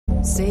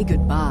Say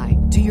goodbye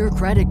to your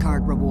credit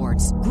card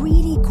rewards.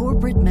 Greedy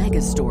corporate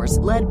mega stores,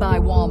 led by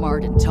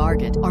Walmart and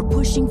Target, are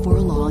pushing for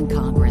a law in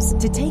Congress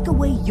to take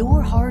away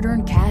your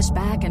hard-earned cash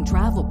back and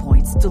travel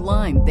points to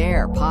line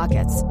their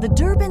pockets. The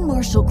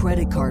Durbin-Marshall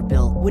credit card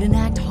bill would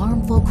enact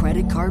harmful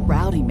credit card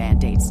routing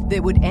mandates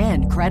that would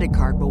end credit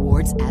card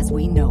rewards as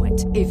we know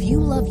it. If you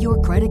love your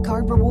credit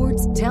card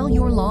rewards, tell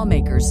your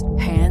lawmakers,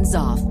 hands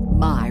off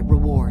my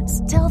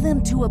rewards. Tell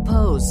them to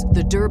oppose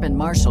the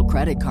Durbin-Marshall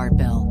credit card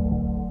bill.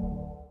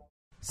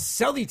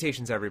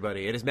 Salutations,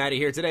 everybody. It is Maddie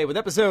here today with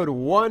episode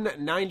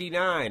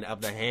 199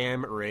 of the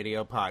Ham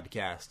Radio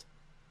Podcast.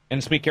 And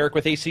it's me, Carrick,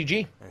 with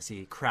ACG. I see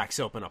he cracks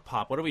open a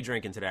pop. What are we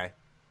drinking today?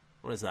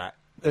 What is that?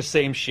 The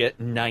same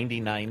shit,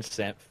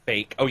 99-cent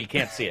fake. Oh, you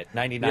can't see it.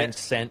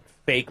 99-cent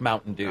fake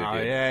Mountain Dew, Oh,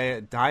 dude. yeah.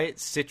 Diet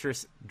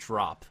Citrus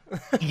Drop.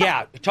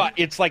 Yeah,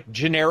 it's like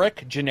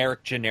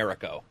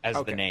generico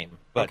as the name.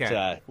 But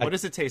what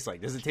does it taste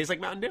like? Does it taste like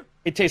Mountain Dew?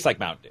 It tastes like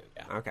Mountain Dew,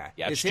 yeah. Okay.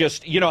 Yeah, it's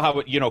just, you know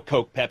how,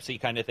 Coke, Pepsi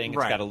kind of thing? It's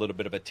Right. got a little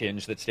bit of a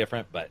tinge that's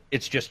different, but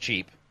it's just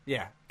cheap.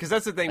 Yeah, because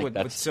that's the thing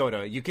with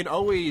soda. You can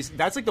always,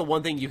 that's like the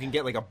one thing you can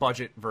get like a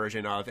budget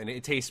version of, and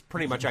it tastes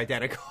pretty much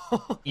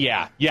identical.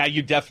 Yeah,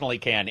 you definitely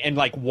can. And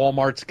like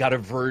Walmart's got a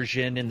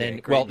version, and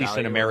then, well, at least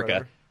in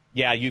America.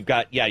 Yeah, you've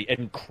got,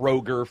 and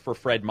Kroger for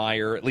Fred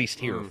Meyer, at least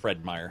here,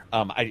 Fred Meyer.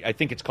 I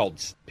think it's called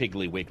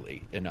Piggly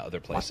Wiggly in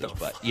other places,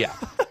 but yeah.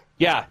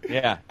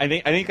 Yeah. I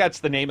think that's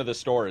the name of the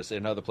stores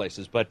in other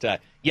places. But,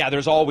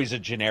 there's always a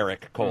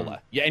generic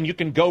cola. Yeah, and you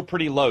can go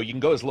pretty low. You can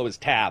go as low as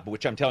Tab,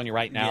 which I'm telling you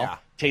right now,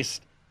 tastes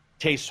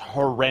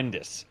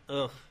horrendous.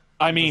 Ugh.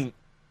 I mean,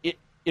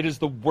 it is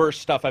the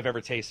worst stuff I've ever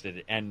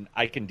tasted, and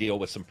I can deal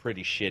with some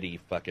pretty shitty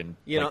fucking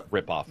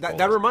rip-off colas.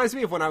 That reminds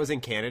me of when I was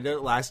in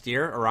Canada last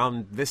year,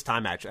 around this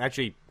time,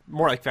 actually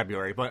more like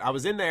February. But I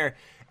was in there,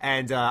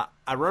 and I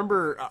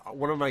remember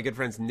one of my good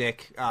friends,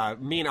 Nick,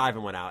 me and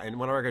Ivan went out, and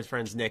one of our good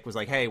friends, Nick, was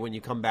like, hey, when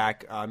you come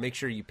back, make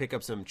sure you pick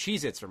up some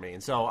Cheez-Its for me.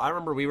 And so I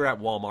remember we were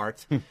at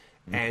Walmart,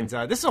 and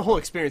this is a whole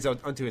experience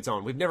unto its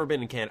own. We've never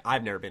been in Canada.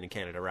 I've never been in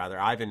Canada, rather.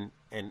 Ivan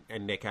and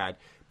Nick had.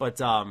 But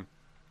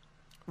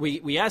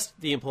we asked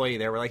the employee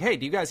there, we're like, hey,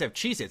 do you guys have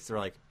Cheez-Its? They're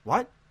like,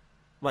 what?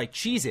 I'm like,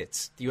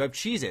 Cheez-Its. Do you have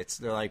Cheez-Its?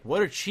 They're like,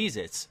 what are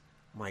Cheez-Its?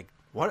 I'm like,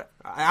 what?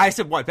 I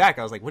said what back?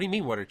 I was like, what do you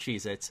mean, what are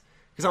Cheez-Its?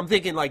 Because I'm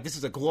thinking, like, this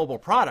is a global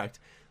product.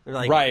 They're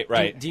like,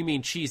 right. Do you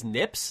mean Cheese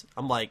Nips?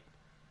 I'm like,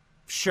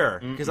 sure.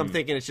 Because I'm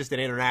thinking it's just an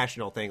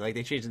international thing. Like,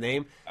 they changed the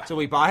name. So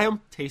we buy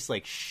them. Tastes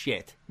like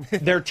shit.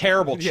 They're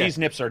terrible. Cheese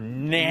Nips are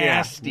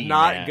nasty.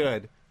 Not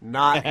good.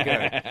 Not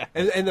good.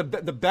 And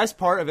the best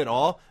part of it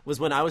all was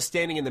when I was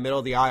standing in the middle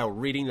of the aisle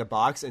reading the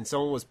box, and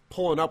someone was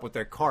pulling up with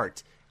their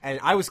cart. And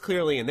I was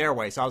clearly in their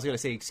way, so I was going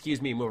to say,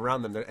 excuse me, move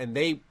around them. And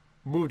they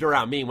moved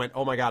around me and went,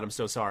 oh, my God, I'm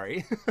so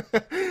sorry.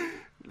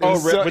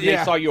 When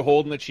they saw you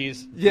holding the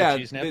cheese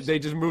nips? They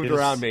just moved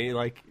around me,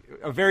 like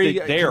a very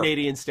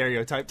Canadian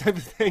stereotype type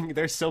of thing.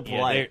 They're so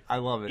polite. I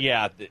love it.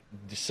 Yeah,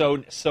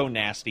 so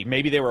nasty.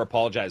 Maybe they were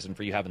apologizing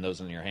for you having those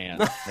in your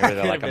hands. Maybe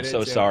they're like, I'm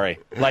so sorry.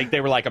 Like,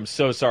 they were like, I'm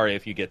so sorry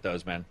if you get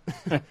those, man.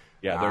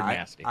 Yeah, they're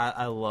nasty.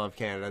 I love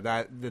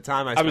Canada. The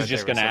time I was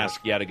just going to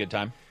ask, you had a good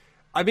time?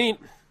 I mean,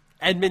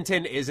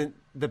 Edmonton isn't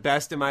the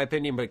best in my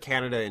opinion, but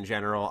Canada in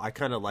general, I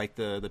kind of like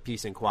the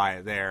peace and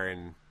quiet there,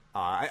 and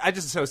I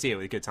just associate it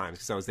with good times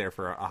because I was there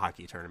for a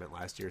hockey tournament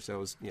last year, so it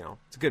was,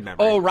 it's a good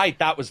memory. Oh, right,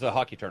 that was the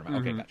hockey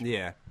tournament. Okay, gotcha.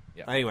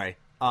 Yeah. Anyway,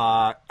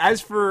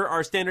 as for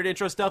our standard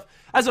intro stuff,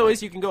 as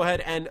always, you can go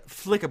ahead and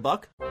flick a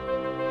buck.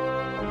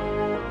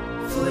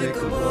 Flick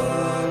a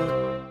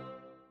buck.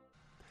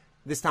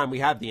 This time we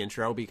have the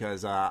intro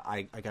because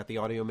I got the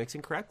audio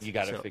mixing correct. You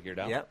got it figured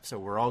out. Yep, so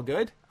we're all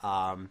good.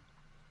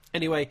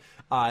 Anyway,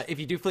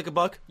 if you do flick a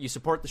buck, you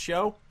support the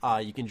show.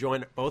 You can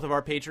join both of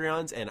our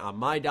Patreons, and on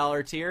my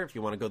dollar tier, if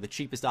you want to go the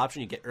cheapest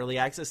option, you get early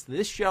access to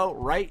this show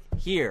right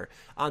here.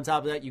 On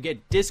top of that, you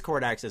get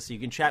Discord access, so you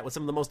can chat with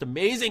some of the most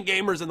amazing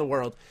gamers in the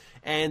world.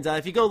 And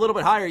if you go a little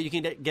bit higher, you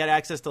can get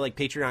access to like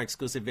Patreon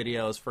exclusive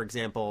videos. For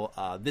example,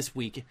 this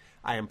week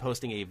I am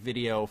posting a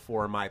video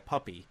for my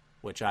puppy,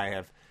 which I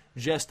have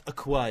just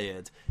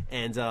acquired,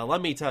 and let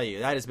me tell you,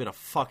 that has been a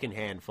fucking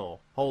handful.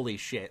 Holy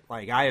shit.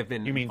 Like, I have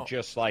been... You mean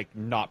just, like,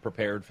 not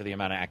prepared for the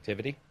amount of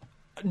activity?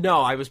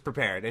 No, I was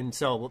prepared, and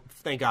so,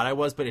 thank God I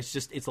was, but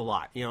it's a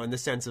lot, in the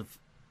sense of,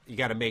 you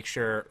gotta make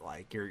sure,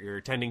 like, you're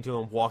attending to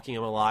him, walking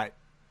him a lot,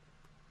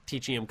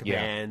 teaching him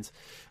commands,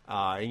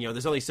 and,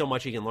 there's only so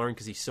much he can learn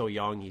because he's so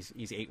young,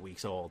 he's 8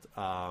 weeks old,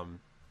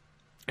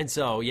 and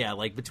so,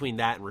 like, between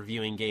that and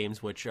reviewing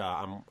games, which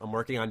I'm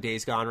working on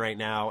Days Gone right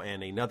now,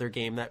 and another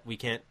game that we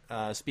can't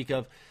speak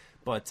of.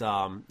 But,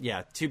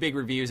 2 big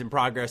reviews in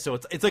progress. So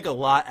it's like a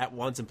lot at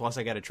once, and plus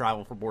I got to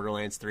travel for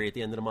Borderlands 3 at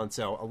the end of the month.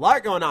 So a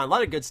lot going on, a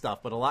lot of good stuff,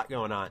 but a lot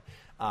going on.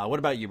 What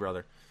about you,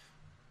 brother?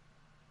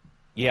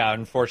 Yeah,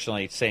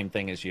 unfortunately, same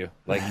thing as you.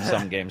 Like,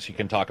 some games you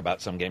can talk about,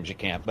 some games you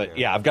can't. But,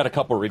 I've got a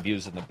couple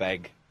reviews in the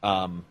bag,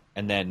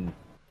 and then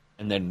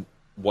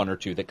 1 or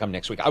 2 that come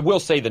next week. I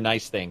will say the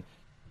nice thing,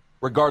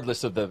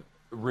 regardless of the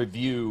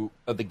review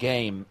of the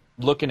game,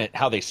 looking at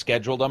how they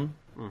scheduled them,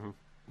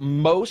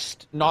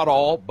 most, not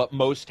all, but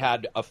most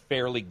had a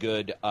fairly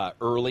good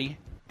early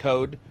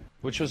code,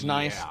 which was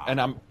nice.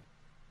 Yeah.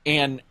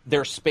 And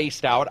they're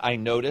spaced out, I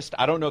noticed.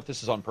 I don't know if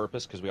this is on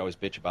purpose because we always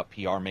bitch about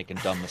PR making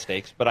dumb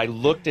mistakes, but I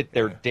looked at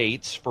their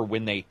dates for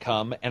when they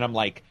come, and I'm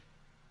like,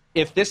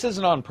 if this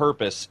isn't on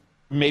purpose,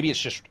 maybe it's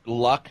just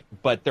luck,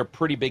 but they're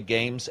pretty big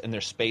games, and they're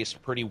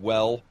spaced pretty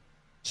well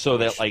so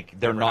that, like,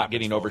 they're not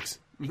getting over.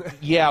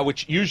 Yeah,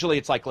 which usually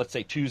it's like, let's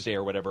say Tuesday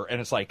or whatever, and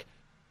it's like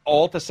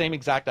all at the same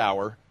exact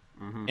hour.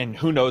 And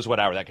who knows what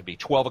hour that could be.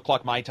 12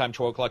 o'clock my time,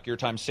 12 o'clock your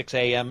time, 6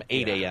 a.m.,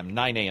 8 a.m.,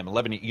 9 a.m.,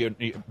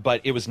 11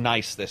 but it was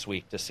nice this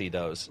week to see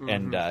those.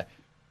 And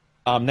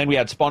then we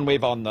had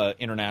Spawnwave on the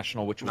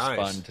International, which was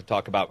fun to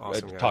talk about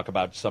talk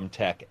about some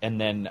tech.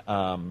 And then,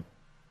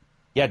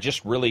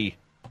 just really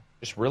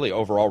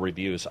overall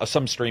reviews.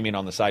 Some streaming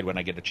on the side when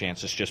I get a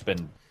chance. It's just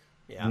been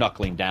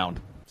knuckling down.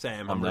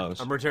 Sam, on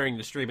those. I'm returning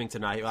to streaming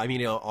tonight. I mean,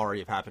 it'll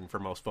already have happened for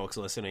most folks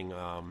listening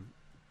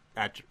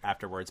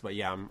afterwards, but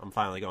yeah, I'm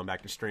finally going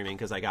back to streaming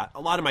because I got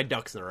a lot of my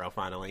ducks in a row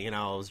finally. It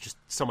was just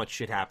so much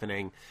shit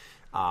happening.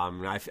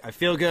 I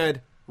feel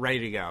good,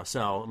 ready to go.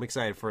 So I'm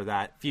excited for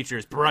that. Future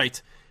is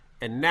bright.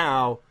 And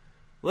now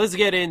let's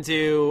get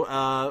into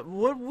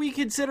what we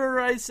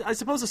consider, I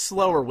suppose, a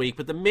slower week.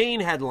 But the main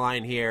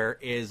headline here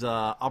is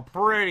a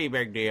pretty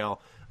big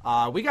deal.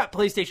 We got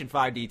PlayStation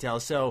 5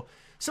 details. So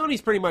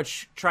Sony's pretty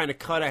much trying to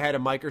cut ahead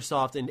of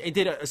Microsoft, and it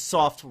did a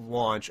soft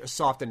launch, a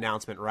soft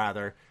announcement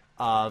rather,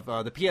 of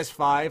the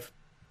PS5.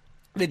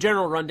 The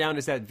general rundown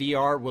is that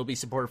VR will be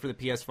supported for the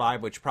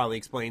PS5, which probably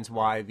explains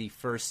why the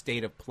first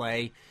state of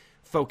play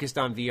focused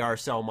on VR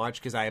so much,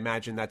 because I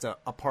imagine that's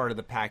a part of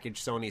the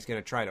package Sony is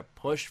going to try to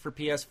push for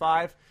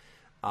PS5.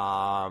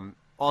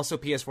 Also,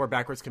 PS4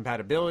 backwards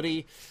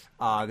compatibility.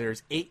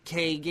 There's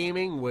 8K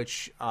gaming,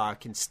 which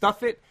can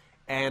stuff it.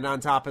 And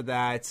on top of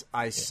that,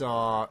 I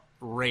saw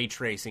ray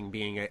tracing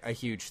being a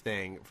huge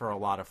thing for a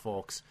lot of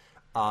folks.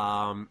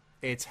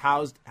 It's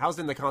housed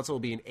in the console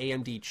will be an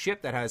AMD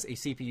chip that has a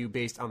CPU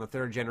based on the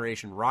 3rd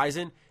generation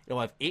Ryzen.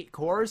 It'll have 8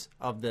 cores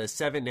of the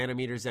 7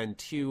 nanometer Zen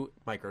 2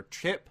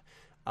 microchip.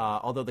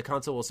 Although the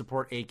console will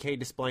support 8K,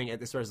 displaying at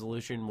this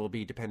resolution will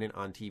be dependent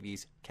on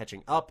TVs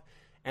catching up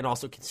and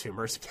also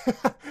consumers.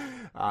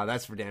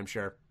 That's for damn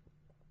sure.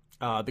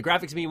 The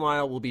graphics,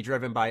 meanwhile, will be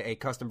driven by a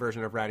custom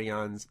version of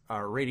Radeon's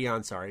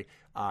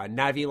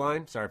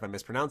Naviline. Sorry if I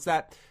mispronounced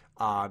that.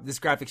 This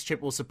graphics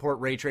chip will support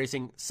ray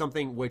tracing,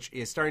 something which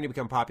is starting to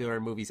become popular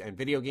in movies and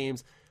video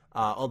games.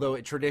 Although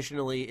it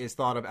traditionally is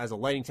thought of as a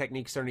lighting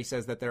technique, Cerny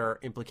says that there are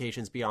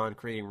implications beyond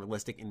creating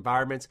realistic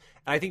environments.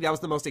 And I think that was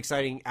the most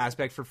exciting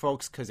aspect for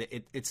folks because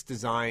it's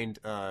designed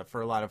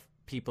for a lot of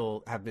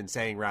people have been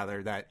saying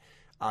rather that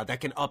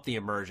that can up the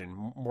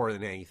immersion more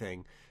than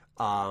anything.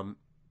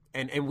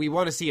 And we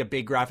want to see a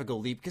big graphical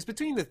leap because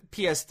between the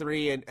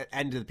PS3 and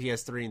end of the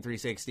PS3 and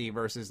 360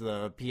 versus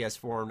the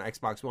PS4 and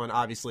Xbox One,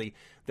 obviously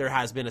there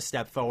has been a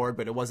step forward,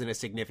 but it wasn't as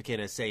significant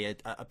as, say,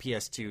 a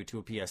PS2 to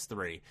a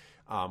PS3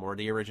 or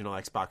the original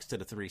Xbox to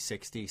the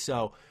 360.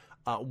 So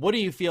what do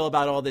you feel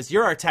about all this?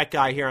 You're our tech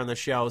guy here on the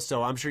show,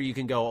 so I'm sure you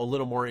can go a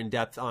little more in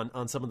depth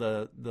on some of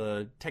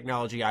the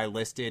technology I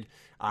listed.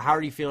 How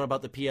are you feeling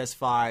about the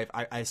PS5?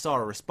 I saw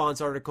a response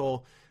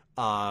article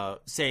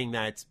saying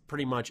that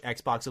pretty much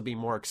Xbox will be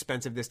more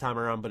expensive this time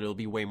around, but it'll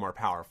be way more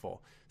powerful.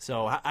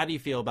 So how do you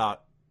feel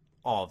about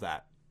all of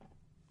that?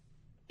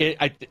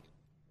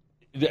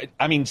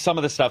 I mean, some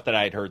of the stuff that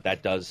I had heard,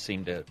 that does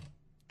seem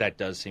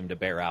to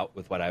bear out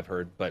with what I've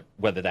heard, but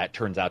whether that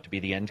turns out to be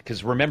the end,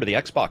 because remember the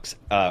Xbox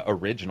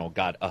original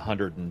got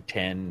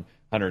 110,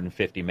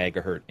 150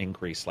 megahertz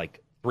increase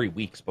like 3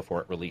 weeks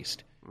before it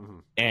released.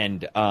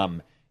 And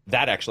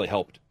that actually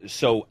helped.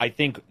 So I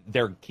think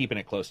they're keeping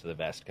it close to the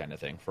vest kind of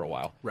thing for a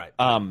while. Right.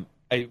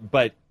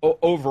 But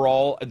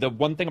overall, the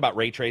one thing about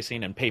ray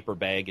tracing, and Paper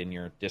Bag in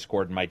your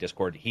Discord and my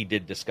Discord, he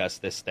did discuss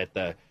this, that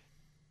the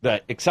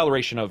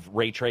acceleration of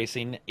ray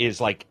tracing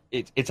is like,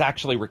 it's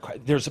actually,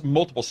 there's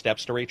multiple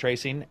steps to ray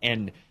tracing,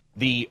 and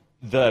the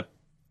Pastebin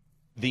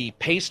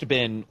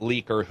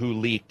leaker who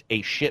leaked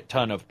a shit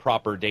ton of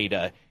proper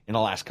data in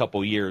the last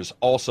couple years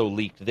also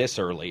leaked this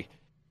early.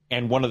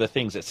 And one of the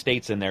things it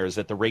states in there is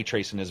that the ray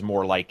tracing is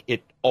more like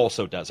it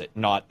also does it,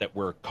 not that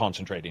we're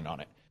concentrating on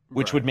it,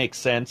 which would make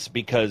sense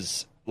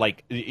because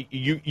like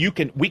we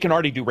can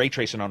already do ray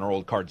tracing on our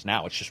old cards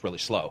now. It's just really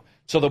slow.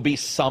 So there'll be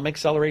some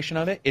acceleration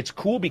of it. It's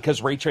cool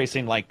because ray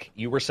tracing, like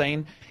you were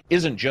saying,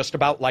 isn't just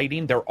about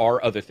lighting. There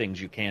are other things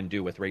you can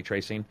do with ray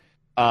tracing,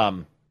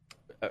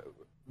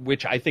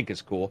 which I think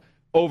is cool.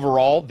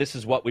 Overall, this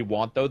is what we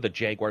want, though. The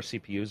Jaguar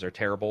CPUs are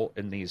terrible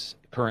in these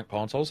current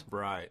consoles.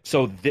 Right.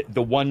 So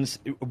the ones,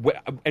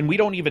 and we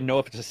don't even know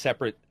if it's a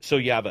separate, so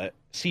you have a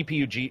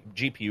CPU,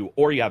 GPU,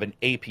 or you have an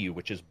APU,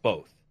 which is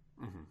both.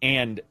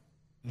 And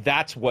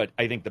that's what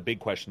I think the big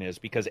question is,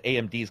 because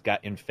AMD's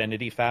got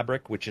Infinity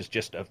Fabric, which is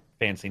just a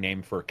fancy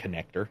name for a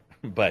connector.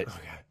 But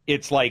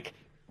it's like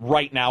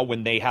right now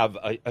when they have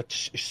a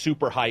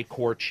super high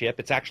core chip,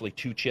 it's actually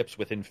 2 chips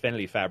with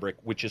Infinity Fabric,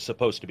 which is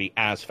supposed to be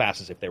as fast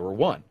as if they were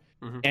 1.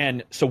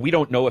 And so we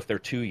don't know if they're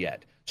 2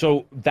 yet.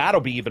 So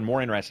that'll be even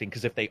more interesting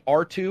because if they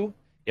are 2,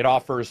 it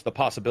offers the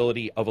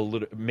possibility of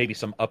maybe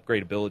some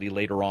upgradability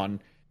later on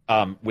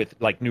with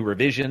like new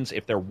revisions.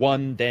 If they're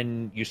 1,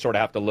 then you sort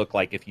of have to look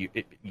like if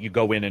you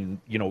go in and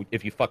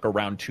if you fuck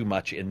around too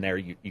much in there,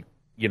 you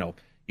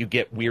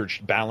get weird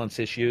balance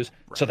issues.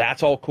 Right. So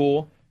that's all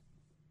cool.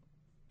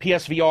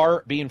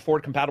 PSVR being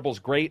forward compatible is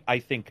great. I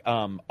think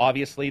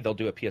obviously they'll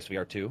do a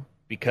PSVR 2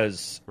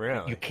 because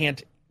you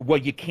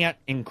can't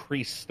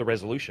increase the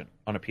resolution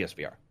on a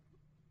PSVR.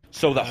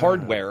 So the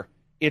hardware,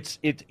 you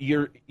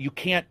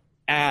can't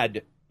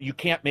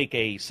make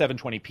a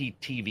 720p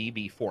TV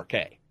be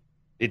 4K.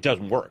 It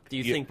doesn't work. Do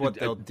you think what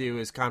they'll do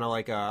is kind of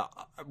like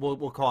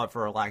we'll call it,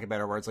 for lack of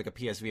better words, like a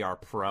PSVR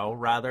Pro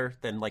rather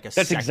than like a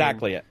That's second...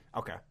 exactly it.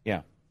 Okay.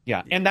 Yeah.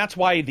 And that's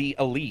why the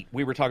Elite,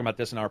 we were talking about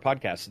this in our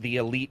podcast, the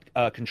Elite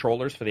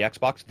controllers for the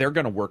Xbox, they're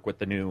going to work with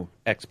the new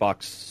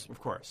Xbox.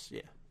 Of course,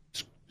 yeah.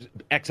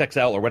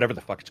 XXL or whatever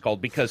the fuck it's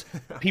called, because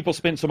people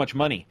spend so much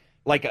money.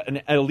 Like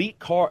an Elite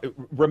car,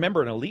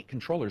 remember, an Elite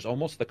controller is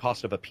almost the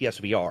cost of a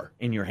PSVR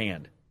in your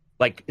hand.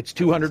 Like, it's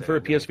 $200 for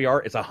a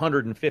PSVR, it's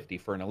 $150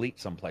 for an Elite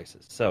some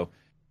places. So,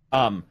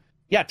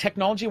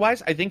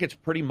 technology-wise, I think it's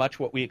pretty much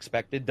what we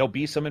expected. There'll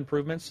be some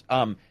improvements.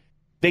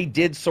 They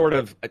did sort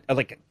of,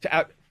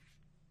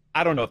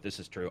 I don't know if this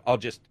is true.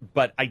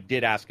 But I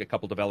did ask a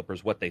couple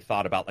developers what they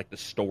thought about, like, the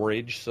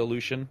storage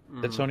solution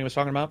that Sony was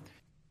talking about.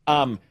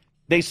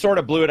 They sort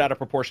of blew it out of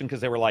proportion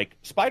because they were like,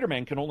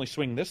 Spider-Man can only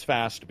swing this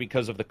fast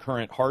because of the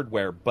current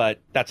hardware, but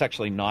that's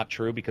actually not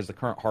true because the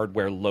current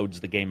hardware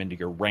loads the game into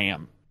your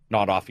RAM,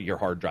 not off of your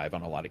hard drive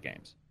on a lot of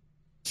games.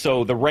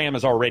 So the RAM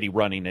is already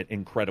running at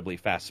incredibly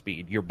fast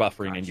speed. You're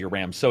buffering into your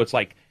RAM. So it's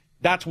like,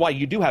 that's why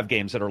you do have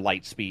games that are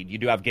light speed. You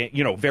do have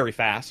very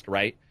fast,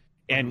 right?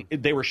 And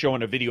they were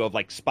showing a video of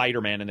like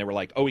Spider-Man and they were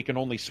like, oh, he can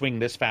only swing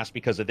this fast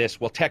because of this.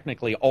 Well,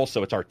 technically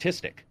also it's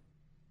artistic.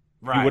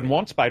 Right. You wouldn't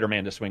want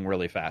Spider-Man to swing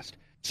really fast.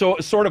 So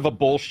it's sort of a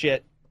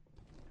bullshit.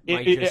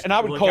 And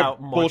I would call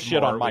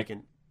bullshit on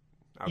Microsoft.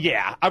 Okay.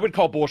 Yeah, I would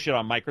call bullshit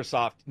on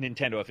Microsoft,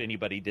 Nintendo, if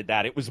anybody did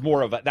that. It was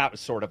more of that was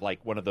sort of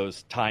like one of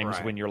those times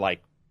when you're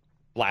like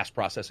blast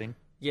processing.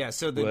 Yeah,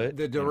 so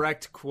the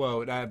direct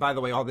quote, by the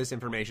way, all this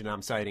information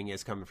I'm citing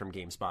is coming from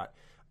GameSpot.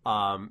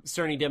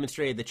 Cerny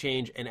demonstrated the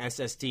change an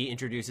SSD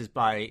introduces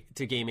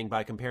to gaming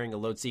by comparing a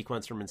load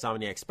sequence from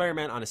Insomniac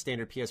Spider-Man on a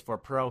standard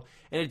PS4 Pro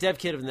and a dev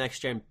kit of the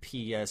next-gen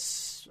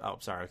next-gen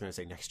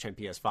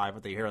PS5,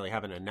 but they really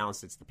haven't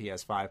announced it's the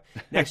PS5.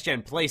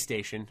 Next-gen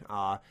PlayStation.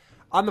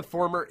 On the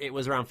former, it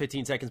was around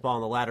 15 seconds, while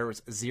on the latter, it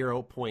was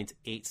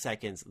 0.8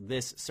 seconds.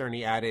 This,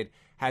 Cerny added,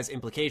 has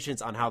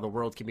implications on how the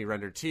world can be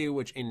rendered too,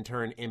 which in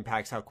turn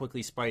impacts how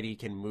quickly Spidey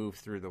can move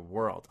through the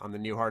world. On the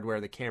new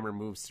hardware, the camera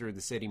moves through the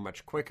city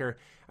much quicker,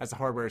 as the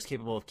hardware is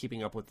capable of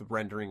keeping up with the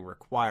rendering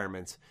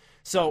requirements.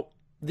 So,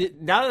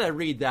 now that I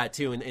read that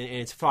too, and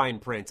it's fine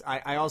print,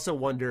 I also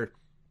wonder...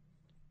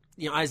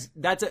 that's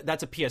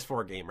a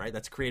PS4 game, right?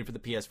 That's created for the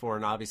PS4,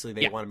 and obviously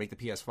they want to make the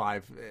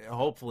PS5,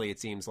 hopefully it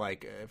seems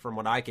like, from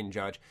what I can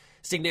judge,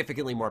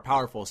 significantly more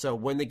powerful. So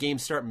when the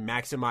games start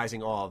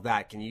maximizing all of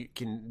that,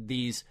 can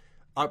these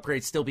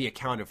upgrades still be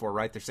accounted for,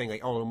 right? They're saying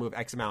like, oh, it'll move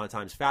X amount of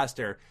times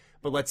faster,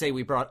 but let's say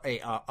we brought a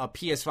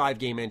PS5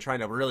 game in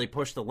trying to really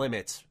push the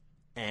limits,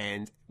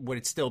 and would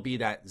it still be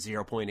that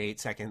 0.8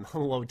 second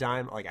load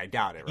time? Like, I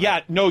doubt it, right?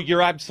 Yeah, no,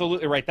 you're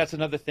absolutely right. That's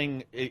another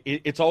thing.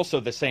 It's also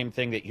the same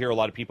thing that you hear a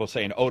lot of people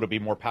saying, oh, to be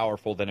more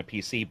powerful than a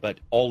PC, but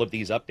all of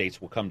these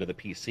updates will come to the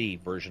PC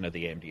version of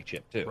the AMD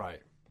chip, too.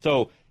 Right.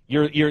 So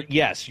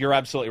you're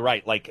absolutely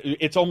right. Like,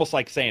 it's almost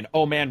like saying,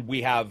 oh, man,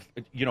 we have,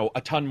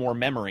 a ton more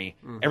memory.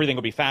 Mm-hmm. Everything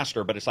will be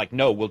faster, but it's like,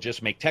 no, we'll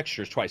just make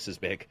textures twice as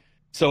big.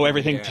 So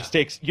everything just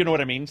takes, you know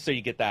what I mean? So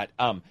you get that.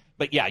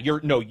 But yeah,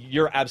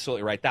 you're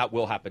absolutely right. That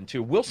will happen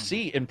too. We'll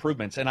see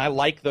improvements, and I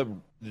like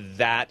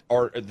that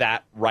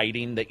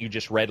writing that you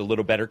just read a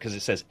little better because it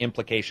says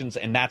implications,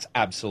 and that's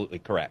absolutely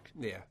correct.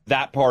 Yeah,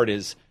 that part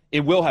it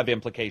will have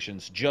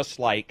implications. Just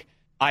like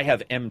I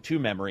have M2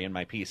 memory in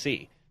my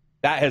PC,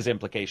 that has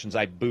implications.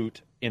 I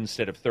boot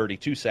instead of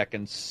 32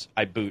 seconds,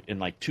 I boot in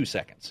like 2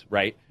 seconds,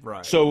 right?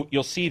 Right. So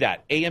you'll see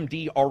that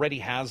AMD already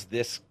has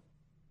this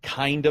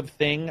kind of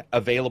thing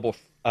available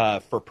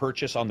for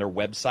purchase on their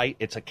website.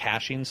 It's a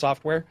caching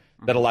software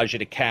that allows you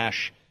to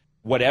cache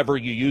whatever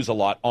you use a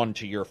lot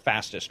onto your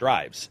fastest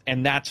drives.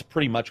 And that's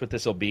pretty much what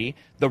this will be.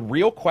 The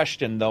real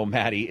question, though,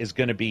 Maddie, is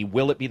going to be,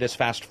 will it be this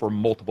fast for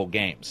multiple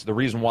games? The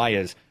reason why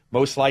is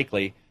most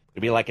likely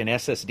it'll be like an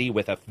SSD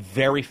with a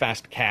very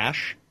fast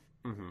cache,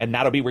 and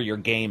that'll be where your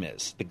game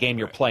is, the game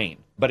you're playing.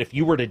 But if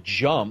you were to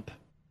jump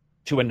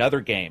to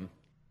another game,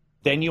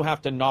 then you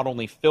have to not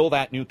only fill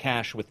that new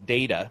cache with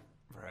data,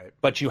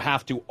 but you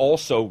have to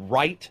also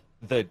write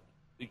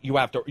you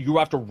have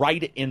to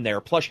write it in there,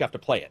 plus you have to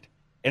play it.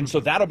 And so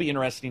that'll be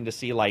interesting to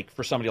see, like,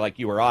 for somebody like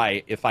you or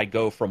I, if I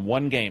go from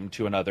one game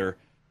to another,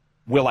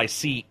 will I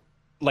see,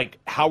 like,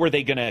 how are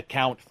they going to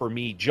account for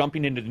me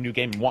jumping into the new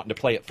game and wanting to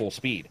play at full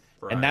speed?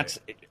 Right.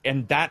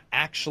 And that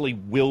actually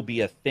will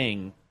be a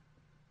thing.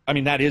 I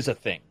mean, that is a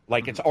thing.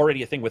 Like, it's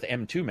already a thing with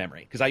M2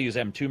 memory, because I use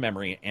M2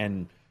 memory,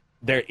 and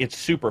It's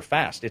super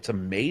fast. It's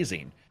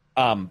amazing.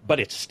 But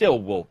it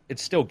still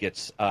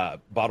gets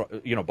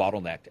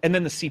bottlenecked. And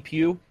then the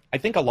CPU, I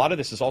think a lot of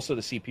this is also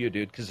the CPU,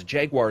 dude, because the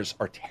Jaguars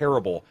are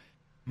terrible.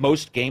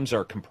 Most games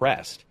are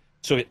compressed,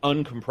 so it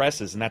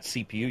uncompresses, and that's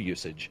CPU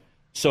usage.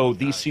 So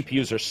these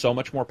CPUs are so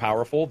much more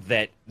powerful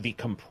that the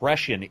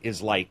compression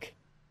is like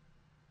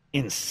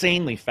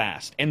insanely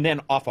fast. And then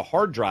off a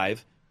hard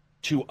drive,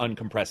 to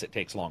uncompress it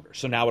takes longer.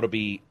 So now it'll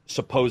be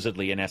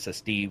supposedly an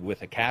SSD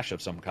with a cache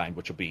of some kind,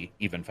 which will be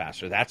even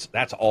faster. That's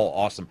all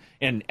awesome.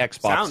 And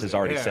Xbox has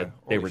already said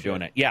they were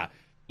doing it. Yeah.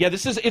 Yeah,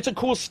 it's a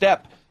cool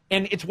step.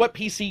 And it's what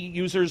PC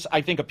users,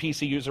 I think a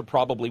PC user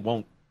probably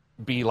won't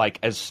be like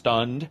as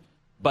stunned.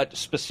 But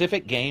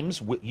specific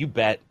games, you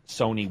bet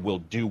Sony will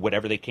do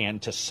whatever they can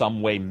to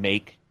some way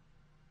make,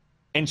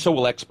 and so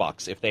will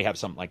Xbox if they have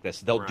something like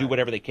this. They'll do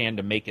whatever they can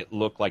to make it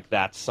look like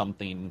that's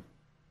something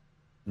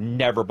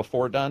never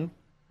before done.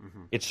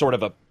 Mm-hmm. It's sort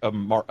of like a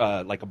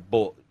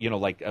bull,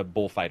 like a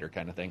bullfighter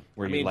kind of thing.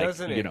 Where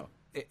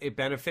it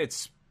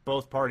benefits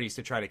both parties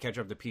to try to catch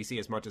up to PC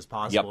as much as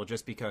possible,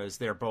 just because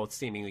they're both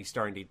seemingly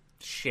starting to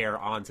share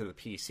onto the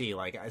PC,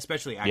 like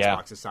especially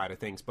Xbox's side of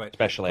things. But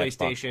especially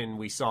PlayStation, Xbox.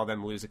 We saw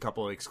them lose a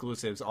couple of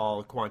exclusives,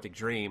 all Quantic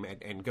Dream,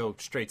 and go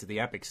straight to the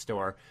Epic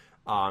Store.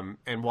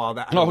 And while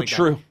that, I don't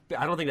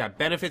think that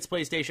benefits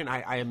PlayStation.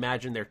 I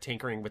imagine they're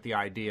tinkering with the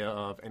idea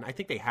of, and I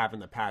think they have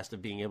in the past,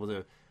 of being able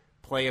to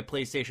play a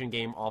PlayStation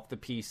game off the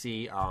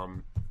PC.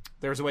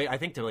 There's a way, I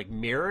think, to like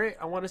mirror it,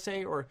 I want to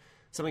say, or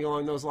something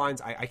along those lines.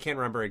 I can't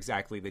remember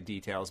exactly the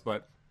details,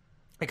 but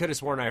I could have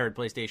sworn I heard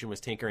PlayStation was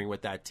tinkering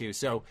with that too.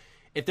 So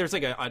if there's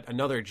like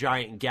another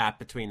giant gap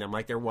between them,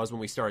 like there was when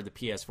we started the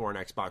PS4 and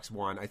Xbox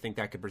One, I think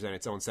that could present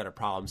its own set of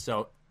problems.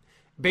 So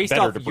based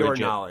off of your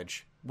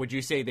knowledge, would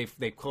you say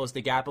they've closed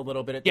the gap a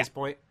little bit at this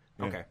point?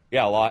 Okay.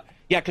 Yeah, a lot.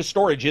 Yeah, because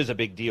storage is a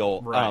big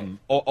deal. Right.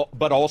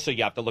 But also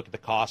you have to look at the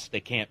cost. They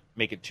can't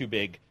make it too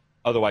big.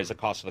 Otherwise, the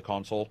cost of the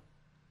console,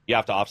 you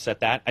have to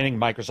offset that. I think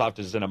Microsoft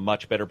is in a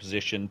much better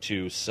position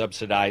to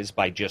subsidize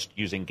by just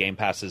using Game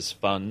Pass's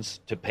funds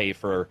to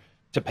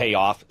pay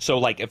off. So,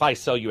 like, if I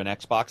sell you an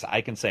Xbox,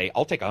 I can say,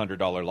 I'll take a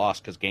 $100 loss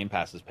because Game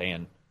Pass is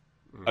paying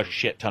a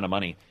shit ton of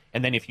money.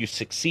 And then if you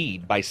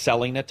succeed by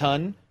selling a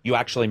ton, you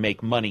actually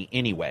make money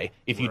anyway.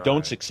 If you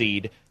don't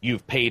succeed,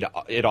 you've paid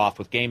it off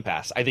with Game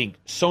Pass. I think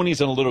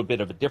Sony's in a little bit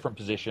of a different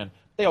position.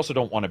 They also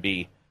don't want to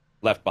be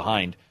left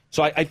behind.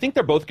 So I think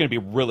they're both going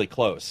to be really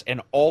close. And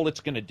all it's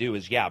going to do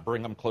is,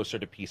 bring them closer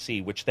to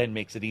PC, which then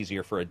makes it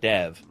easier for a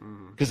dev.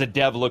 Because a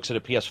dev looks at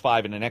a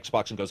PS5 and an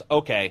Xbox and goes,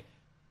 okay,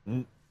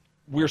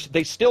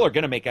 they still are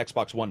going to make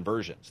Xbox One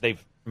versions.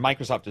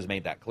 Microsoft has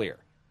made that clear.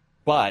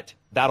 But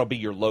that'll be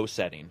your low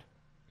setting.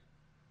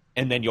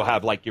 And then you'll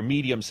have, like, your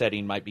medium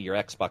setting might be your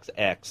Xbox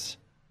X,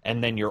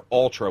 and then your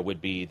Ultra would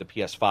be the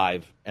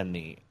PS5 and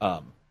the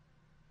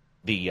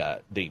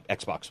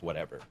Xbox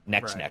whatever.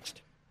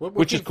 Next.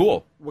 Which is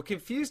cool. What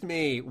confused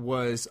me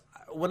was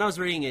when I was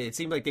reading it, it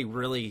seemed like they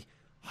really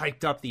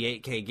hyped up the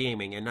 8K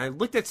gaming. And I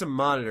looked at some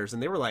monitors,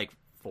 and they were like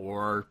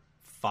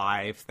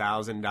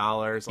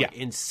 $4,000-$5,000, like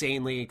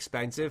insanely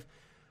expensive.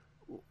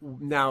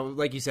 Now,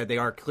 like you said, they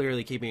are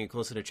clearly keeping it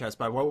close to the chest.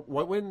 But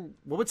what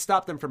would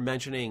stop them from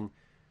mentioning,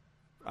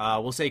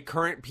 we'll say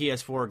current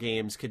PS4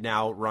 games could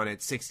now run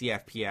at 60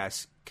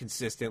 FPS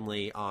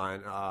consistently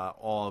on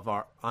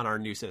our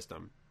new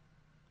system?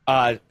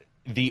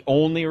 The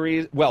only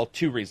reason,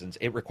 two reasons.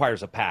 It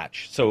requires a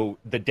patch, so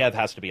the dev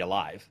has to be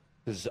alive,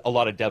 because a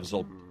lot of devs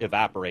will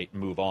evaporate and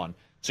move on.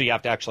 So you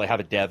have to actually have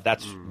a dev.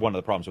 That's one of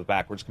the problems with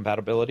backwards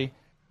compatibility.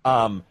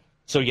 So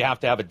you have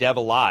to have a dev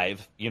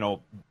alive,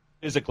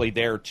 physically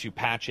there to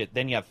patch it.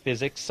 Then you have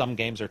physics. Some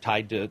games are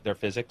tied to their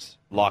physics,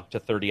 locked to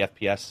 30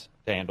 FPS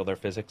to handle their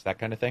physics, that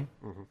kind of thing.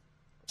 Mm-hmm.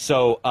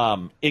 So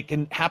it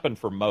can happen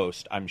for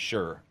most, I'm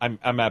sure. I'm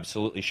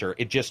absolutely sure.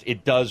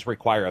 It does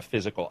require a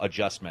physical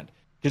adjustment.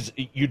 Because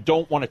you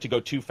don't want it to go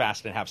too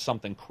fast and have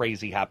something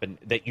crazy happen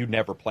that you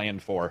never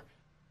planned for.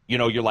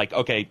 You're like,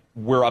 okay,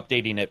 we're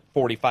updating at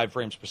 45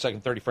 frames per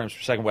second, 30 frames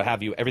per second, what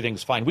have you.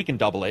 Everything's fine. We can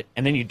double it.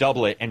 And then you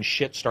double it, and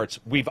shit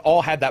starts. We've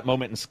all had that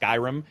moment in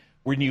Skyrim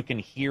when you can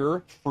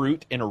hear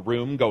fruit in a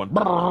room going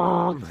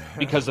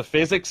because the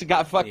physics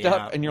got fucked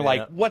up, and you're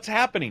like, what's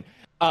happening?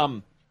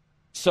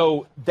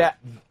 So that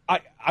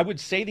I would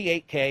say the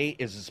 8K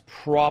is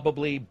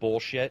probably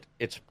bullshit.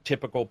 It's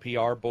typical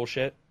PR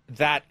bullshit.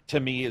 That, to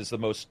me, is the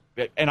most...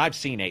 And I've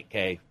seen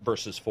 8K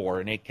versus 4,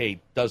 and 8K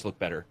does look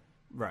better.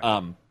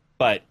 Right.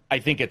 But I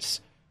think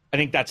that's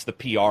the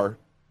PR.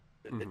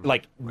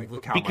 Like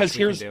look how because much we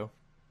here's... can do.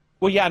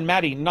 Well, yeah, and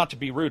Maddie, not to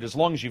be rude, as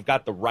long as you've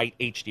got the right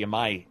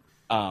HDMI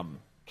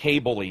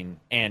cabling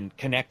and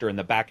connector in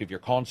the back of your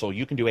console,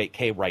 you can do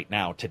 8K right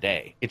now,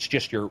 today. It's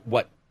just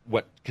what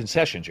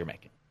concessions you're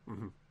making.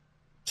 Mm-hmm.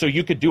 So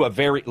you could do a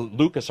very...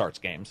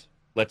 LucasArts games,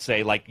 let's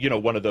say, like,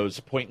 one of those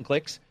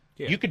point-and-clicks...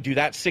 Yeah. You could do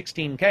that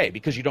 16K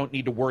because you don't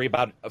need to worry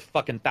about a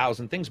fucking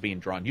 1,000 things being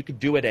drawn. You could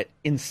do it at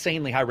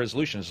insanely high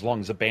resolution as long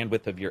as the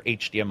bandwidth of your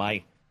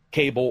HDMI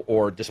cable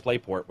or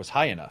DisplayPort was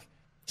high enough.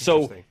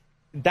 So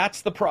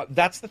that's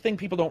the thing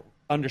people don't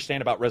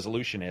understand about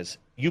resolution is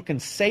you can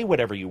say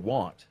whatever you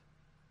want,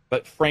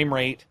 but frame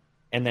rate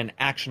and then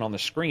action on the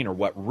screen are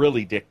what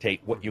really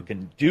dictate what you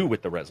can do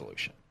with the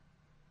resolution.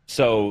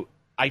 So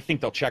I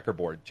think they'll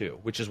checkerboard too,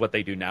 which is what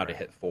they do now to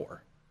hit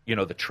 4.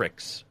 The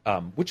tricks,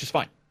 which is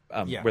fine,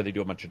 where they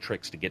do a bunch of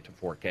tricks to get to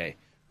 4K, where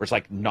it's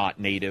like not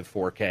native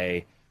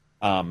 4K,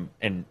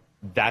 and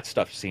that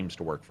stuff seems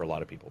to work for a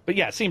lot of people. But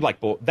yeah, it seemed like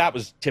that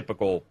was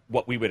typical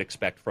what we would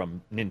expect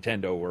from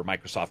Nintendo or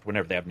Microsoft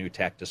whenever they have new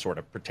tech to sort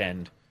of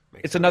pretend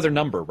it's another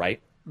number,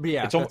 right?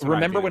 Yeah.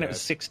 Remember when it was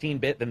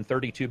 16-bit, then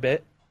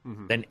 32-bit,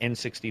 then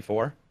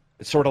N64?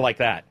 It's sort of like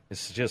that.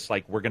 It's just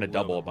like we're going to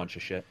double a bunch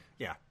of shit.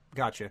 Yeah,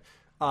 gotcha.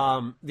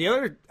 The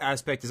other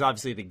aspect is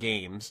obviously the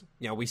games.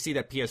 We see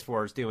that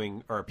PS4 is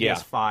doing, or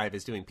PS5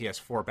 is doing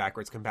PS4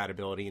 backwards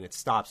compatibility, and it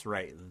stops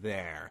right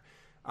there.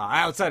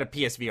 Outside of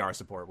PSVR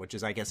support, which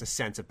is, I guess, a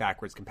sense of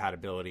backwards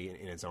compatibility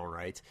in its own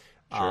right.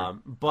 Sure.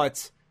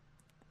 But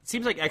it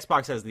seems like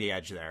Xbox has the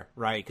edge there,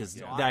 right? Because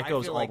that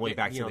goes all the way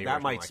back to the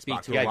that might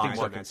speak to a lot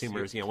more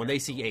consumers. When they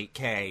see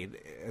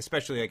 8K,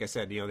 especially, like I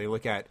said, they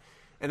look at,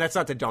 and that's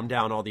not to dumb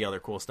down all the other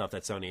cool stuff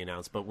that Sony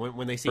announced, but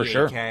when they see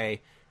 8K,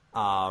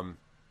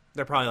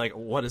 they're probably like,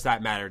 what does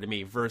that matter to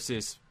me?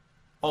 Versus,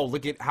 oh,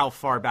 look at how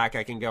far back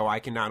I can go. I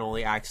can not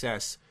only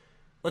access,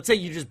 let's say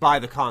you just buy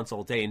the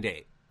console day and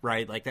date.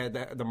 Right, like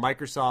the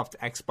Microsoft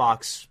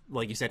Xbox,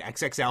 like you said,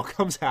 XXL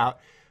comes out,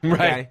 okay?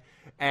 Right?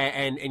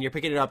 And you're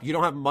picking it up. You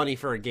don't have money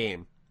for a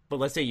game, but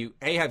let's say you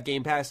A, have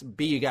Game Pass,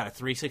 B, you got a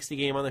 360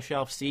 game on the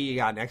shelf, C, you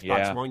got an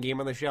Xbox One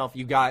game on the shelf.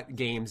 You got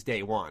games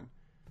day one.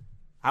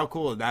 How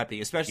cool would that be?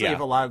 Especially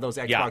if a lot of those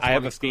Xbox One I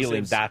have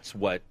exclusives, a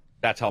feeling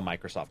that's how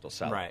Microsoft will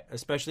sell. Right,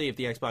 especially if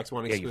the Xbox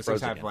One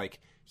exclusives have like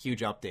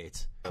huge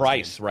updates.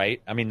 Price,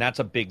 right? I mean, that's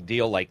a big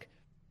deal. Like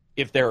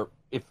if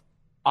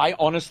I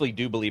honestly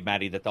do believe,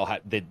 Maddie, that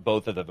that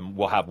both of them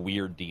will have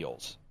weird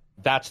deals.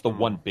 That's the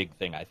one big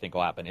thing I think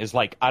will happen. Is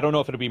like, I don't know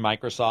if it'll be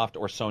Microsoft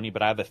or Sony,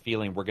 but I have a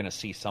feeling we're going to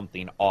see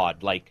something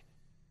odd, like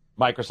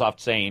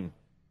Microsoft saying,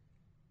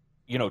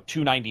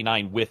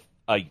 $299 with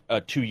a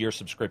 2-year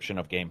subscription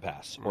of Game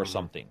Pass or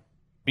something.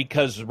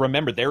 Because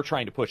remember, they're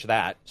trying to push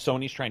that.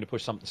 Sony's trying to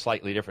push something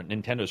slightly different.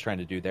 Nintendo's trying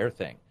to do their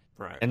thing.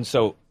 Right. And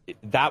so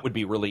that would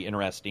be really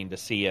interesting to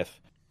see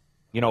if,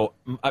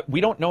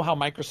 we don't know how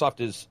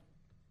Microsoft is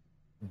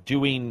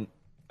doing.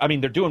 I mean,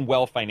 they're doing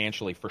well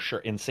financially for sure,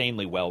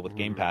 insanely well with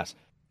Game Pass,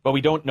 but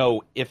we don't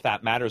know if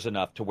that matters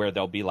enough to where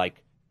they'll be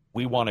like,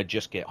 we want to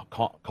just get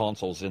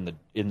consoles in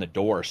the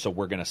door, so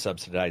we're going to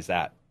subsidize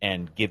that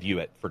and give you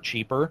it for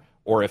cheaper,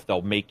 or if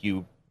they'll make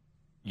you,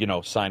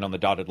 sign on the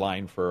dotted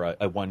line for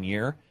a 1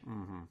 year.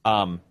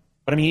 But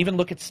I mean, even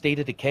look at State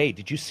of Decay.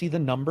 Did you see the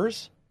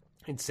numbers?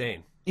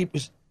 Insane.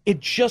 It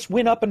just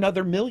went up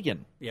another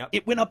million. Yep.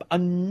 It went up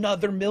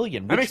another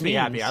million. That makes me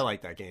happy. I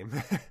like that game.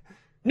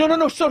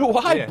 No, so do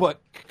I, but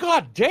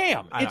god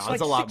damn. It's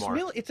like a lot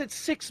more. It's at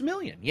 6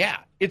 million. Yeah.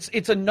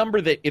 It's a number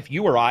that if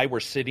you or I were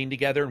sitting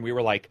together and we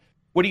were like,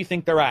 what do you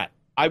think they're at?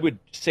 I would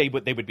say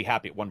they would be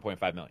happy at 1.5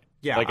 million.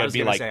 Yeah, like I'd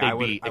be like, they'd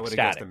be ecstatic. I would have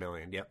guessed $1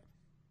 million, yep.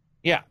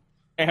 Yeah.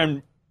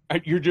 And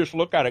you just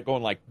look at it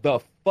going like, the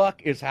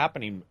fuck is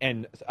happening?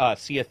 And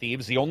Sea of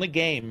Thieves, the only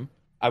game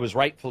I was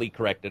rightfully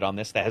corrected on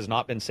this that has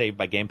not been saved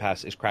by Game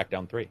Pass is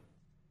Crackdown 3.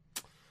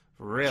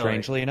 Really?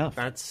 Strangely enough.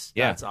 That's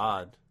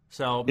odd.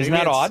 So isn't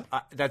that odd?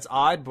 That's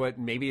odd, but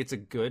maybe it's a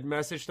good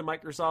message to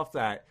Microsoft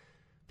that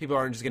people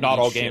aren't just going to not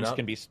all games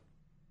can be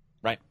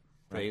right.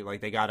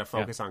 They got to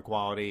focus on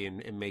quality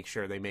and make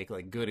sure they make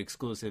like good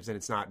exclusives, and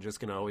it's not just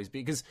going to always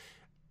be. Because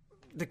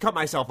to cut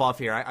myself off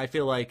here, I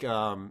feel like,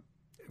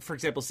 for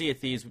example, Sea of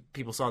Thieves,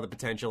 people saw the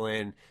potential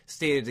in.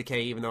 State of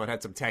Decay, even though it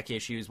had some tech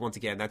issues, once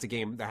again, that's a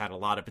game that had a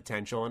lot of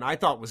potential, and I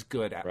thought was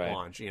good at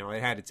launch.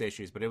 It had its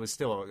issues, but it was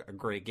still a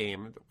great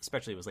game.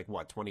 Especially, it was like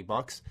what, $20,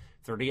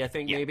 $30, I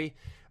think maybe.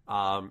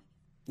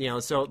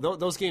 So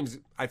those games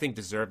I think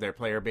deserve their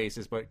player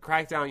bases, but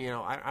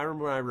Crackdown, I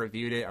remember when I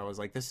reviewed it, I was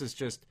like, this is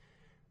just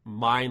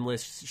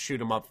mindless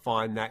shoot 'em up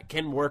fun that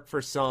can work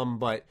for some,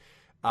 but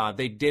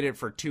they did it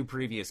for 2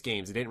 previous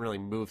games. It didn't really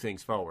move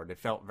things forward. It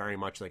felt very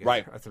much like a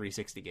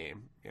 360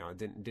 game. It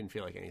didn't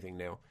feel like anything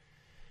new.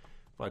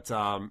 But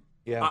I'm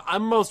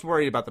most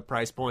worried about the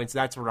price points.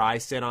 That's where I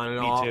sit on it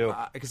all. Me too.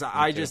 Because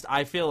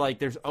I feel like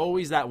there's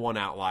always that one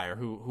outlier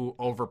who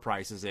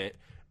overprices it.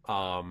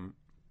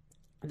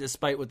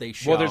 Despite what they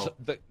show. Well,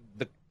 there's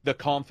the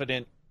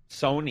confident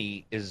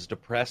Sony is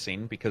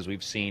depressing because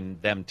we've seen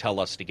them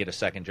tell us to get a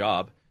second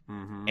job.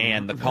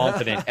 And the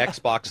confident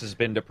Xbox has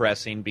been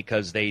depressing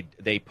because they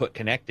put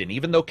Kinect in,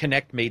 even though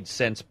Kinect made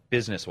sense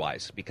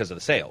business-wise because of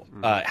the sale,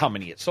 how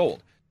many it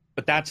sold.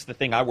 But that's the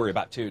thing I worry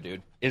about too,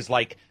 dude, is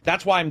like,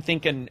 that's why I'm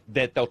thinking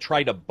that they'll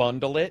try to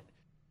bundle it.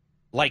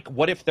 Like,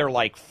 what if they're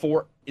like,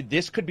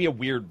 this could be a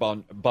weird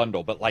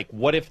bundle, but like,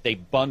 what if they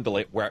bundle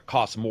it where it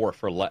costs more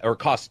or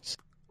costs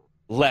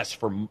less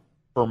for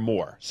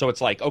more? So it's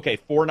like, okay,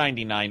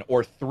 $4.99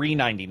 or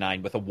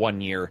 $3.99 with a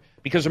 1 year.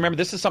 Because remember,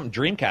 this is something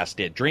Dreamcast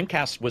did.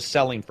 Dreamcast was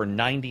selling for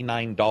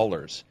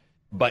 $99,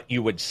 but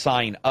you would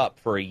sign up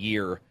for a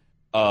year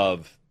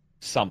of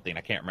something.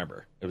 I can't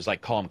remember. It was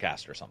like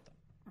Comcast or something.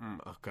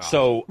 Oh God.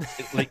 So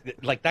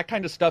like that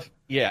kind of stuff.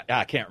 Yeah,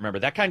 I can't remember.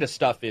 That kind of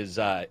stuff is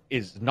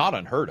not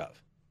unheard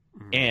of,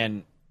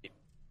 and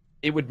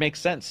it would make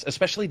sense,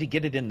 especially to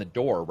get it in the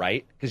door,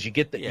 right? Because you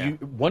get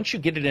once you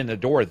get it in the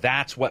door,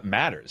 that's what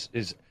matters.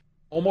 Is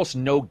almost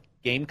no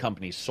game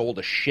companies sold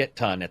a shit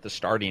ton at the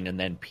starting and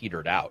then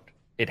petered out.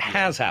 It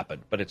has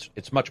happened, but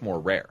it's much more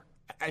rare.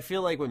 I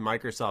feel like with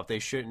Microsoft, they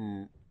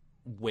shouldn't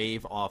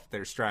wave off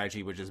their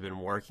strategy, which has been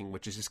working,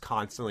 which is just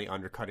constantly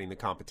undercutting the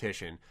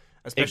competition,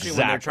 especially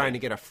when they're trying to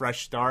get a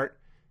fresh start.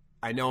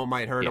 I know it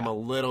might hurt them a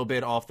little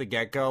bit off the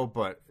get-go,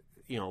 but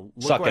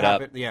look what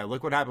happened. Yeah,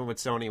 look what happened with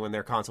Sony when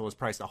their console was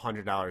priced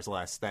 $100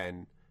 less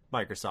than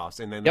Microsoft's,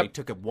 and then they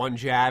took one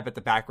jab at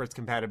the backwards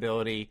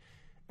compatibility,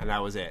 and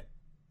that was it.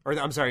 Or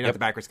I'm sorry, not the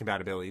backwards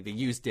compatibility, the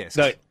used discs.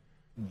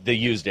 The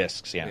used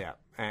discs, yeah.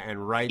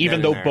 And right,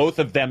 even though both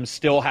of them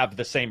still have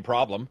the same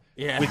problem.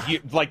 Yeah, with you,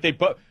 like they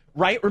both.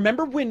 Right?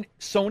 Remember when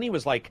Sony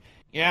was like,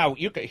 "Yeah,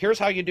 here's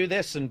how you do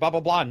this," and blah blah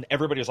blah, and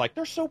everybody was like,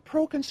 "They're so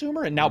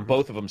pro-consumer," and now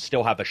both of them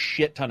still have a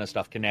shit ton of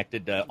stuff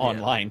connected to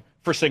online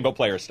for single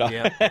player stuff.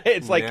 Yeah.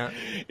 It's like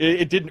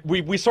it didn't.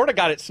 We sort of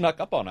got it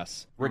snuck up on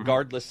us,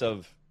 regardless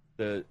of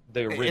the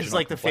original. It's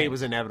like the fate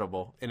was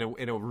inevitable in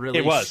a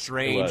really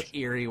strange,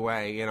 eerie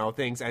way.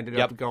 Things ended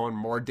up going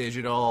more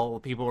digital.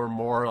 People were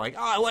more like,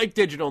 "Oh, I like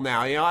digital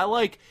now." I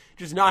like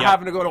just not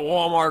having to go to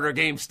Walmart or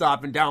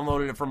GameStop and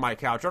downloading it from my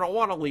couch. I don't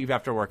want to leave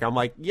after work. I'm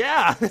like,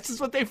 yeah, this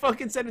is what they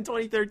fucking said in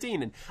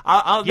 2013. And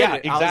I'll admit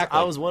it, exactly.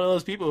 I was one of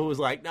those people who was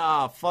like,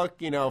 nah, fuck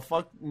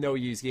no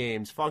use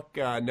games, fuck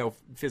no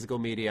physical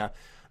media.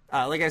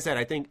 Like I said,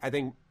 I think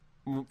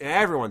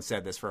everyone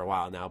said this for a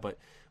while now, but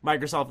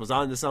Microsoft was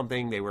onto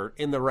something. They were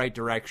in the right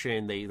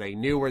direction. They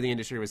knew where the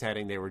industry was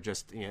heading. They were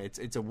just,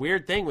 it's a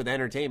weird thing with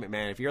entertainment,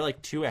 man. If you're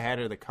like too ahead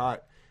of the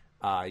cut,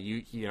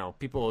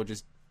 people will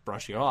just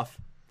brush you off.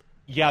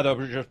 Yeah,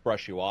 they'll just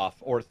brush you off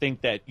or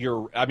think that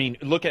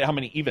look at how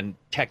many even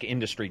tech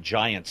industry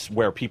giants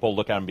where people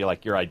look at them and be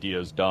like, your idea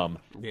is dumb.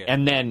 Yeah.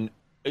 And then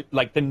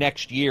like the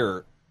next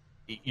year,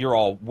 you're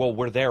all, well,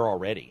 we're there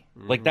already.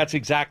 Like that's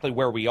exactly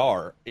where we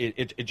are.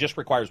 It just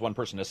requires one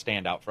person to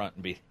stand out front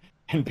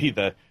and be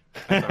the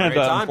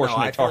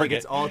unfortunate target.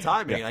 It's all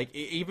time. Yeah. Like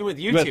even with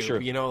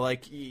YouTube,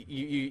 like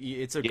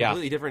it's a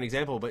completely different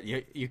example. But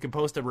you can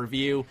post a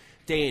review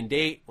day and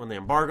date when the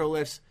embargo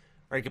lifts,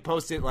 or you can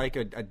post it like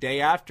a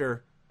day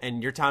after,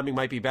 and your timing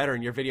might be better,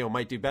 and your video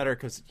might do better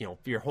because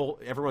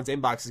everyone's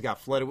inbox has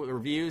got flooded with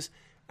reviews,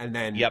 and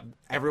then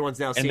everyone's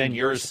now seeing and then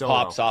yours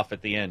pops off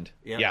at the end.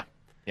 Yep.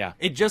 Yeah.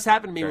 It just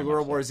happened to me with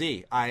World War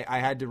Z. I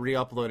had to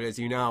re-upload it, as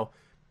you know.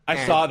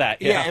 I saw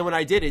that. Yeah, and when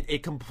I did it,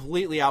 it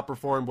completely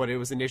outperformed what it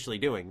was initially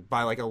doing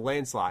by like a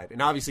landslide.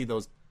 And obviously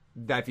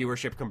that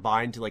viewership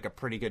combined to like a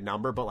pretty good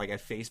number, but like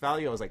at face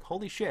value, I was like,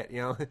 holy shit,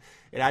 it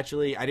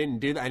actually, I didn't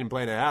do that, I didn't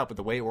plan that out, but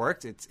the way it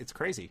worked, it's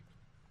crazy.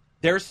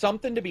 There's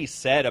something to be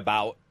said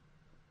about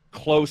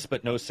close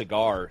but no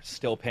cigar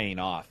still paying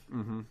off.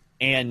 Mm-hmm.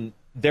 And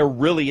there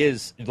really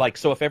is, like,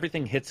 so if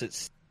everything hits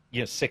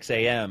at 6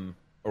 a.m.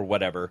 or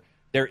whatever,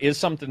 there is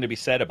something to be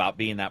said about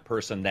being that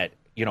person that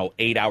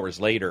 8 hours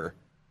later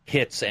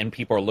hits and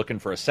people are looking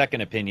for a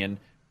second opinion.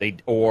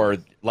 Or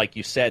like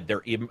you said,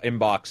 their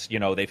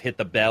inbox, they've hit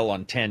the bell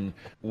on 10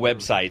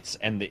 websites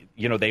and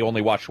they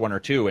only watched one or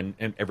two,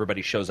 and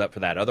everybody shows up for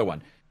that other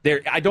one.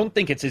 I don't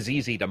think it's as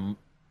easy to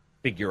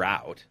figure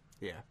out.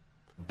 Yeah,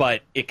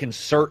 but it can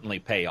certainly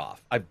pay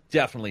off. I've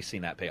definitely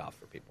seen that pay off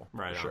for people,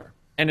 right? For sure,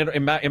 and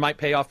it might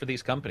pay off for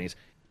these companies.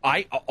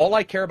 All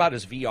I care about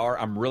is VR.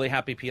 I'm really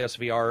happy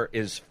PSVR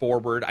is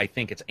forward. I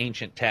think it's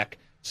ancient tech,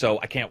 so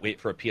I can't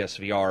wait for a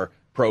PSVR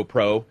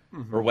Pro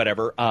or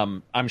whatever.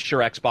 I'm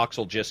sure Xbox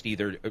will just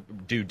either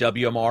do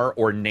WMR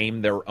or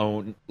name their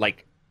own,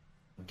 like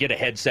get a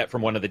headset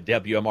from one of the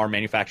WMR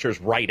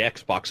manufacturers, write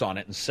Xbox on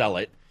it, and sell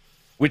it,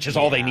 which is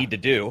all they need to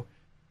do.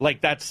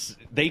 Like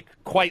they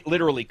quite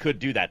literally could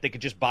do that. They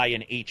could just buy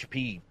an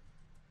HP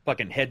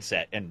fucking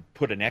headset and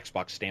put an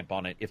Xbox stamp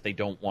on it if they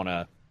don't want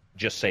to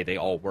just say they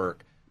all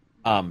work.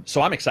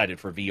 So I'm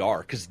excited for VR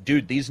because,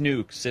 dude, these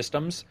new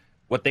systems,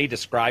 what they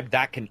described,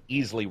 that can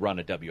easily run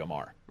a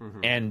WMR. Mm-hmm.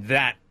 And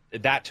that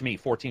to me,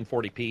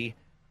 1440p,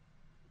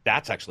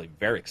 that's actually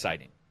very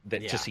exciting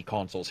to see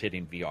consoles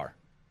hitting VR.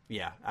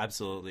 Yeah,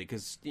 absolutely.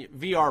 Because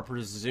VR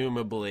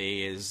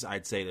presumably is,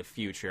 I'd say, the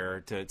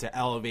future to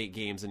elevate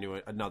games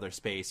into another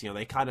space.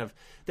 They kind of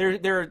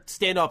they're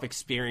standoff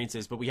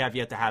experiences, but we have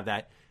yet to have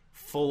that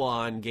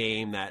full-on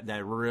game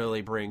that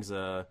really brings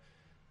an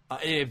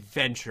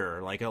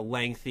adventure, like a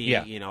lengthy,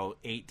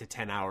 8 to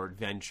 10 hour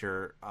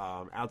adventure.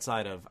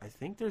 Outside of, I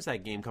think there's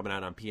that game coming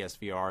out on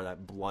PSVR,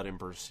 that Blood and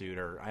Pursuit,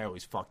 or I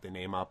always fuck the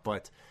name up,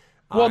 but.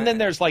 And then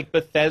there's like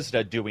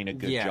Bethesda doing a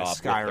good job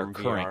Skyrim with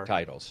their current VR.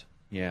 titles.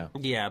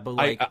 Yeah, but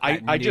like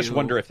I just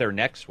wonder if their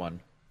next one.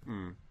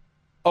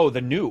 Oh,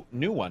 the new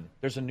one.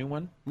 There's a new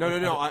one.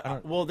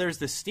 No. Well, there's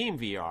the Steam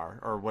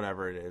VR or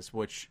whatever it is,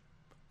 which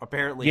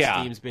apparently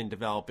Steam's been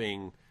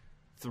developing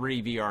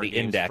 3 VR games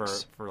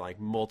Index. for like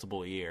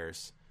multiple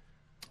years.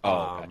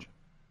 Oh, gotcha.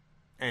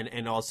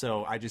 And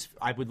also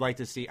I would like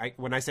to see.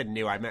 When I said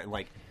new, I meant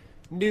like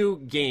new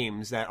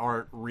games that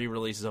aren't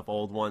re-releases of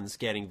old ones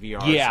getting VR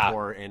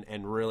support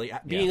and really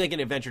being like an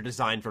adventure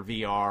designed for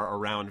VR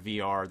around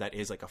VR that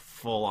is like a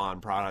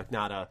full-on product,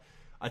 not a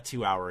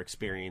 2-hour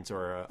experience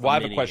or a Well,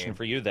 I have a question game.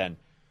 for you then.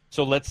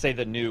 So let's say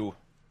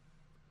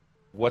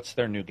what's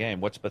their new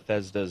game? What's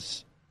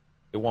Bethesda's?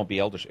 It won't be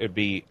it'd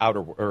be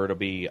it'll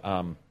be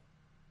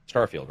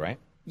Starfield, right?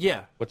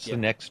 Yeah. What's the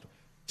next?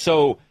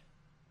 So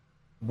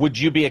would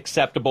you be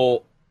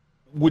acceptable?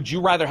 Would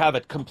you rather have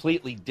a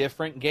completely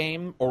different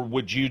game, or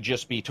would you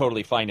just be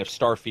totally fine if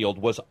Starfield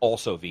was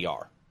also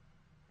VR?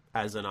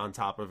 As an on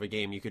top of a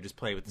game, you could just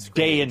play with the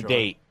screen Day and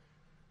controller. date.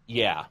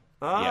 Yeah.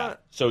 Yeah.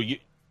 So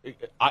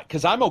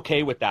because I'm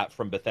okay with that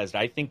from Bethesda.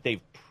 I think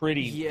they've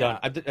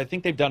I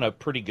think they've done a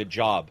pretty good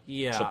job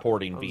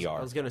supporting VR.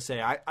 I was gonna say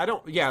I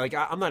don't. Yeah, like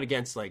I'm not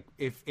against like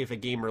if a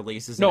game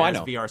releases No, and I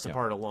has know. VR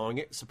support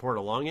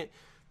along it.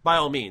 By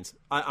all means,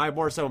 I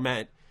more so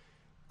meant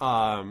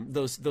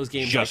those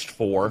games Just like,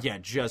 for?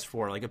 just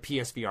for like a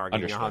PSVR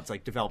game. You know how it's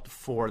like developed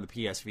for the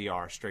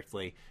PSVR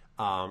strictly.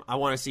 I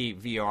want to see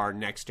VR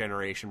next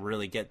generation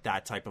really get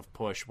that type of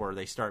push where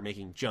they start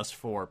making just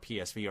for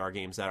PSVR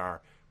games that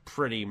are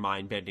pretty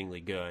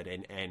mind-bendingly good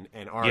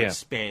and are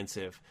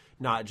expansive,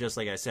 not just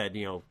like I said,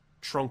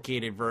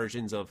 truncated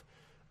versions of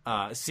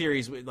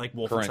series like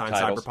Wolfenstein,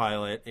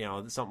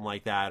 Cyberpilot, something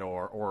like that,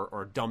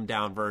 or dumbed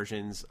down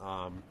versions,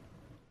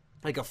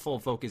 like a full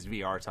focused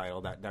VR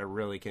title that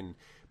really can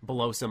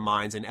blow some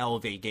minds and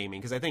elevate gaming.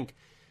 Because I think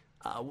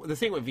the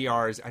thing with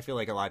VR is I feel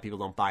like a lot of people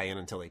don't buy in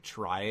until they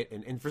try it,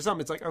 and for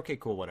some it's like, okay,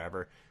 cool,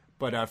 whatever.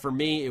 But for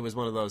me, it was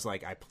one of those,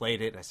 like, I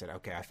played it, and I said,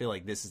 okay, I feel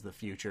like this is the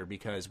future,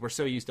 because we're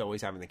so used to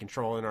always having the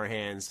control in our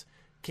hands,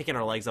 kicking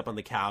our legs up on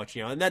the couch,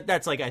 and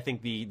that's, like, I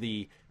think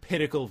the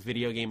pinnacle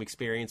video game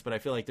experience, but I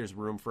feel like there's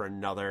room for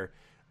another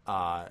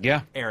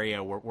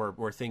area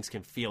where things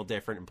can feel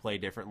different and play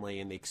differently,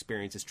 and the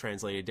experience is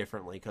translated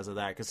differently because of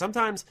that. Because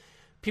sometimes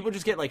people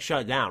just get like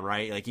shut down,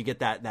 right? Like you get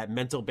that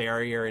mental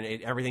barrier,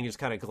 and everything just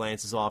kind of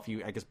glances off.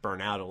 You, I guess, burn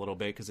out a little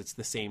bit because it's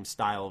the same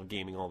style of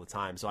gaming all the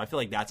time. So I feel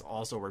like that's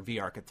also where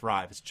VR could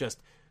thrive. It's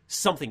just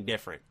something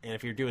different, and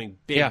if you're doing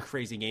big,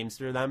 crazy games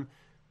through them,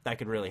 that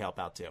could really help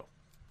out too.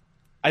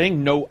 I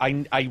think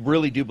I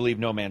really do believe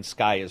No Man's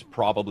Sky is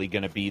probably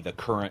going to be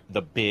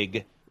the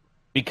big,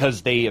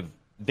 because they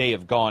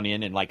have gone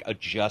in and like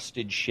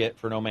adjusted shit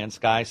for No Man's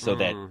Sky so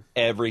that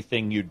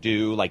everything you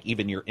do, like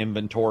even your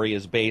inventory,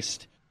 is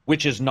based.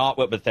 Which is not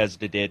what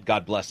Bethesda did.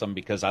 God bless them,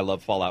 because I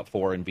love Fallout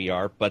 4 in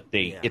VR. But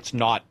it's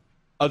not,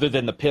 other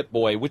than the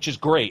Pip-Boy, which is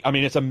great. I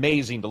mean, it's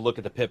amazing to look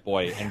at the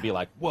Pip-Boy and be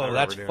like, whoa,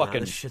 that's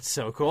fucking... This shit's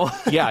so cool.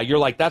 Yeah, you're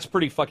like, that's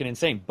pretty fucking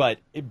insane. But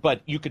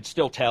you could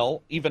still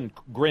tell. Even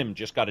Grimm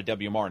just got a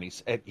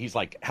WMR, and he's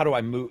like, how do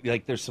I move?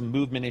 Like, there's some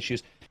movement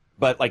issues.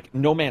 But, like,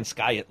 No Man's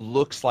Sky, it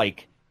looks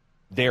like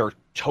they're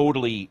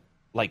totally,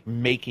 like,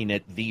 making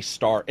it the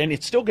star. And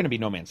it's still going to be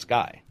No Man's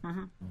Sky.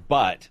 Mm-hmm.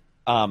 But...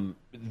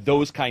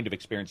 those kind of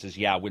experiences,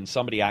 when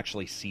somebody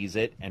actually sees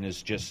it and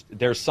is just,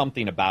 there's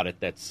something about it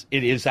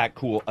it is that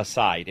cool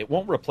aside. It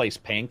won't replace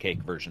pancake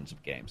versions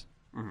of games,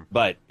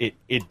 but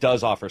it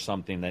does offer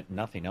something that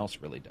nothing else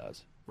really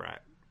does. Right.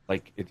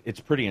 Like, it's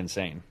pretty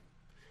insane.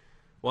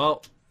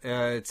 Well,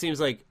 it seems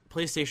like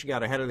PlayStation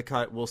got ahead of the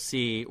cut. We'll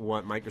see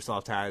what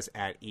Microsoft has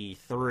at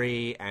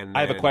E3. And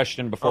I have a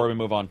question before we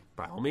move on.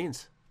 By all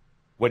means.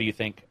 What do you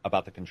think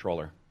about the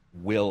controller?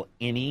 Will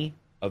any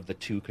of the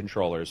two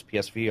controllers,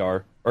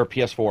 PSVR or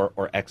PS4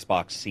 or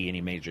Xbox, see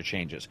any major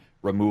changes?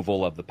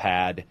 Removal of the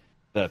pad,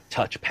 the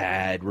touch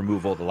pad,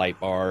 removal of the light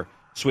bar,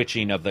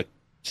 switching of the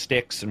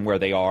sticks and where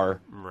they are.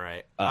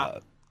 Right.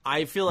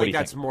 I feel like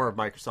that's more of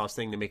Microsoft's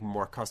thing to make a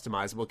more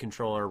customizable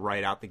controller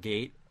right out the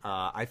gate.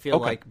 I feel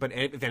like, but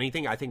if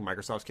anything, I think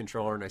Microsoft's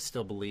controller, and I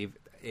still believe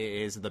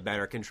is the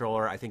better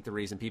controller. I think the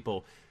reason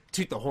people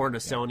toot the horn to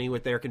Sony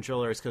with their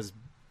controller is because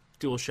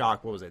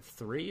DualShock, what was it,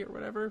 3 or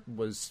whatever,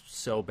 was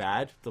so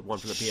bad. The one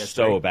for the PS3.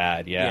 So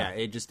bad, yeah.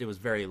 Yeah, it was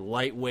very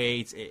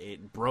lightweight.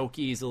 It broke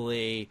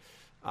easily.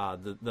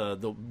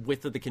 The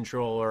width of the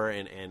controller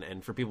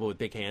and for people with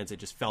big hands, it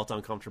just felt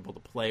uncomfortable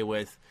to play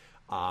with.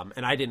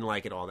 And I didn't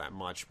like it all that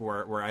much.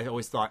 Where I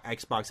always thought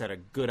Xbox had a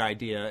good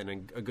idea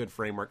and a good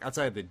framework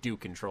outside of the Duke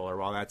controller.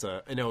 While that's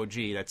an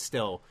OG, that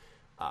still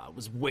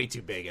was way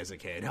too big as a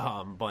kid.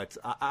 But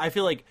I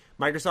feel like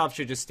Microsoft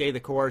should just stay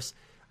the course.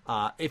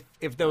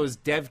 If those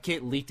dev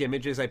kit leaked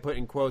images I put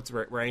in quotes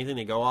were anything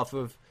to go off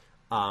of,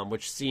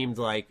 which seemed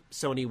like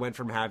Sony went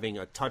from having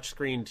a touch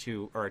screen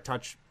or a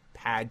touch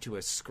pad to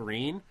a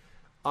screen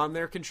on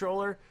their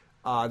controller,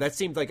 that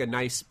seemed like a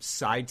nice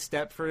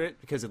sidestep for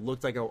it, because it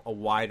looked like a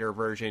wider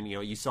version.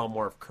 You saw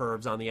more of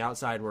curves on the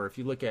outside, where if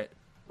you look at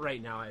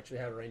right now, I actually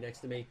have it right next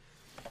to me,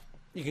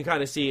 you can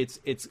kind of see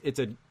it's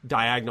a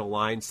diagonal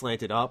line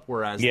slanted up,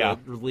 whereas the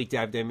leaked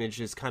dev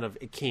image is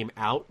it came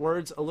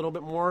outwards a little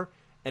bit more.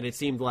 And it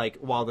seemed like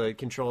while the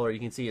controller, you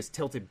can see, is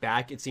tilted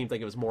back, it seemed like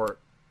it was more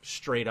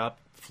straight up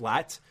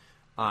flat,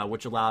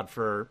 which allowed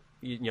for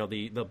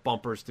the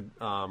bumpers to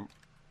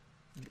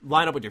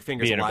line up with your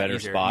fingers Be a in a lot better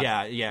easier. spot.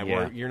 Yeah,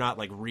 where you're not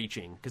like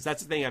reaching, because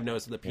that's the thing I've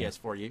noticed with the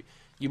PS4.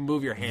 You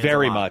move your hands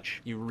very a lot,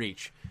 much. You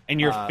reach,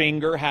 and your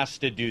finger has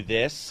to do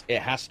this.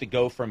 It has to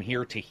go from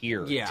here to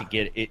here to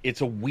get it.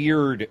 It's a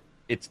weird.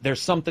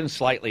 There's something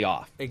slightly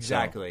off.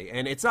 Exactly,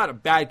 and it's not a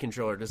bad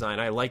controller design.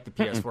 I like the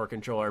PS4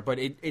 controller, but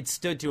it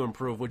stood to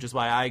improve, which is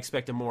why I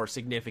expect a more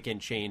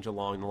significant change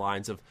along the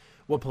lines of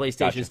what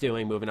PlayStation's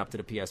doing moving up to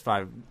the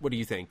PS5. What do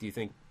you think? Do you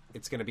think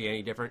it's going to be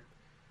any different?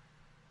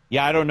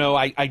 Yeah, I don't know.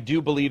 I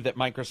do believe that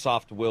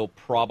Microsoft will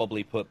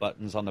probably put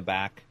buttons on the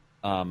back.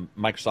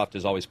 Microsoft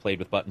has always played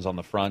with buttons on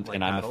the front, like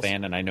and paddles? I'm a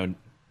fan, and I know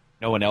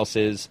no one else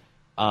is.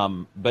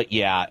 But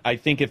yeah, I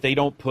think if they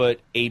don't put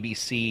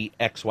ABC,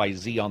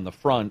 XYZ on the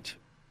front,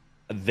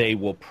 they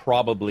will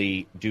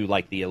probably do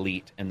like the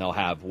Elite, and they'll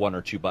have one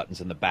or two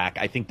buttons in the back.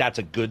 I think that's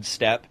a good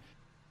step.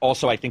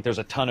 Also, I think there's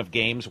a ton of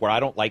games where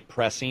I don't like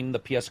pressing the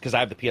PS, because I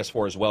have the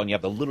PS4 as well, and you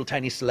have the little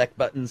tiny select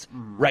buttons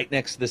right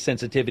next to the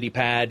sensitivity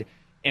pad,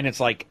 and it's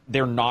like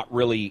they're not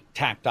really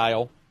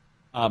tactile.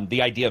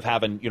 The idea of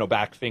having,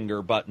 back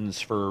finger buttons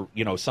for,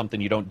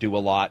 something you don't do a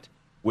lot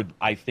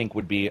I think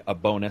would be a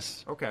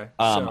bonus. Okay.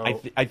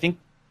 I think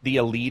the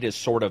Elite is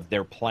sort of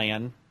their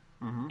plan,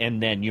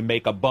 and then you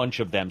make a bunch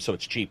of them so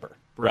it's cheaper,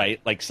 right?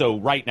 Like, so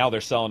right now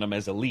they're selling them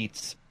as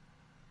Elites,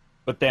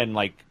 but then,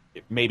 like,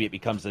 maybe it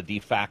becomes the de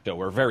facto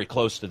or very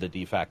close to the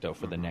de facto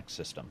for the next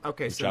system,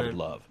 which I would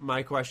love.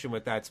 My question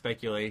with that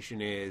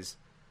speculation is,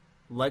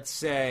 let's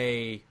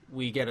say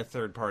we get a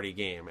third-party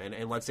game,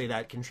 and let's say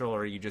that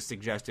controller you just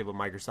suggested with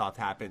Microsoft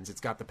happens.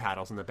 It's got the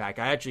paddles in the back.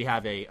 I actually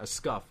have a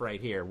Scuff right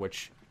here,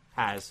 which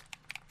has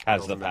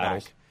the paddles.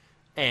 Back.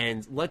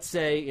 And let's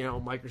say,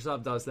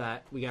 Microsoft does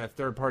that. We got a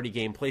third-party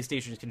game.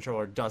 PlayStation's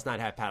controller does not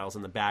have paddles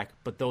in the back,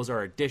 but those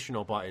are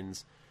additional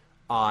buttons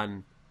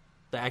on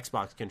the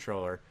Xbox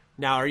controller.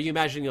 Now, are you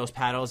imagining those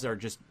paddles are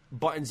just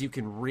buttons you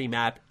can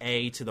remap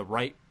A to the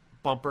right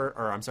bumper,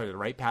 or I'm sorry, the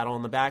right paddle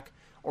in the back?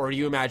 Or are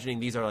you imagining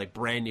these are like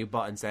brand new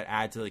buttons that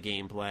add to the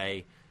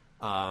gameplay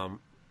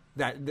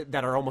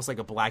that are almost like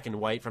a black and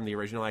white from the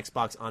original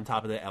Xbox on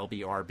top of the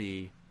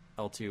LB,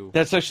 L2?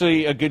 That's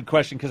actually a good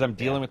question, because I'm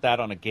dealing with that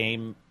on a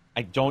game.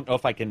 I don't know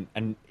if I can,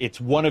 and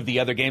it's one of the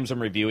other games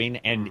I'm reviewing,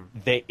 and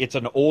it's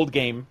an old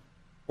game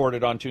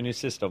ported onto a new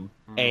system,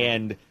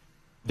 and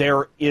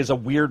there is a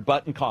weird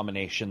button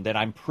combination that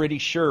I'm pretty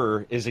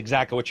sure is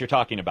exactly what you're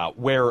talking about,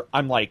 where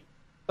I'm like,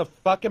 the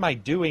fuck am I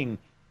doing?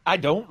 I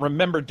don't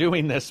remember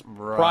doing this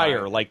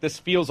prior. Like, this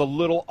feels a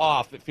little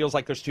off. It feels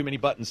like there's too many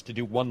buttons to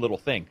do one little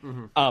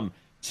thing.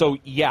 So,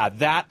 yeah,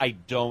 that I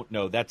don't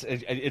know.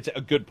 It's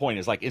a good point.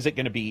 Is like, is it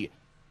going to be,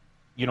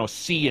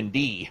 C and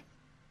D?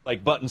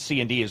 Like, button C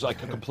and D is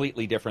like a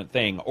completely different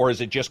thing. Or is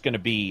it just going to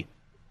be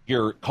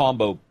your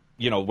combo,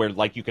 where,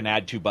 like, you can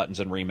add two buttons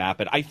and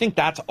remap it? I think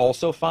that's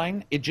also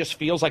fine. It just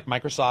feels like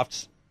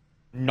Microsoft's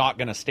not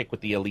going to stick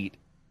with the Elite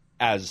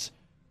as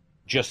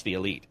just the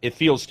Elite. It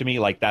feels to me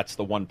like that's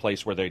the one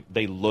place where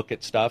they look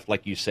at stuff.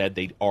 Like you said,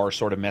 they are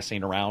sort of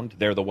messing around.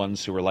 They're the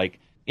ones who are like,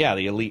 yeah,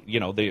 the Elite,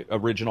 the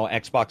original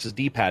Xbox's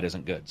D-pad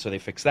isn't good, so they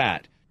fix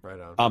that. Right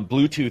on.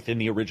 Bluetooth in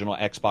the original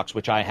Xbox,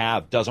 which I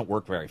have, doesn't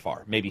work very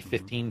far. Maybe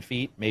 15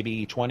 feet,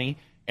 maybe 20.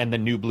 And the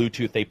new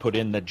Bluetooth they put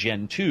in the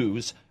Gen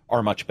 2s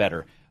are much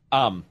better.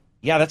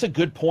 Yeah, that's a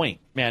good point,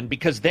 man,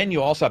 because then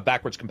you also have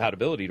backwards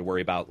compatibility to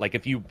worry about. Like,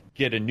 if you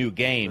get a new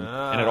game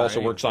and it also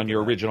works on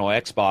your original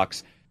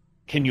Xbox,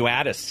 can you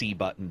add a C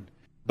button?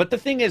 But the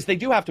thing is, they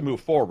do have to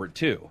move forward,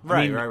 too.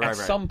 Right. At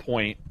some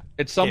point,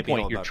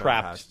 you're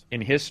trapped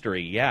in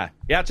history. Yeah,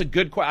 it's a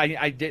good question.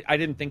 I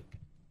didn't think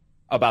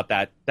about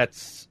that.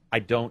 I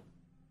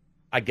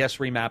guess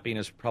remapping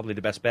is probably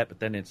the best bet, but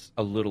then it's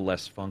a little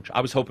less function.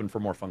 I was hoping for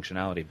more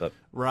functionality, but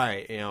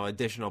right,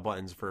 additional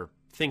buttons for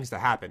things to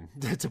happen,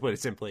 to put it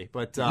simply.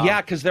 But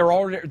yeah, because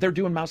they're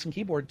doing mouse and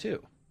keyboard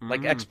too.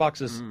 Like,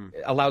 Xbox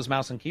allows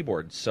mouse and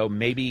keyboard, so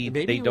maybe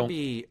they it don't would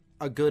be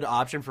a good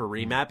option for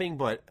remapping,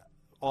 but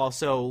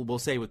also we'll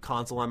say with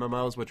console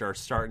MMOs, which are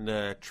starting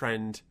to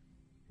trend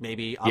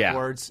maybe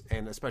upwards,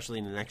 and especially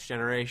in the next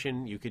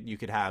generation, you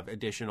could have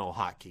additional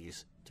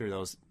hotkeys through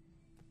those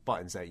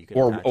buttons that you could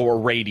attach. Or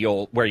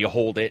radial, where you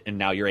hold it and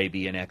now your A,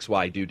 B, and X,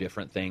 Y do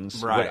different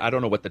things. Right. I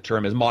don't know what the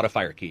term is.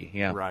 Modifier key.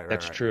 Yeah, right,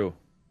 that's right. true.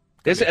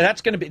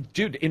 That's going to be,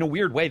 dude, in a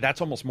weird way,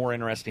 that's almost more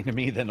interesting to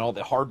me than all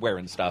the hardware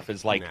and stuff,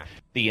 is like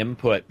the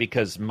input,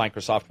 because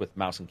Microsoft with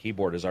mouse and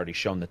keyboard has already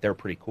shown that they're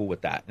pretty cool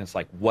with that. And it's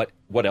like, what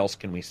else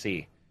can we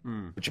see?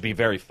 Which would be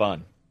very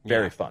fun.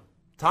 Very fun.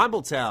 Time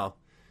will tell.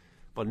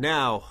 But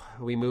now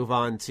we move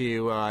on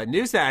to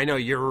news that I know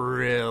you're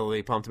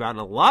really pumped about, and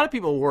a lot of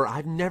people were.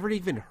 I've never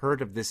even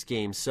heard of this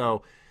game,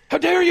 so how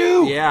dare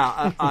you?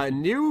 Yeah, a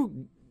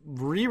new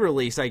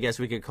re-release, I guess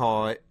we could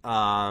call it.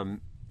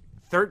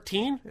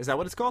 13? Is that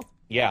what it's called?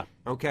 Yeah.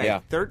 Okay. Yeah.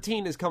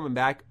 13 is coming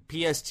back.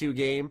 PS2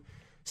 game.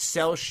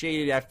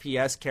 Cell-shaded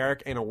FPS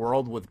character in a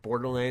world with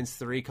Borderlands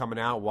 3 coming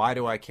out. Why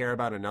do I care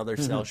about another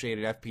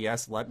cell-shaded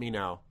FPS? Let me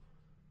know.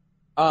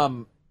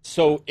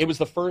 So it was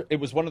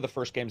one of the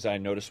first games that I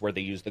noticed where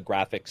they used the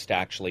graphics to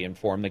actually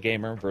inform the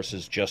gamer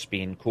versus just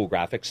being cool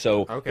graphics.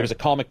 So It was a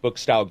comic book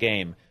style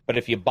game, but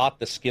if you bought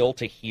the skill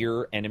to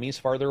hear enemies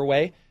farther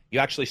away, you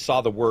actually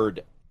saw the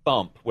word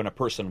thump when a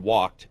person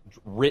walked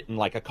written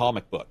like a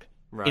comic book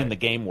in the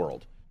game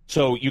world.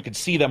 So you could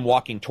see them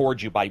walking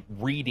towards you by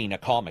reading a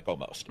comic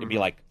almost. It'd be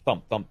like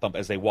thump, thump, thump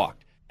as they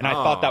walked. And I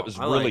thought that was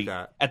really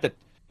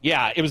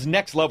it was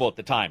next level at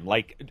the time.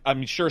 Like,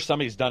 I'm sure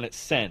somebody's done it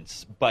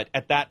since, but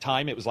at that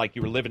time it was like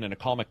you were living in a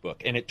comic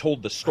book, and it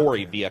told the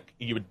story via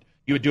you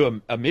would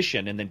do a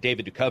mission, and then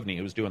David Duchovny,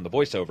 who was doing the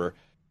voiceover,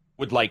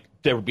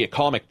 there would be a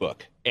comic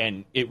book,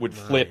 and it would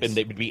flip, and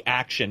there would be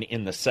action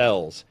in the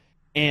cells.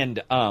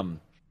 And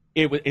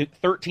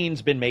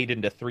 13's been made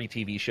into 3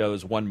 TV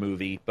shows, 1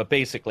 movie, but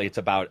basically it's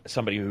about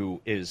somebody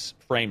who is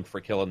framed for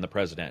killing the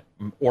president,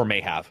 or may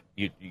have,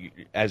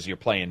 as you're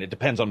playing. It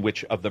depends on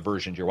which of the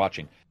versions you're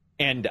watching.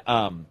 And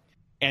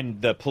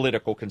the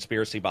political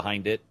conspiracy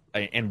behind it,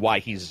 and why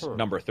he's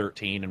number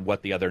 13, and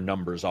what the other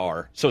numbers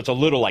are. So it's a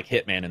little like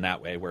Hitman in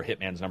that way, where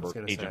Hitman's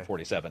Agent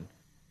 47.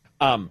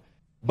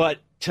 But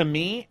to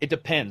me, it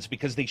depends,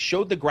 because they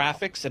showed the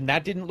graphics, and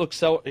that didn't look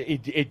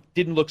it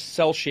didn't look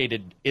cel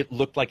shaded. It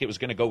looked like it was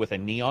going to go with a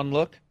neon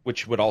look,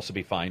 which would also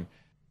be fine.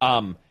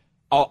 I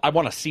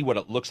want to see what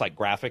it looks like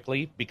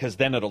graphically, because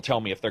then it'll tell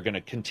me if they're going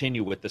to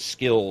continue with the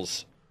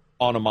skills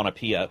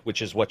onomatopoeia,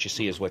 which is what you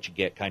see is what you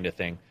get kind of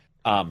thing.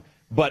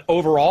 But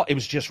overall, it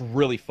was just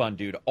really fun,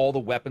 dude. All the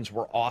weapons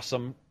were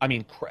awesome. I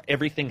mean,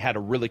 everything had a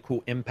really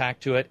cool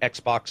impact to it.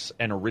 Xbox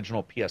and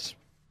original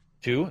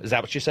PS2. Is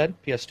that what you said?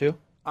 PS2?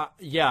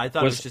 Yeah, I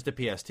thought it was just a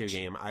PS2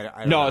 game. I don't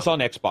know. No, it's on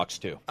Xbox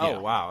too.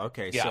 Oh, wow.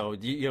 Okay, so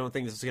you don't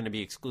think this is going to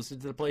be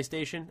exclusive to the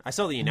PlayStation? I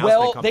saw the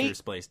announcement come through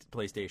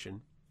PlayStation.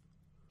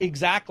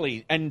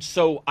 Exactly, and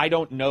so I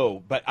don't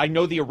know, but I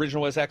know the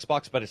original is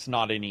Xbox, but it's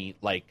not any,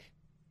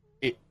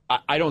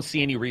 I don't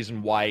see any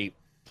reason why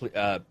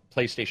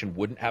PlayStation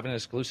wouldn't have an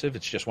exclusive.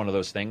 It's just one of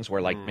those things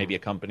where, maybe a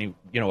company,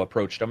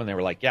 approached them and they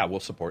were like, yeah, we'll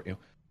support you.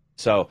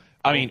 So,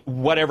 I mean,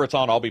 whatever it's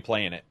on, I'll be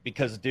playing it.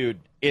 Because, dude,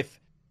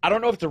 I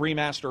don't know if it's a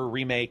remaster or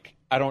remake.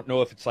 I don't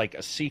know if it's like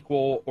a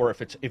sequel, or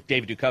if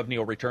David Duchovny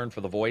will return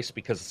for the voice,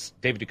 because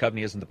David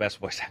Duchovny isn't the best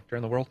voice actor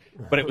in the world.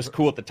 But it was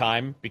cool at the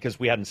time because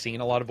we hadn't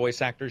seen a lot of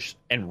voice actors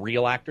and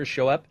real actors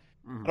show up.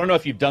 I don't know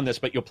if you've done this,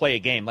 but you'll play a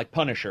game like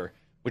Punisher,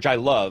 which I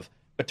love,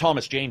 but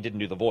Thomas Jane didn't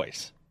do the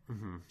voice.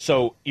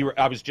 So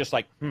I was just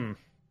like,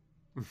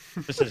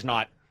 this is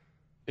not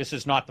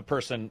the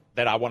person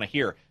that I want to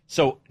hear.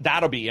 So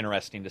that'll be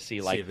interesting to see,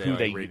 who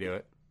they redo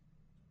it.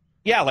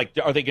 Yeah,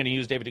 are they going to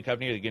use David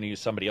Duchovny? Are they going to use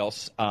somebody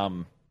else?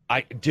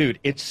 Dude,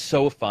 it's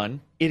so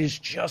fun. It is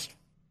just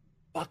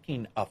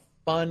fucking a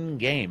fun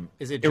game.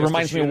 Is it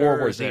reminds me of World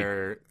War Z? Is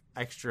there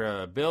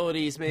extra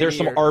abilities, maybe? There's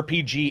some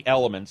RPG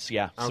elements,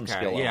 some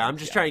skill elements. I'm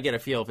just trying to get a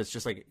feel if it's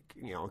just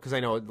because I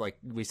know, like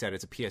we said,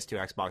 it's a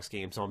PS2 Xbox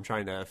game, so I'm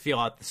trying to feel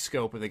out the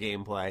scope of the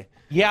gameplay.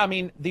 Yeah, I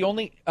mean, the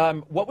only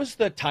what was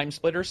the Time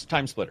Splitters?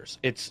 Time Splitters.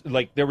 It's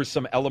like there was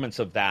some elements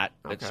of that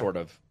sort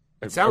of.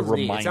 It sounds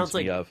neat. It sounds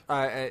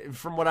like,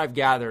 from what I've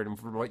gathered and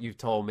from what you've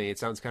told me, it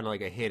sounds kind of like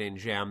a hidden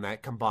gem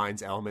that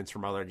combines elements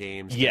from other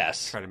games.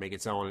 Yes. Try to make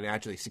its own, and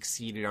actually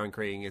succeeded on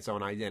creating its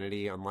own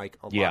identity, unlike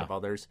a lot of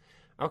others.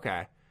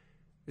 Okay.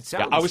 It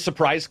sounds... I was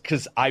surprised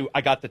because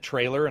I got the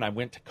trailer and I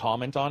went to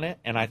comment on it,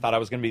 and I thought I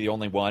was going to be the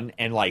only one,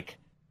 and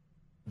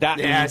that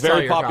was a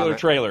very popular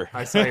trailer.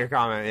 I saw your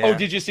comment. Yeah. Oh,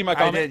 did you see my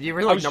comment? I did. You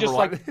were like number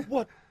one. Like,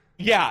 what?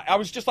 Yeah, I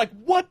was just like,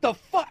 what the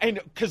fuck? And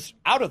because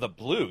out of the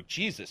blue,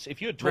 Jesus, if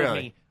you had told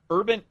me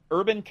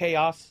Urban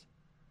Chaos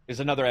is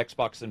another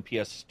Xbox and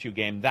PS2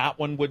 game, that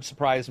one would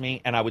surprise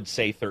me, and I would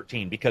say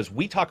 13, because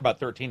we talk about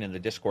 13 in the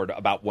Discord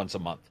about once a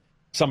month.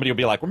 Somebody will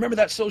be like, remember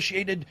that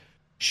associated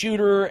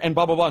shooter and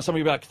blah, blah, blah, and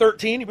somebody will be like,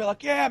 13? You'd be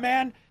like, yeah,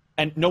 man.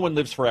 And No One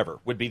Lives Forever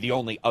would be the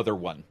only other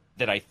one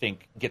that I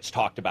think gets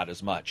talked about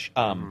as much.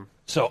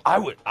 So I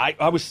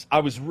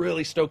was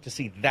really stoked to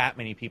see that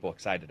many people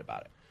excited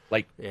about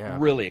it.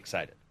 Really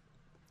excited.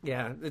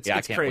 Yeah,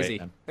 it's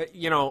crazy.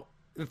 Wait,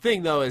 the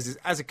thing, though, is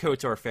as a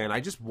KOTOR fan,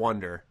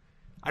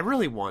 I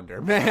really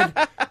wonder, man.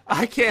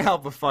 I can't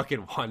help but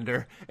fucking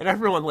wonder. And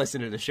everyone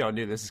listening to the show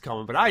knew this is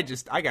coming, but I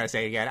gotta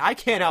say it again, I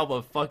can't help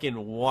but fucking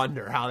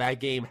wonder how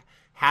that game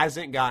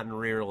hasn't gotten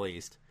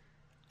re-released.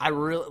 I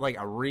really, like,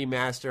 a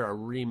remaster, a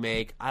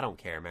remake, I don't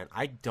care, man.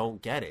 I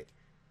don't get it.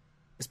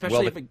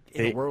 Especially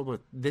in a world where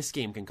this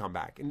game can come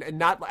back. And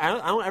not, I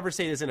don't ever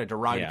say this in a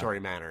derogatory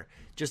manner.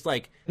 Just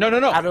like no,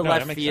 out of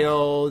left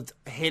field,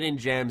 hidden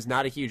gems,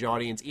 not a huge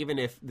audience. Even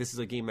if this is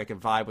a game that can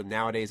vibe with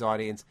nowadays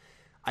audience,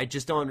 I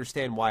just don't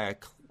understand why a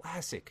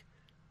classic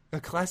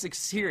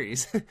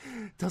series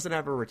doesn't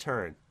have a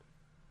return.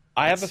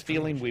 I have a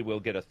feeling we will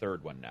get a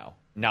third one now.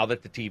 Now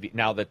that the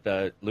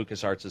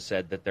LucasArts has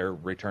said that they're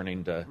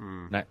returning to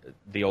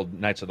the old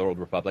Knights of the Old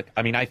Republic.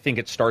 I mean, I think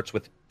it starts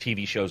with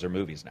TV shows or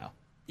movies now.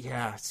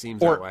 Yeah, it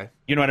seems that way.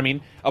 You know what I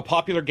mean? A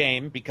popular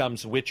game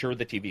becomes Witcher,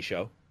 the TV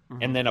show,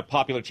 and then a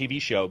popular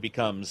TV show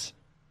becomes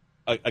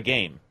a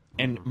game.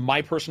 And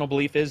my personal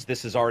belief is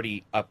this is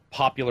already a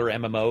popular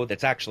MMO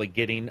that's actually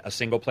getting a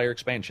single-player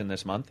expansion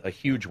this month, a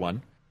huge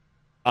one.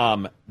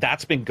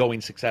 That's been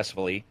going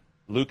successfully.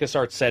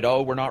 LucasArts said,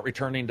 oh, we're not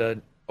returning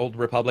to Old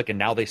Republic, and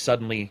now they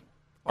suddenly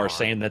are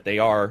saying that they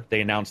are.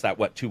 They announced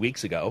that, 2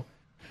 weeks ago?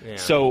 Yeah.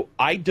 So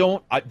I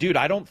don't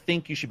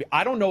think you should be.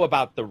 I don't know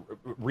about the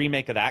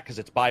remake of that because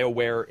it's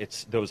BioWare.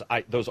 It's those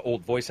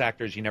old voice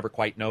actors. You never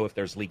quite know if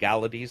there's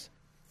legalities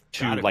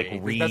to That's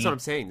what I'm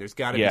saying. There's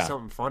got to be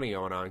something funny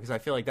going on because I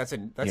feel like that's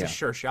a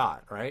sure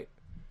shot, right?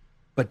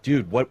 But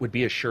dude, what would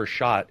be a sure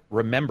shot?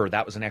 Remember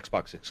that was an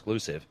Xbox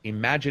exclusive.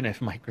 Imagine if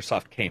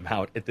Microsoft came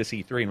out at this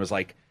E3 and was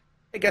like,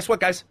 "Hey, guess what,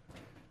 guys?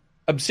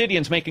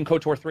 Obsidian's making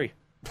KOTOR 3."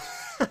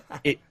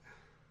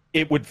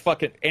 It would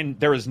fucking, and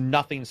there is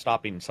nothing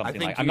stopping something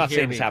like. I'm not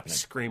saying it's happening.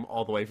 Scream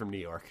all the way from New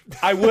York.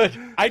 I would.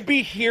 I'd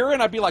be here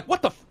and I'd be like,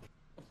 "What the?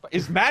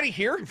 Is Maddie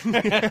here?"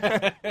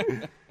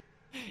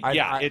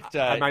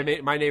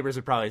 My neighbors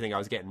would probably think I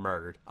was getting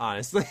murdered.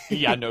 Honestly.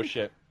 Yeah, no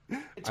shit.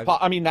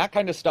 I mean, that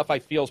kind of stuff I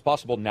feel is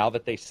possible now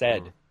that they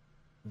said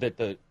that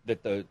the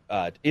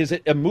is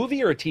it a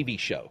movie or a TV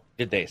show?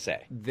 Did they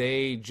say?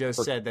 They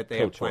just said that they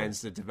have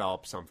plans to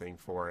develop something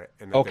for it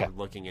and that they're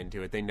looking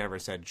into it. They never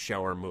said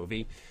show or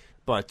movie.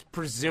 But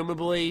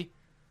presumably,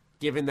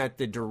 given that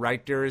the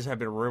directors have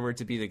been rumored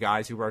to be the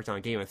guys who worked on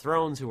Game of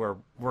Thrones, who are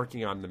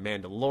working on The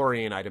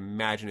Mandalorian, I'd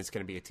imagine it's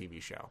going to be a TV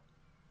show.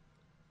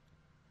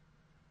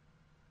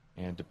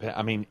 And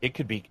I mean, it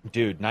could be,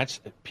 dude.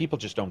 People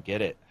just don't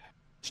get it.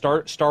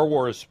 Star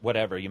Wars,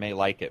 whatever you may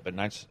like it, but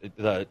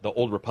the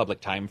Old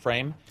Republic time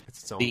frame.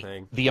 It's its own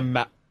thing. The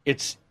amount,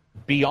 it's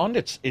beyond.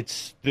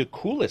 It's the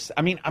coolest.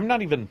 I mean, I'm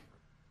not even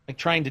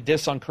trying to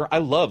diss on. I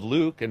love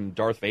Luke and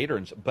Darth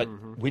Vader, but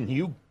when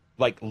you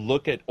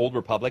look at Old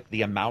Republic,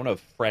 the amount of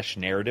fresh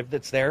narrative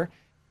that's there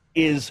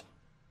is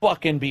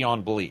fucking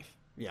beyond belief,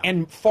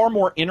 and far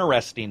more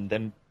interesting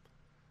than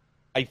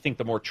I think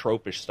the more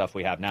tropish stuff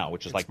we have now,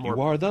 which is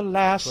you are the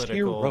last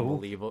hero.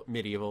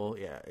 Medieval,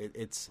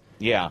 it's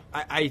yeah.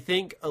 I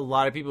think a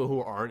lot of people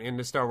who aren't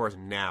into Star Wars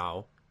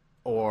now,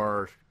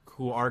 or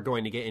who are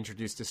going to get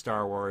introduced to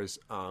Star Wars,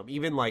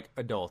 even like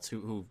adults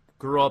who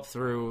grew up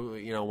through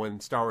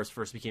when Star Wars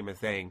first became a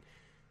thing,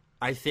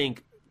 I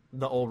think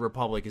the Old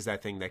Republic is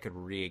that thing that could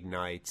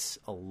reignite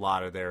a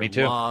lot of their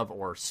love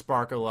or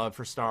spark a love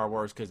for Star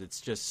Wars because it's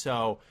just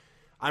so.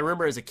 I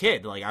remember as a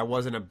kid, I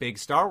wasn't a big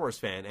Star Wars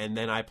fan, and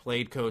then I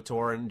played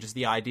KOTOR, and just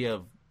the idea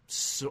of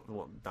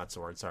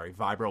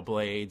vibro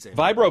blades.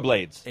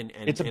 And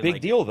it's a big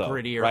deal, though.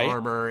 Grittier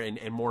armor and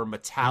more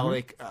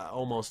metallic,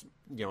 almost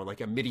like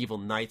a medieval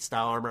knight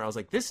style armor. I was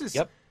like, this is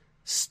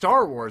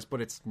Star Wars,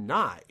 but it's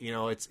not.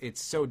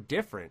 It's so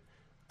different.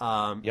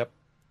 And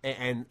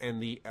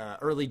the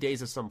early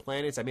days of some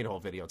planets. I made a whole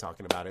video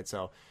talking about it.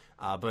 So,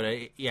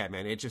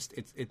 man,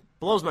 it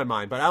blows my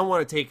mind. But I don't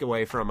want to take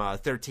away from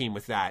 13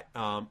 with that.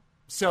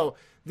 So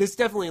this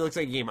definitely looks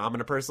like a game I'm going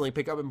to personally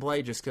pick up and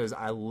play just because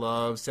I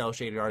love cel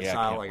shaded art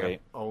style. I've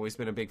always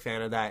been a big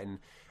fan of that. And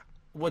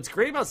what's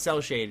great about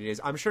cel shaded is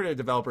I'm sure the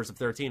developers of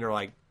 13 are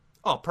like,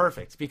 oh,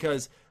 perfect,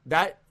 because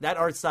that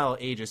art style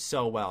ages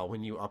so well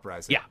when you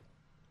upres it.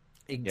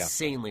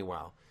 Insanely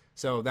well.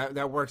 So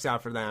that works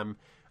out for them.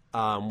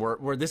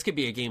 Where this could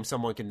be a game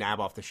someone can nab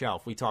off the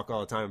shelf. We talk all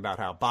the time about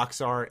how box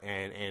art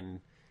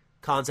and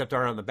concept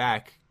art on the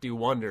back do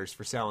wonders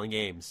for selling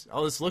games.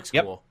 Oh, this looks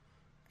cool.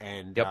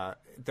 And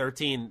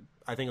 13,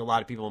 I think a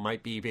lot of people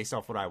might be, based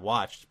off what I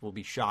watched, will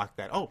be shocked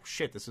that, oh,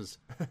 shit, this was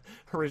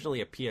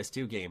originally a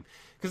PS2 game.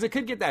 Because it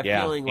could get that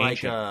feeling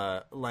ancient.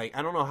 like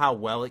I don't know how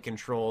well it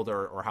controlled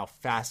or how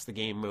fast the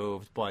game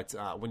moved, but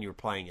when you were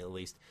playing it at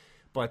least.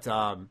 But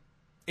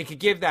it could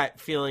give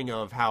that feeling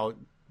of how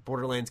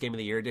Borderlands Game of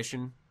the Year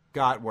Edition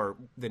got, where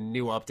the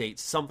new update,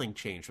 something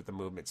changed with the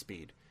movement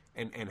speed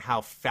and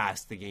how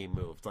fast the game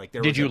moved.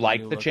 Did you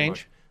like the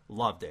change?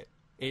 Loved it.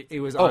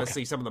 It was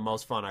honestly some of the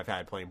most fun I've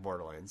had playing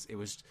Borderlands. It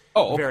was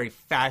very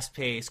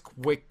fast-paced,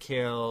 quick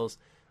kills.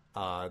 The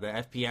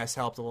FPS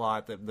helped a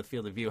lot. The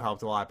field of view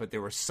helped a lot. But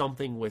there was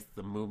something with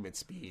the movement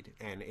speed,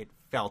 and it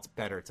felt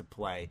better to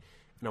play.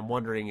 And I'm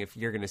wondering if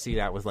you're going to see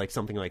that with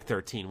something like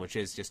 13, which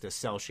is just a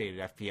cel-shaded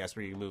FPS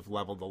where you move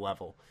level to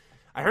level.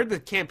 I heard the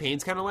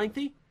campaign's kind of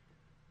lengthy.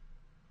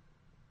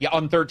 Yeah,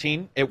 on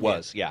 13, it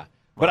was, yeah.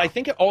 But I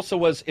think it also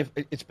was,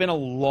 it's been a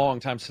long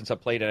time since I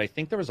played it. I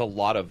think there was a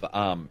lot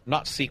of,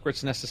 not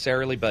secrets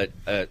necessarily, but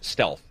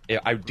stealth.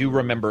 I do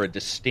remember a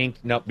distinct,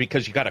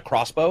 because you got a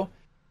crossbow.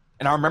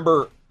 And I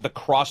remember the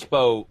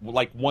crossbow,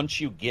 once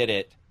you get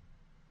it,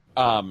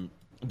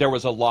 there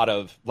was a lot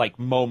of,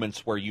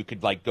 moments where you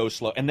could, go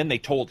slow. And then they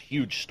told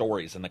huge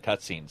stories in the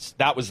cutscenes.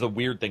 That was the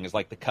weird thing, is,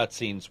 the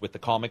cutscenes with the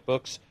comic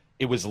books,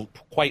 it was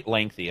quite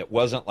lengthy. It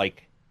wasn't,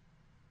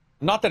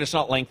 not that it's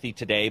not lengthy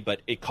today,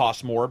 but it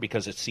costs more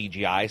because it's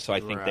CGI, so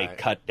I think they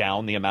cut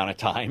down the amount of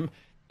time.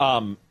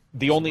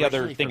 The only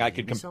other thing I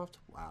could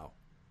Wow.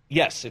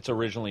 Yes, it's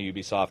originally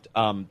Ubisoft.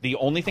 The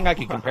only thing I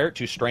could compare it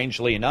to,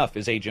 strangely enough,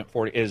 is Agent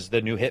 40 is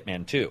the new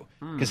Hitman 2,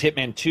 because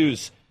Hitman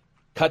 2's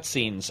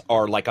cutscenes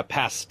are like a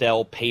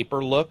pastel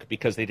paper look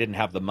because they didn't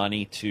have the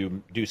money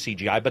to do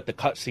CGI, but the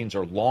cutscenes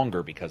are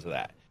longer because of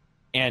that.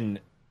 And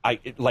I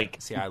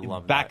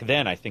love back that.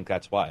 Then. I think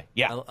that's why.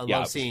 Yeah, I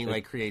love seeing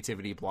like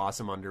creativity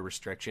blossom under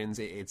restrictions.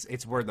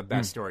 It's where the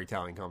best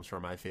storytelling comes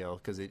from. I feel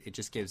because it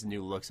just gives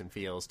new looks and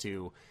feels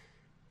to.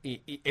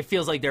 It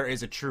feels like there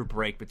is a true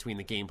break between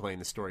the gameplay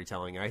and the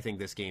storytelling. And I think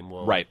this game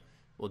will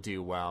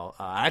do well.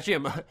 Actually,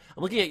 I'm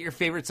looking at your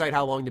favorite site,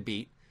 How Long to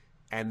Beat,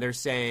 and they're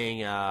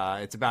saying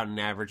it's about an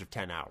average of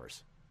 10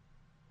 hours.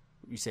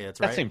 You say that's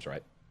right? That seems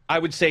right. I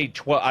would say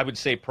 12. I would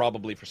say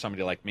probably for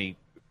somebody like me,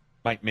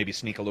 might maybe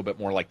sneak a little bit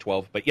more like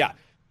 12. But yeah,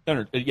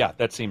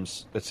 that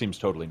seems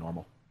totally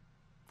normal.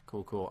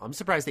 Cool. I'm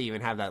surprised they even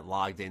have that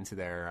logged into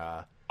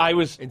their.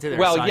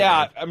 Site,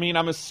 yeah. I mean,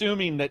 I'm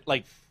assuming that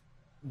like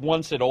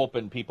once it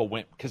opened, people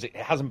went because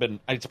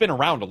it's been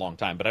around a long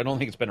time, but I don't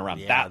think it's been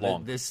around that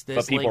long.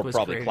 But people are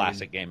probably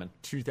classic gaming.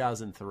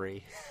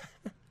 2003.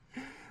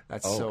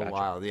 That's gotcha.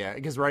 Wild. Yeah,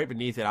 because right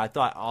beneath it, I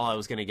thought all I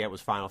was going to get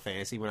was Final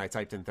Fantasy when I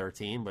typed in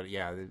 13, but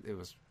yeah, it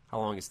was how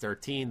long is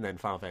 13, then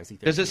Final Fantasy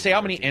 13. Does it say how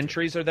many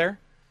entries are there?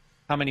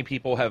 How many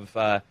people have?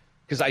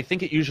 Because I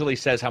think it usually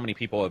says how many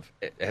people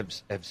have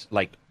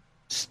like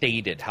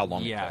stated how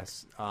long.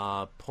 Yes,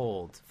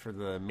 pulled for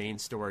the main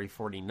story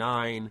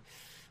 49.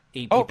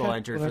 8 people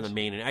entered for the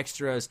main and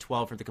extras,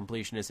 12 for the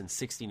completionists, and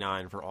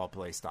 69 for all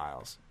play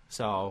styles.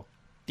 So,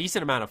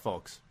 decent amount of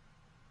folks.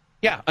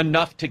 Yeah,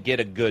 enough to get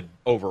a good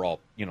overall,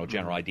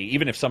 general ID.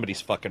 Even if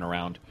somebody's fucking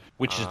around,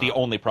 which is the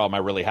only problem I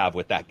really have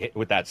with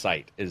that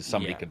site is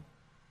somebody could.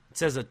 It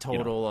says a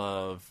total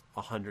of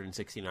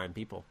 169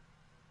 people.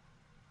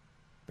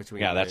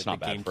 Between that's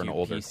not bad GameCube, for an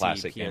older PC,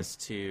 classic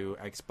PS2,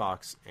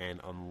 Xbox, and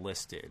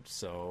Unlisted.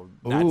 So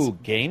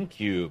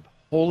GameCube!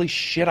 Holy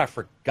shit, I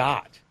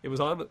forgot. It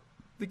was on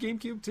the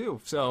GameCube too.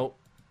 So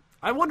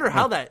I wonder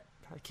how that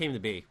came to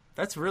be.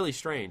 That's really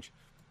strange.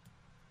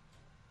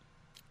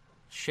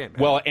 Shit,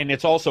 man. Well, and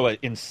it's also an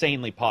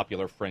insanely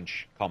popular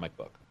French comic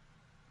book.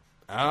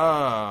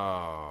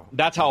 Oh.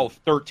 That's how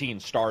 13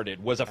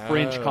 started, was a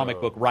French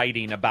comic book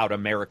writing about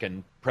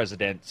American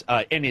presidents.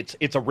 And it's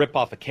a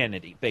ripoff of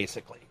Kennedy,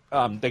 basically.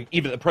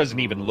 The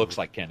president even looks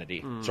like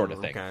Kennedy, sort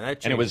of thing. Okay.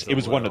 And it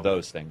was one of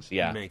those things,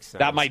 yeah. Makes sense.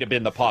 That might have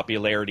been the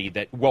popularity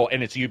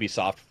and it's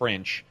Ubisoft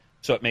French,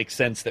 so it makes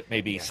sense that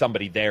maybe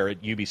somebody there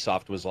at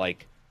Ubisoft was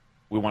like,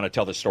 we want to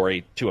tell the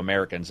story to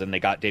Americans, and they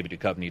got David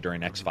Duchovny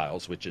during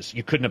X-Files, which is,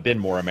 you couldn't have been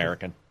more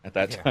American at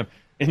that time.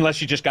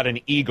 Unless you just got an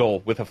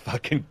eagle with a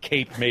fucking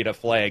cape made of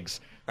flags.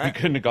 You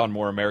couldn't have gone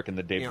more American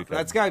than David Duchovny.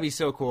 That's got to be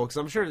so cool, because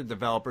I'm sure the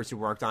developers who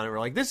worked on it were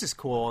like, this is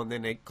cool, and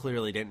then they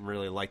clearly didn't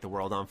really light the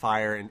world on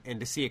fire, and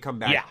to see it come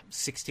back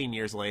 16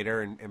 years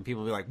later, and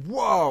people be like,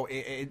 whoa,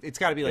 it's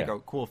got to be like a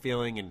cool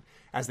feeling, and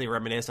as they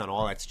reminisce on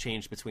all that's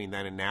changed between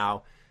then and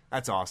now,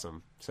 that's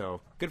awesome.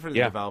 So good for the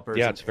developers.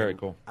 Yeah, it's very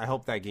cool. I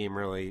hope that game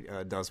really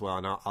does well,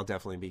 and I'll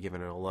definitely be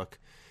giving it a look.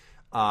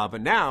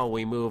 But now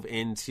we move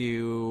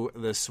into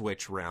the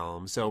Switch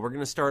realm. So we're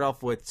going to start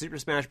off with Super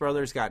Smash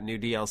Bros. Got new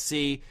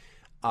DLC.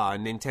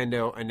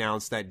 Nintendo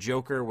announced that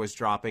Joker was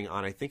dropping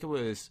on, I think it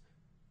was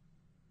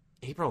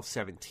April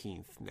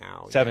 17th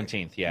now.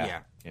 17th, yeah.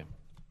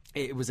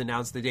 It was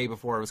announced the day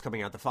before it was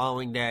coming out the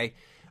following day.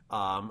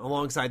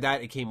 Alongside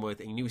that, it came with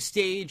a new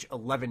stage,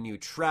 11 new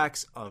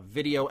tracks, a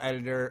video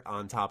editor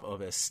on top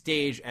of a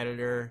stage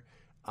editor.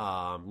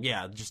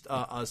 Just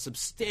a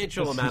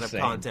substantial amount of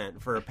content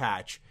for a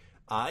patch.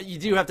 You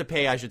do have to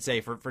pay, I should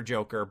say, for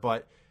Joker,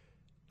 but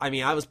I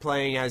mean, I was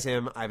playing as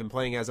him. I've been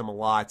playing as him a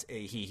lot.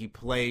 He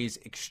plays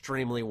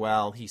extremely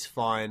well. He's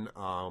fun.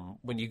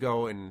 When you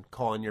go and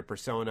call in your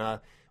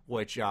persona,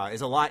 which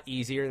is a lot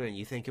easier than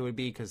you think it would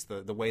be, because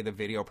the way the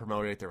video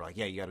promoted it, they're like,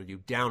 yeah, you got to do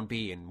down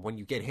B, and when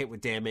you get hit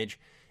with damage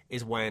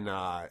is when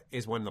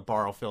the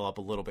bar will fill up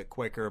a little bit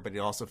quicker, but it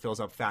also fills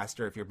up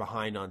faster if you're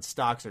behind on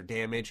stocks or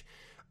damage.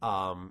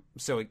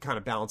 So it kind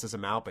of balances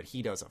him out, but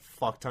he does a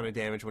fuck ton of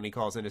damage when he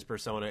calls in his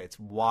persona. It's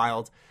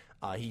wild.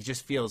 He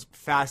just feels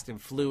fast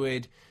and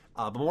fluid.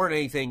 But more than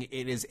anything,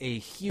 it is a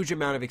huge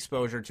amount of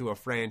exposure to a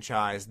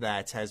franchise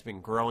that has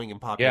been growing in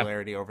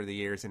popularity over the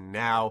years, and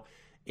now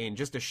in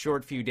just a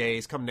short few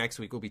days, come next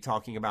week, we'll be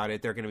talking about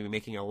it. They're going to be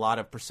making a lot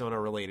of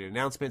Persona-related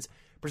announcements,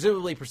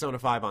 presumably Persona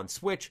 5 on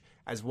Switch,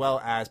 as well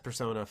as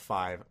Persona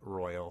 5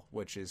 Royal,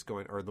 which is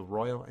going, or the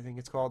Royal, I think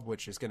it's called,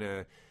 which is going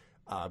to,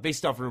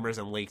 based off rumors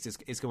and leaks,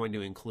 is going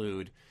to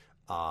include,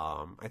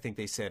 I think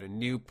they said, a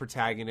new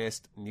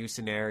protagonist, new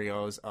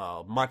scenarios,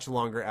 much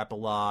longer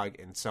epilogue,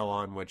 and so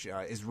on, which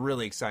is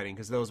really exciting,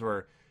 because those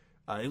were,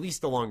 at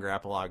least the longer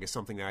epilogue is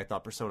something that I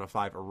thought Persona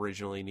 5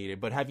 originally needed.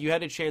 But have you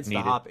had a chance to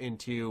hop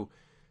into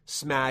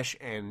Smash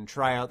and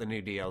try out the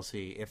new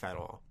DLC, if at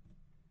all?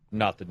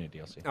 Not the new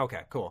DLC.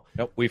 Okay, cool.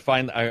 Nope.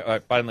 I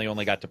finally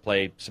only got to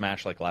play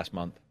Smash like last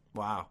month.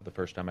 Wow. For the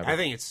first time ever. I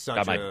think it's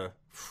such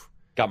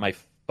got my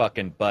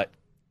fucking butt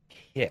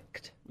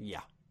kicked.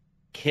 Yeah.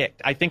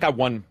 Kicked. I think I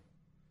won.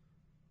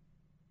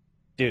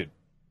 Dude,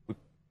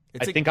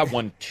 I think I've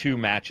won 2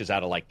 matches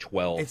out of like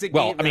 12. It's a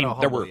well, game I mean,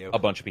 that'll there were humble you. a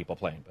bunch of people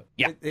playing, but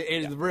yeah.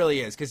 It really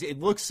is, because it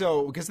looks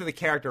so, because of the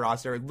character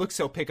roster, it looks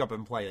so pick up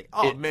and play.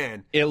 Like,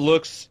 man.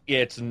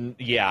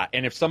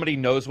 And if somebody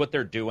knows what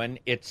they're doing,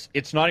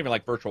 it's not even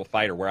like Virtual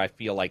Fighter where I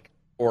feel like,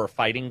 or a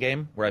fighting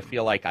game where I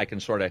feel like I can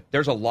sort of,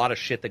 there's a lot of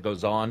shit that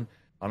goes on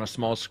a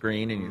small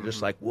screen, and you're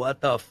just like,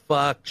 what the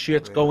fuck?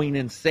 Shit's going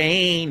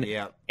insane.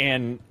 Yeah.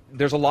 And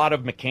there's a lot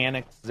of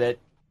mechanics that,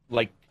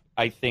 like,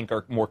 I think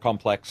are more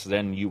complex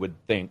than you would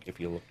think if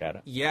you looked at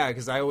it. Yeah,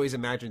 because I always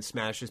imagined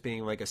Smash as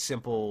being like a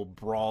simple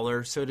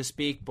brawler, so to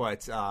speak.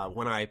 But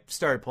when I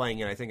started playing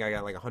it, I think I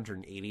got like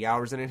 180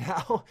 hours in it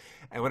now.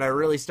 And when I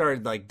really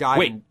started like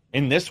diving, wait,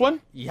 in this one?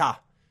 yeah,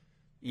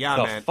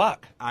 The man,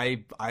 fuck?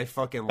 I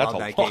fucking That's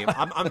love a that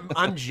lot. game.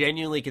 I'm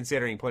genuinely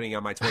considering putting it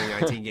on my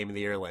 2019 Game of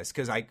the Year list,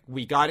 because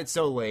we got it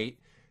so late,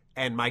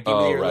 and my Game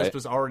of the Year list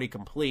was already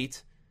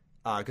complete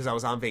because I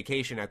was on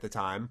vacation at the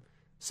time.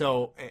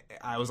 So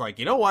I was like,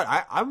 you know what?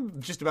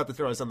 I'm just about to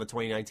throw this on the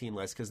 2019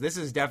 list, because this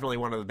is definitely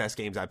one of the best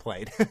games I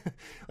played.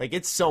 Like,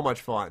 it's so much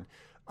fun,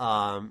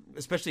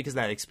 especially because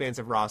that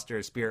expansive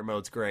roster, spirit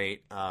mode's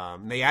great.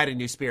 They added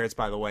new spirits,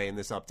 by the way, in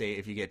this update.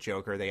 If you get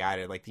Joker, they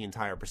added like the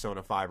entire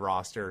Persona 5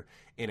 roster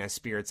in as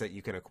spirits that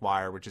you can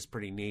acquire, which is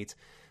pretty neat.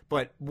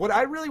 But what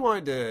I really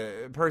wanted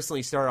to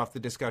personally start off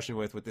the discussion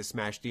with this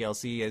Smash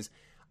DLC is,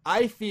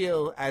 I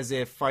feel as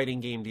if fighting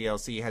game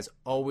DLC has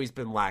always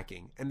been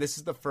lacking, and this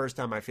is the first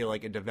time I feel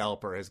like a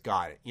developer has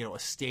got it. You know, a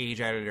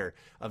stage editor,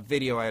 a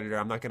video editor.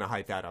 I'm not going to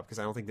hype that up because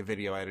I don't think the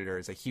video editor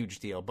is a huge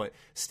deal, but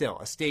still,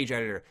 a stage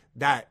editor,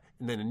 that,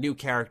 and then a new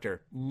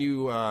character,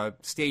 new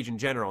stage in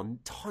general,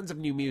 and tons of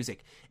new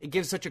music. It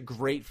gives such a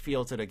great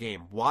feel to the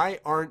game. Why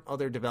aren't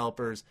other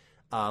developers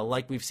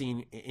like we've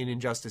seen in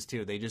Injustice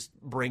 2? They just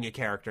bring a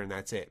character and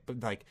that's it. But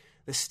like,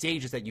 the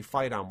stages that you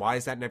fight on, why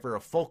is that never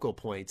a focal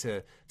point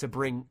to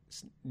bring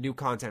new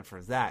content for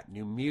that,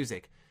 new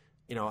music?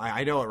 You know,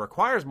 I know it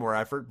requires more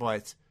effort,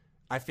 but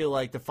I feel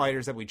like the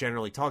fighters that we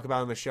generally talk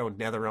about on the show,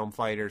 NetherRealm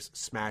fighters,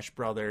 Smash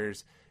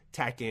Brothers,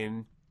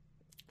 Tekken,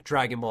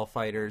 Dragon Ball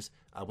fighters,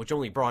 which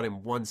only brought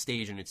in one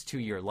stage in its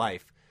 2-year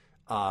life,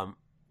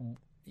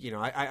 you know,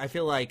 I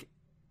feel like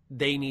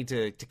they need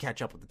to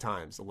catch up with the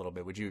times a little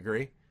bit. Would you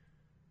agree?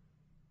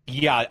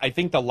 Yeah, I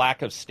think the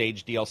lack of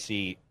stage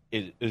DLC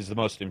is the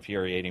most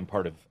infuriating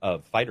part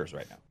of fighters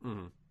right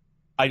now.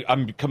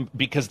 Mm-hmm.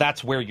 Because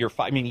that's where you're.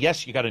 I mean,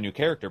 yes, you got a new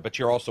character, but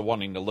you're also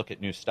wanting to look at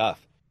new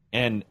stuff.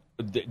 And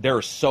there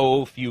are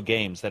so few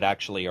games that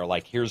actually are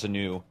like, here's a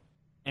new,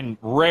 and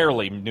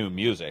rarely new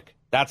music.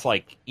 That's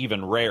like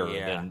even rarer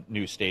than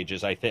new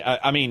stages. I think.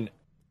 I mean,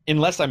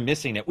 unless I'm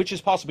missing it, which is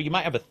possible. You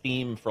might have a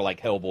theme for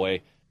like Hellboy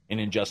and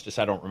Injustice.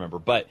 I don't remember,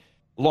 but.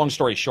 Long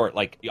story short,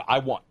 like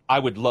I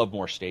would love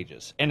more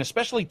stages, and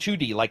especially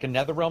 2D, like a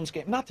NetherRealms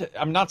game.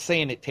 I'm not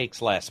saying it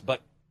takes less,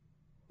 but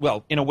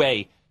well, in a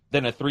way,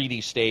 than a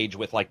 3D stage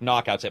with like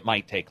knockouts, it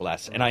might take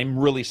less. And I'm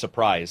really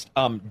surprised.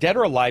 Dead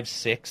or Alive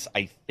 6,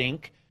 I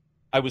think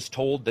I was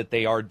told that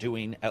they are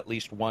doing at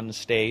least one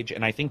stage,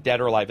 and I think Dead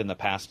or Alive in the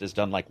past has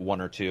done like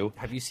 1 or 2.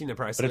 Have you seen the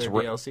price of their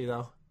DLC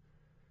though?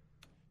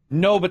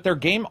 No, but their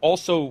game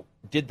also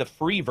did the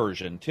free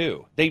version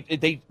too.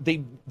 They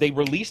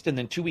released, and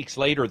then 2 weeks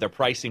later their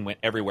pricing went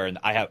everywhere, and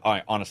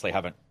I honestly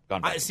haven't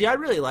gone back. I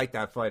really like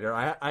that fighter.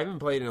 I haven't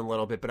played it in a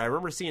little bit, but I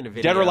remember seeing a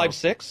video. Dead or Alive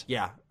 6?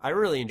 Yeah, I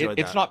really enjoyed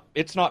that.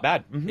 It's not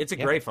bad. Mm-hmm. It's a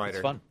great fighter.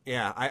 It's fun.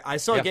 Yeah, I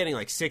saw it getting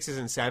like 6s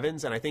and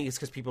 7s, and I think it's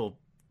because people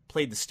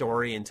played the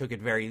story and took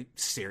it very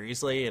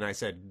seriously. And I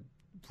said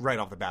right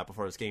off the bat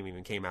before this game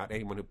even came out,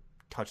 anyone who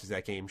touches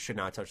that game should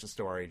not touch the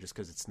story, just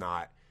because it's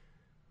not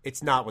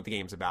what the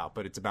game's about,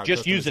 but it's about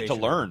just use it to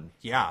learn.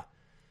 Yeah,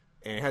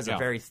 and it has a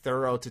very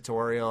thorough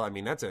tutorial. I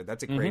mean, that's a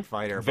great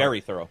fighter.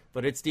 Very thorough.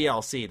 But it's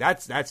DLC.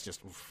 That's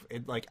just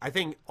like, I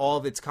think all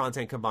of its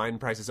content combined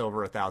prices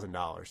over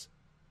 $1,000.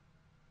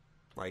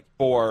 Like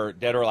for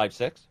Dead or Alive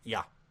 6?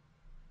 Yeah,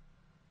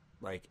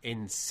 like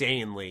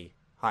insanely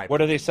high.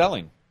 What are they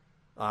selling?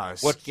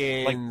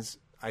 Skins.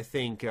 Like... I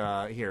think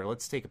here.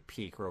 Let's take a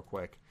peek real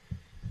quick.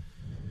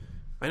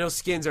 I know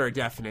skins are a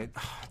definite.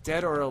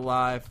 Dead or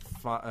Alive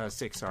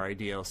 6, sorry,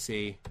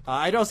 DLC.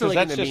 I'd also like,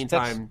 in the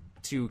meantime,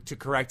 to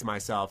correct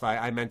myself,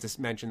 I meant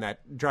to mention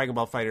that Dragon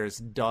Ball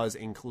FighterZ does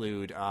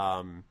include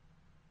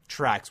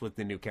tracks with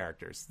the new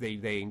characters.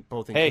 They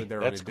both include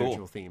their own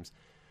individual themes.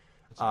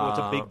 It's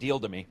a big deal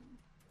to me.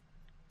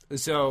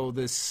 So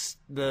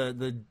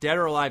the Dead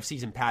or Alive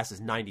Season Pass is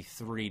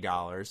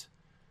 $93.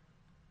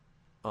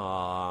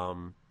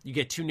 You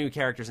get 2 new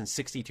characters and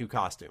 62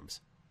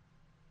 costumes.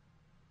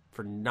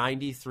 For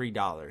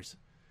 $93.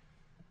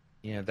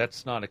 Yeah,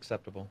 that's not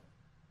acceptable.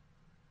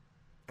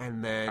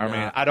 And then I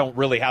mean, I don't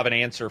really have an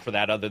answer for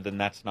that other than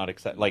that's not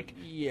acceptable. Like,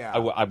 yeah,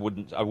 I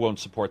won't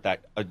support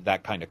that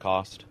kind of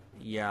cost.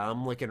 Yeah,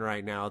 I'm looking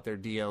right now at their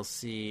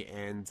DLC,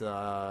 and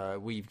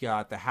we've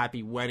got the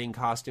Happy Wedding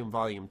costume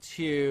Volume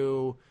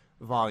 2,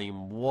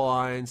 Volume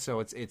 1.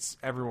 So it's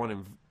everyone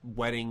in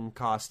wedding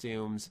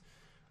costumes.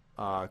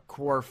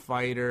 Core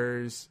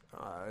Fighters,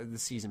 the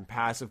Season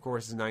Pass, of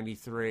course, is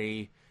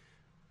 $93.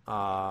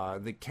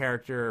 the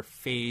character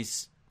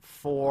Phase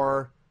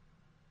 4,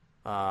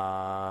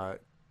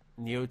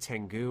 Neo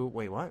Tengu.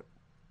 Wait, what?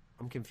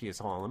 I'm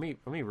confused. Hold on.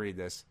 Let me read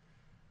this.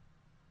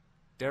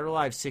 Dead or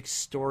Alive 6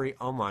 story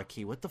unlock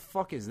key. What the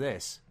fuck is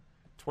this?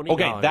 $20.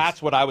 Okay,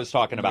 that's what I was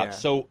talking about. Yeah.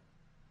 So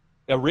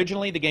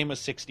originally the game was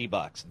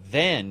 $60.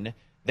 Then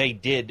they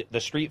did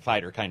the Street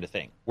Fighter kind of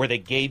thing, where they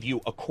gave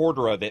you a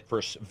quarter of it for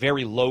a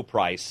very low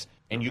price,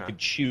 and you could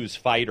choose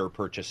fighter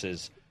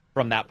purchases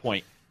from that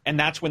point. And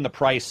that's when the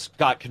price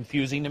got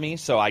confusing to me,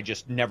 so I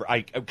just never,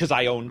 because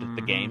I owned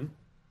the game.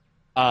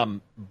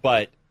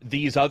 But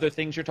these other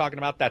things you're talking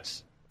about,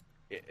 that's...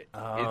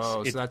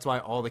 so that's why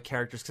all the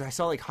characters, because I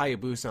saw like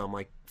Hayabusa, I'm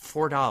like,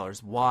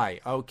 $4, why?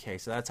 Okay,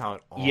 so that's how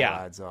it all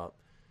adds up.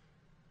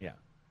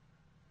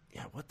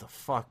 Yeah, what the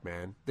fuck,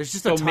 man? There's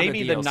just a ton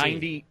maybe of the DLC.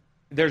 90,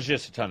 there's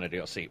just a ton of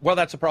DLC. Well,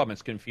 that's the problem,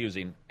 it's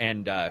confusing,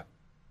 and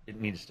it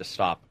needs to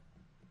stop.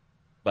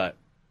 But...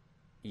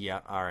 Yeah,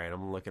 all right,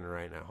 I'm looking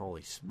right now.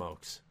 Holy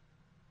smokes.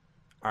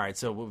 All right,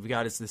 so what we've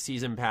got is the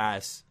Season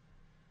Pass,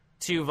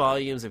 2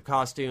 volumes of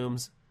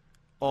costumes,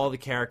 all the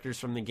characters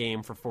from the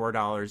game for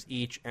 $4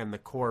 each, and the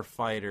core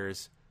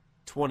fighters,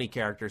 20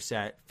 character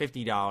set,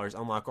 $50.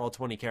 Unlock all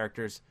 20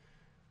 characters.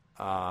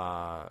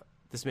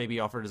 This may be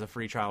offered as a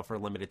free trial for a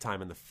limited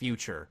time in the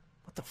future.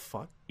 What the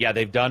fuck? Yeah,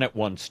 they've done it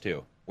once,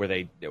 too, where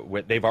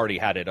they've already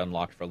had it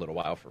unlocked for a little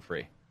while for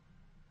free.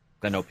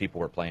 I know people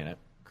were playing it.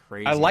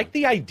 Crazy. I like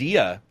the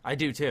idea. I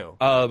do, too.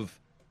 Of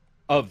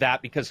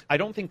that, because I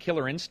don't think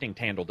Killer Instinct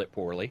handled it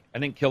poorly. I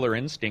think Killer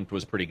Instinct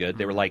was pretty good.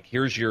 They were like,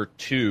 here's your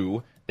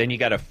 2, then you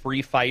got a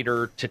free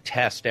fighter to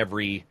test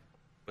every,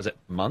 was it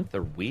month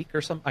or week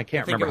or something? I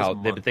can't remember how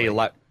they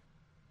allowed.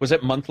 Was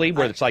it monthly,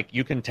 where it's like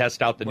you can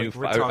test out the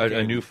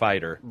a new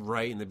fighter?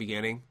 Right in the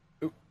beginning?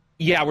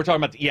 Yeah, we're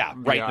talking about,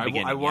 right in the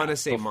beginning. I want to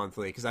say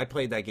monthly, because I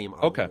played that game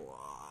a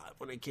lot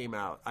when it came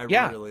out. I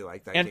really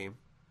liked that game.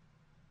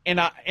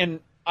 And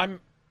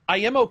I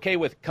am okay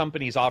with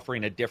companies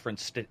offering a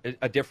different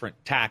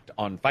tact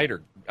on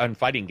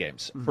fighting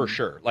games, for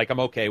sure. Like, I'm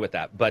okay with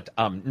that, but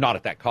not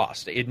at that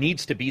cost. It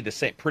needs to be the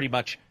same, pretty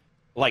much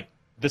like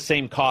the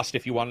same cost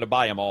if you wanted to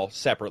buy them all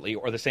separately,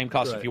 or the same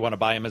cost if you want to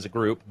buy them as a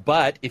group.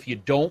 But if you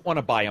don't want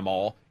to buy them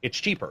all, it's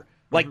cheaper.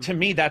 Like, to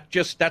me,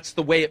 that's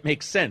the way it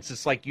makes sense.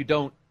 It's like you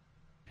don't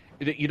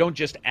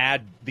just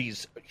add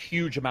these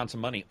huge amounts of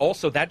money.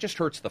 Also, that just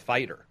hurts the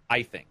fighter,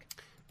 I think.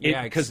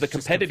 Yeah, because the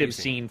competitive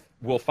scene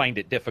will find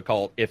it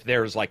difficult if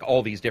there's like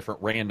all these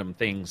different random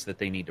things that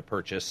they need to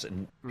purchase,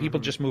 and people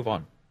just move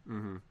on.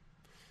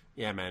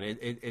 Yeah, man,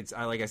 it's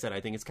like I said,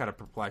 I think it's kind of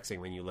perplexing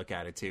when you look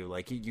at it too.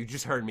 Like, you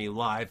just heard me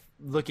live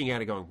looking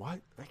at it, going, "What?"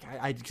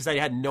 Like, because I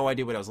had no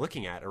idea what I was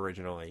looking at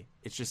originally.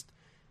 It's just,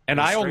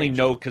 and I only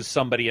know because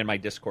somebody in my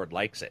Discord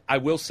likes it. I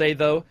will say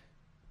though,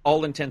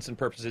 all intents and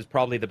purposes,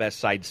 probably the best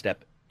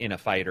sidestep in a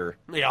fighter.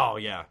 Oh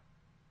yeah,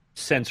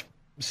 since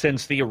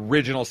the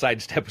original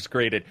sidestep was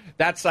created.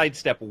 That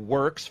sidestep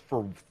works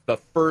for the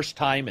first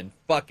time in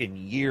fucking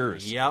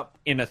years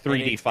in a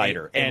 3D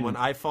fighter. And when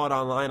I fought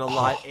online a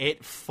lot,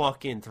 it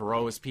fucking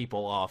throws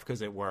people off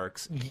because it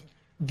works.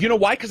 You know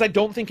why? Because I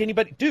don't think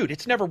anybody... Dude,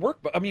 it's never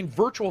worked. But I mean,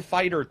 Virtual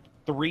Fighter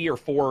 3 or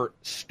 4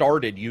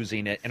 started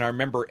using it, and I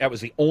remember that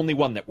was the only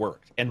one that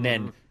worked. And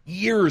then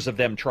years of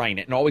them trying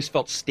it, and always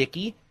felt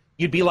sticky.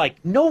 You'd be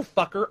like, no,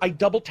 fucker, I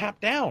double tap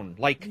down.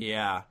 Like,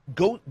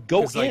 go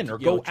in or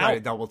go out. Try to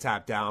double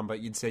tap down, but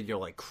you'd say you'll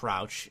like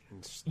crouch.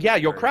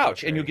 You'll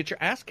crouch and you'll get your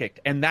ass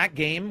kicked. And that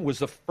game was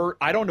the first.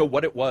 I don't know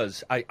what it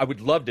was. I would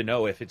love to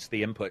know if it's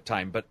the input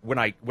time. But when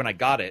I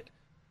got it,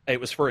 it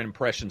was for an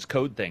Impressions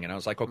code thing, and I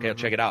was like, okay, I'll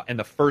check it out. And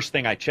the first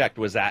thing I checked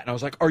was that, and I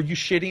was like, are you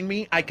shitting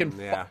me? I can.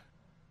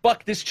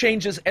 Fuck, this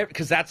changes,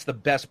 because that's the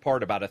best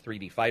part about a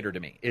 3D fighter to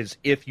me, is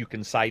if you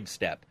can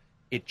sidestep,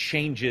 it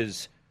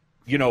changes.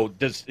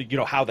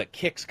 How the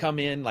kicks come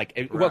in,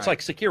 like, well, it's like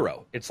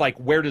Sekiro. It's like,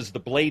 where does the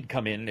blade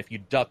come in? And if you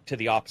duck to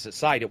the opposite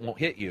side, it won't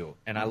hit you.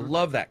 And I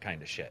love that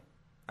kind of shit.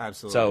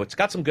 Absolutely. So it's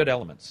got some good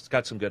elements. It's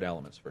got some good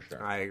elements for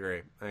sure. I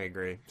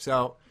agree.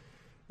 So,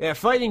 yeah,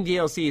 fighting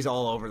DLC is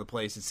all over the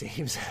place, it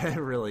seems. It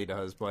really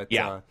does. But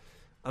I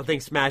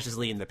think Smash is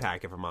leading the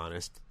pack, if I'm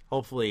honest.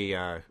 Hopefully,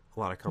 a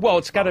lot of companies. Well,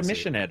 it's got a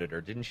mission editor,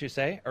 didn't you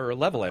say? Or a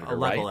level editor,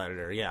 right? A level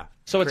editor, yeah.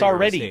 So it's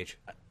already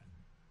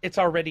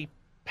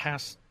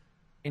past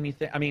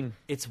anything. I mean,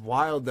 it's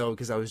wild though,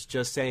 because I was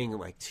just saying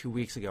like 2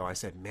 weeks ago, I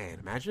said, man,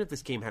 imagine if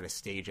this game had a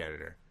stage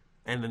editor,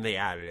 and then they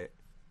added it.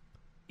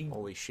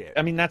 Holy shit!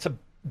 I mean, that's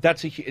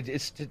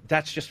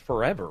just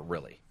forever,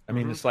 really. I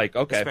mean, it's like,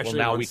 okay, especially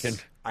well, now once, we can.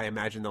 I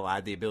imagine they'll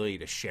add the ability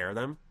to share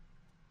them.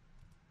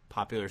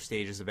 Popular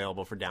stages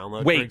available for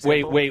download.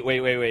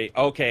 Wait.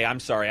 Okay, I'm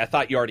sorry. I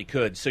thought you already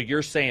could. So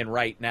you're saying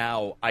right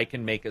now I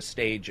can make a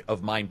stage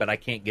of mine, but I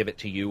can't give it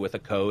to you with a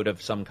code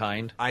of some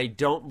kind? I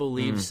don't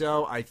believe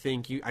so. I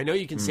think I know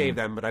you can save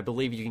them, but I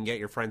believe you can get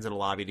your friends in a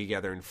lobby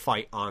together and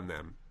fight on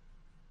them.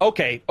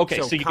 Okay.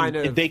 So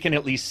they can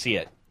at least see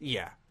it.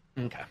 Yeah.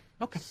 Okay.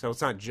 So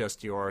it's not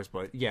just yours,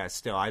 but yeah,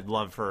 still, I'd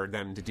love for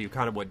them to do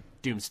kind of what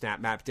Doom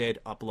Snap Map did,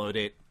 upload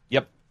it.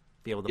 Yep.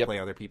 Be able to play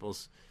other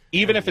people's.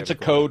 Even if it's a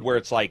code where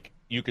it's like,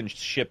 you can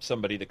ship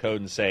somebody the code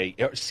and say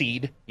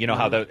seed. You know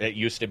how it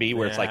used to be,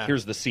 where it's like,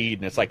 here's the seed,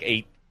 and it's like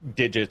 8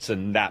 digits,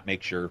 and that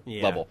makes your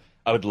level.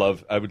 I would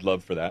love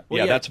for that.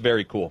 Well, that's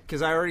very cool.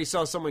 Because I already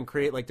saw someone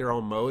create like their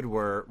own mode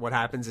where what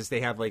happens is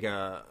they have like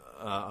a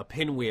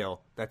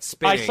pinwheel that's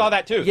spinning. I saw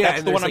that too. Yeah,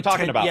 that's the one I'm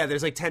talking about. Yeah,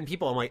 there's like 10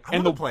 people. I'm like, I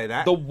want to play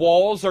that. The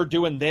walls are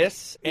doing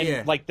this,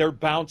 and like they're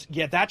bouncing.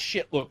 Yeah, that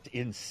shit looked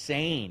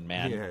insane,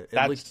 man. Yeah,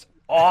 that's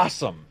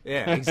awesome.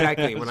 Yeah,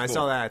 exactly. When I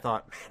saw that, I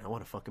thought, man, I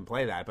want to fucking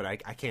play that, but I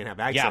can't have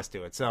access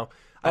to it. So,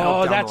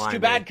 that's too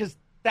bad because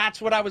that's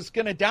what I was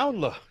gonna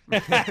download.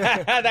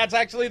 That's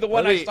actually the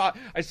one I saw.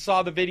 I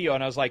saw the video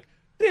and I was like,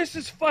 this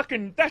is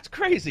fucking, that's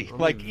crazy.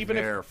 Like, even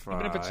if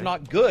it's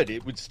not good,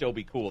 it would still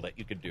be cool that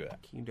you could do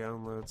that. Can you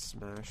download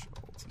Smash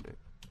Ultimate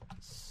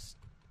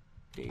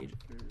Stage?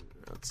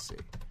 Let's see.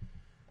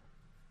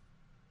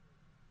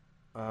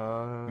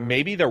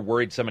 Maybe they're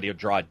worried somebody will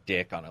draw a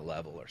dick on a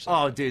level or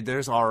something. Oh, dude,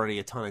 there's already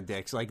a ton of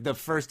dicks. Like, the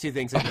first 2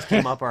 things that just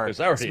came up are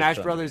Smash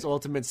Brothers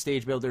Ultimate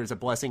Stage Builder is a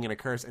blessing and a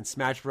curse, and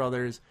Smash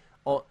Bros.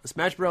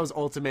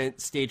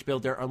 Ultimate Stage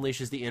Builder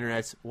unleashes the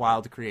internet's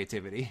wild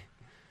creativity.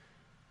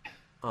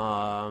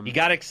 You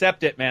gotta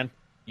accept it, man.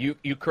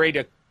 You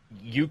create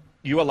you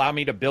allow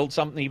me to build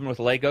something even with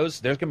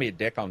Legos. There's gonna be a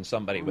dick on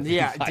somebody with dude.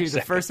 Seconds.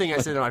 The first thing I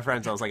said to my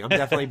friends, I was like, I'm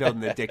definitely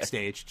building the dick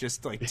stage.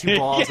 Just like 2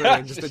 balls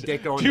and just a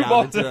dick going down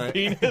balls into the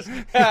penis.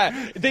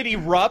 That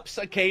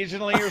erupts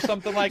occasionally or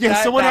something like that.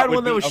 Yeah, someone had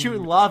one that was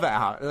shooting lava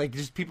out. Like,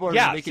 just people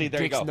are making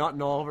dicks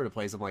nutting all over the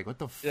place. I'm like, what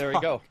the fuck? There we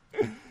go.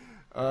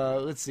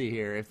 Let's see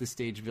here if the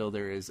stage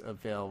builder is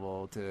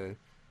available to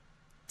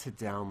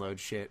download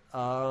shit.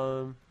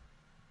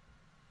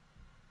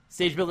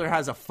 Stage Builder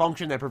has a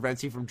function that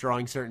prevents you from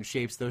drawing certain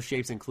shapes. Those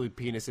shapes include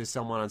penises.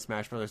 Someone on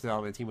Smash Brothers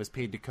development team was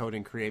paid to code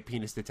and create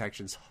penis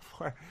detection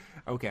software.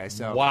 Okay,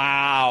 so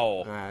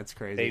wow, that's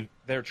crazy.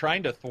 They're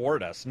trying to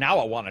thwart us. Now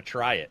I want to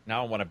try it.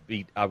 Now I want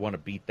to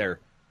beat their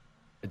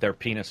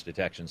penis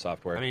detection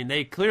software. I mean,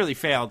 they clearly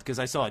failed because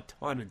I saw a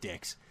ton of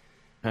dicks.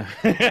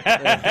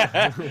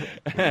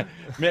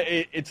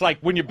 It's like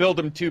when you build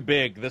them too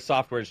big, the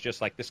software is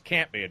just like, this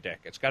can't be a dick.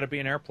 It's got to be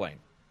an airplane.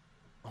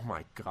 Oh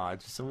my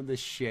god, some of this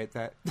shit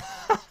that...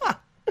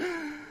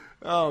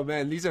 Oh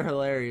man, these are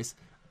hilarious.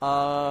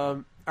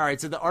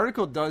 Alright, so the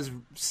article does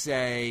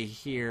say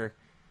here,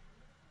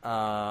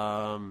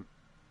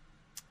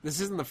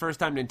 this isn't the first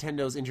time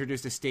Nintendo's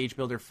introduced a stage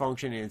builder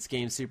function in its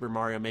game. Super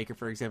Mario Maker,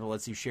 for example,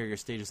 lets you share your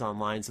stages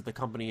online, so the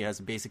company has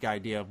a basic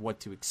idea of what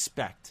to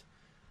expect.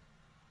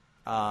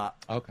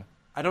 Okay.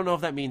 I don't know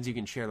if that means you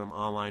can share them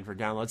online for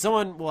download.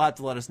 Someone will have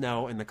to let us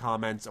know in the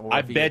comments. Or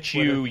I bet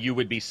you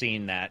would be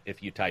seeing that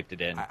if you typed it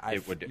in.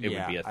 It would be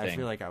a thing. I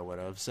feel like I would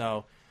have.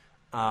 So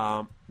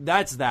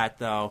that's that,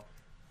 though.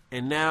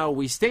 And now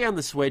we stay on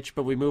the Switch,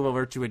 but we move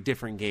over to a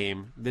different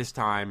game this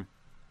time.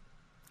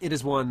 It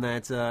is one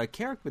that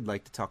Carrick would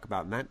like to talk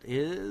about, and that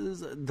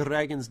is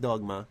Dragon's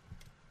Dogma.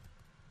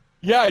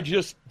 Yeah,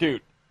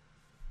 dude,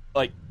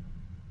 like...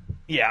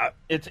 Yeah,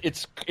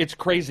 it's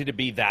crazy to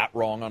be that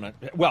wrong on it.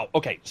 Well,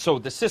 okay, so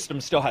the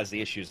system still has the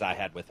issues I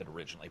had with it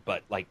originally,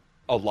 but like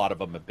a lot of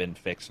them have been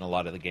fixed, and a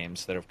lot of the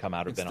games that have come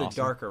out have been awesome. It's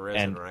the Dark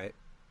Arisen, right?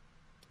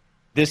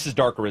 This is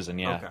Dark Arisen,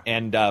 yeah. Okay.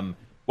 And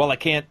while I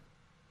can't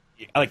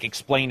like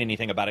explain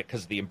anything about it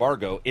because of the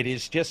embargo,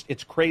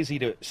 it's crazy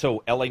to.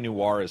 So LA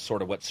Noire is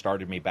sort of what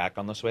started me back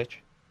on the Switch,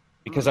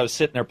 because I was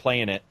sitting there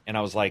playing it, and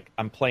I was like,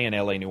 I'm playing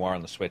LA Noire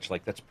on the Switch,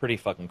 like that's pretty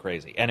fucking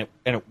crazy, and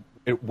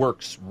it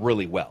works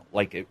really well.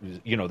 Like,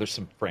 there's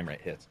some frame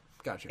rate hits.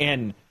 Gotcha.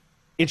 And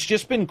it's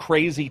just been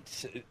crazy.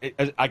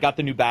 I got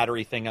the new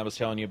battery thing I was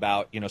telling you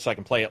about, so I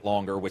can play it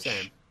longer,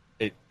 which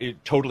it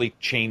totally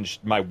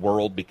changed my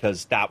world,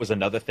 because that was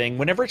another thing.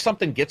 Whenever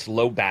something gets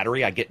low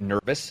battery, I get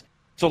nervous.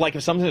 So, like,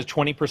 if something is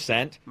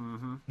 20%,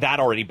 that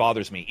already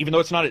bothers me. Even though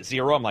it's not at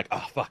 0, I'm like,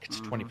 oh, fuck,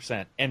 it's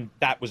 20%. And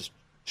that was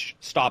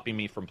stopping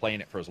me from playing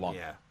it for as long.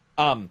 Yeah.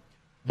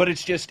 But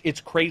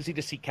it's crazy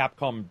to see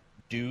Capcom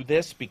do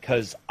this,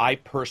 because I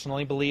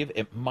personally believe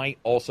it might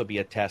also be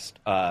a test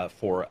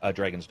for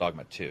Dragon's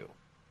Dogma 2.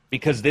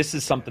 Because this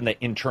is something that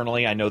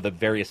internally I know the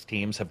various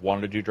teams have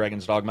wanted to do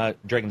Dragon's Dogma.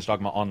 Dragon's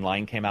Dogma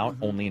Online came out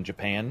only in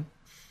Japan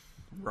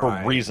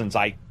for reasons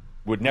I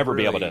would never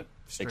be able to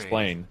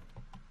explain.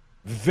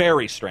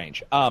 Very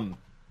strange.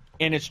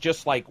 And it's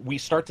just like we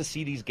start to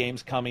see these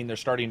games coming. They're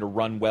starting to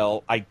run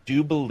well. I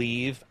do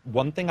believe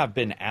one thing I've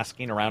been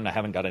asking around and I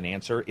haven't got an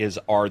answer is,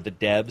 are the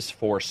devs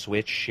for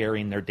Switch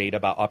sharing their data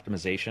about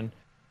optimization?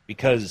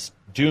 Because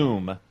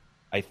Doom,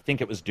 I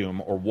think it was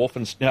Doom, or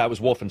Wolfenstein, no, it was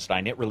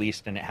Wolfenstein, it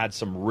released and it had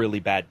some really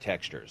bad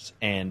textures.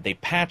 And they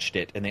patched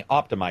it and they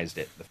optimized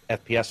it. The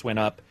FPS went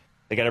up.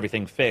 They got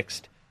everything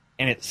fixed.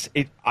 And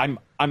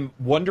I'm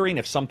wondering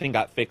if something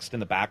got fixed in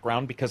the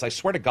background, because I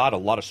swear to God, a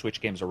lot of Switch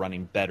games are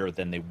running better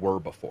than they were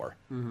before.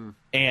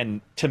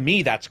 And to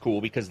me, that's cool,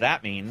 because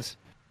that means,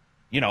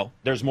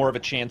 there's more of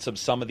a chance of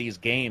some of these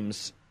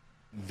games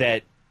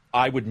that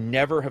I would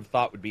never have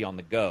thought would be on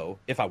the go,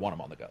 if I want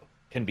them on the go,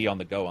 can be on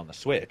the go on the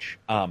Switch.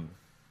 And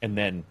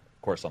then,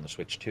 of course, on the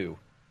Switch too.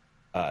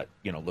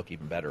 look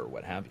even better or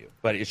what have you.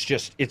 But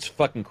it's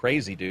fucking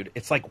crazy, dude.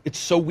 It's like, it's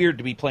so weird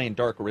to be playing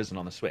Dark Arisen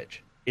on the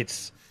Switch.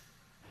 It's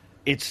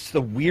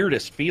the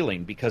weirdest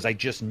feeling because I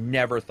just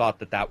never thought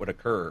that would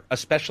occur,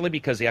 especially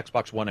because the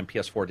Xbox One and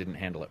PS4 didn't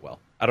handle it well.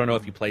 I don't know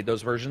if you played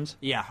those versions.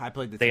 Yeah, I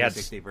played the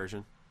 360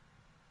 version.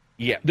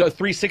 Yeah, the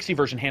 360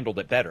 version handled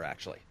it better,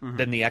 actually,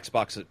 than the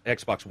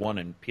Xbox One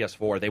and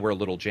PS4. They were a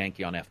little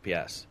janky on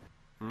FPS.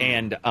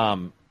 And,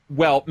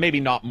 well, maybe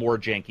not more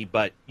janky,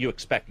 but you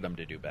expect them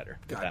to do better,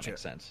 if that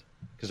makes sense,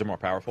 because they're more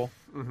powerful.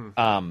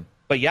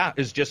 But yeah,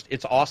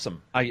 it's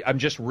awesome. I'm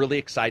just really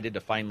excited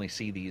to finally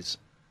see these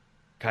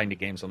kind of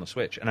games on the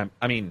Switch. And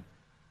I mean,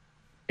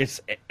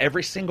 it's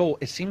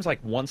it seems like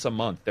once a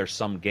month there's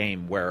some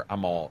game where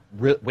I'm all,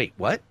 wait,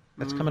 what?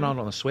 That's coming out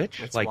on the Switch?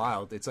 It's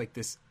wild. It's like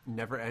this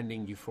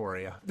never-ending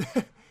euphoria.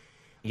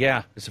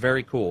 Yeah, it's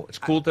very cool. It's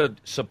cool to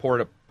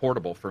support a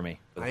portable for me.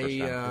 For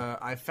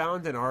I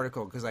found an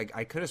article, because I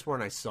could have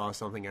sworn I saw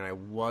something, and I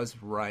was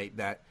right,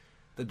 that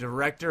the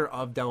director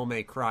of Devil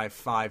May Cry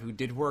 5, who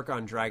did work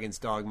on Dragon's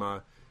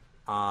Dogma,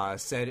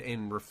 said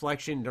in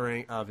reflection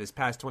of his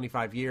past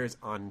 25 years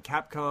on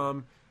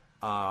Capcom,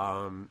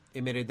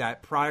 admitted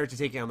that prior to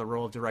taking on the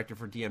role of director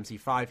for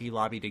DMC5, he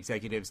lobbied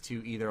executives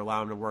to either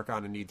allow him to work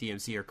on a new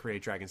DMC or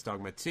create Dragon's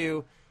Dogma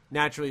 2.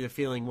 Naturally, the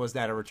feeling was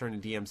that a return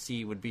to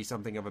DMC would be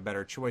something of a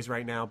better choice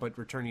right now, but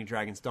returning to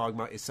Dragon's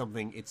Dogma is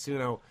something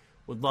Itsuno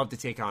would love to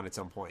take on at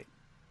some point.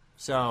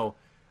 So,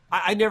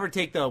 I never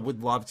take the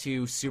would love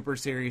to super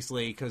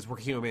seriously, because we're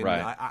human.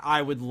 Right.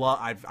 I would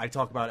love... I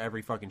talk about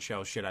every fucking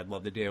show shit I'd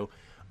love to do.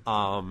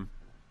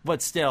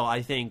 But still,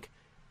 I think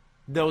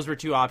those were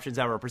two options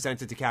that were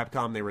presented to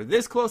Capcom. They were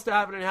this close to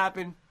having it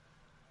happen.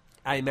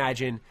 I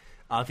imagine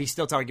if he's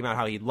still talking about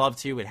how he'd love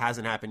to, it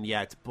hasn't happened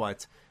yet,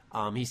 but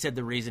he said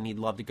the reason he'd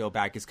love to go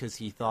back is because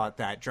he thought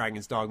that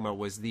Dragon's Dogma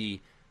was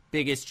the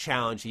biggest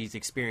challenge he's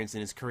experienced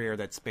in his career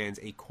that spans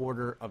a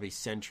quarter of a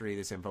century.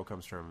 This info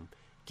comes from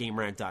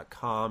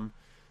GameRant.com.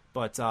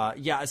 But,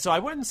 yeah, so I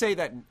wouldn't say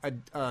that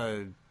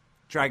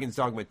Dragon's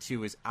Dogma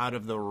 2 is out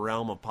of the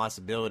realm of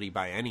possibility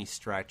by any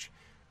stretch.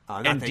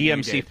 And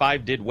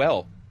DMC5 did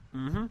well.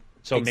 Mm-hmm.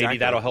 So exactly. Maybe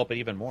that'll help it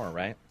even more,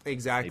 right?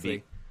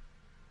 Exactly.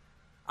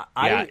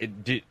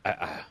 It did. God,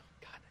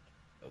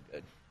 so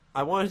good.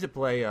 I wanted to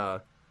play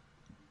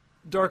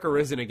Dark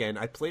Arisen again.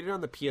 I played it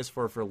on the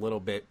PS4 for a little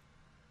bit.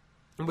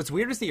 And what's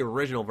weird is the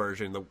original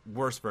version, the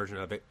worst version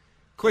of it,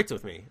 clicked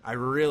with me. I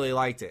really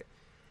liked it.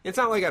 It's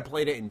not like I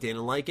played it and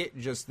didn't like it,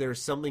 just there's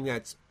something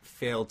that's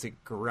failed to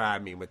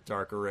grab me with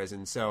Dark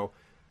Arisen. So,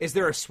 is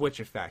there a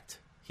switch effect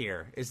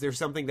here? Is there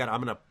something that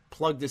I'm going to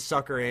plug this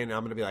sucker in and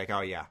I'm going to be like,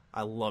 oh yeah,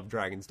 I love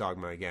Dragon's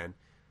Dogma again?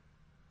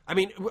 I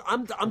mean,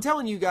 I'm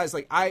telling you guys,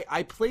 like,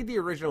 I played the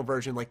original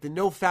version, like the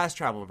no fast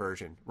travel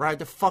version, where I had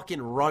to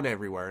fucking run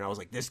everywhere, and I was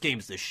like, this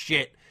game's the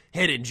shit,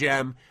 hidden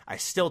gem. I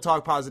still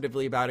talk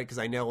positively about it because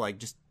I know, like,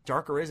 just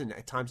Dark Arisen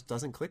at times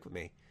doesn't click with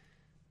me.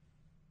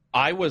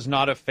 I was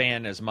not a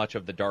fan as much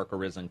of the Dark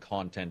Arisen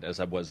content as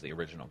I was the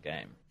original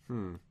game.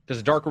 Because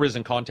the Dark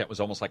Arisen content was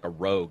almost like a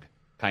rogue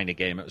kind of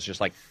game. It was just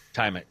like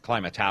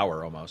climb a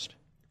tower almost.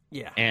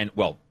 Yeah. And,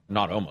 well,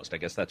 not almost. I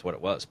guess that's what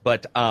it was.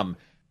 But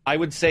I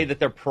would say that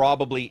there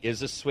probably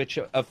is a switch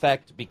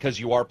effect because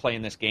you are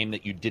playing this game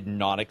that you did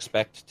not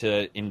expect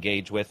to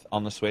engage with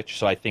on the Switch.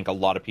 So I think a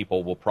lot of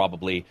people will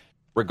probably,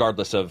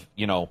 regardless of,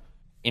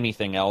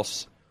 anything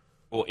else,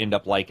 will end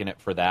up liking it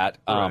for that.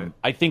 Right.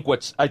 I think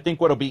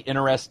what'll be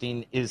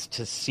interesting is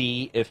to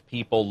see if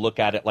people look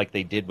at it like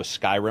they did with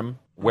Skyrim,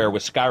 where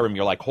with Skyrim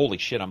you're like, holy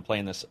shit, I'm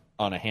playing this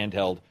on a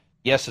handheld.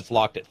 Yes, it's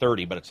locked at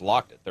 30, but it's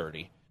locked at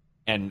 30.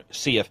 And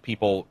see if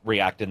people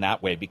react in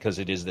that way because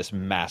it is this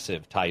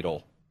massive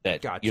title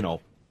that, gotcha.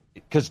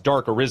 Because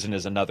Dark Arisen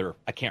is another,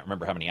 I can't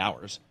remember how many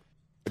hours,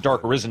 but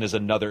Dark Arisen is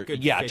another,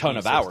 50, a ton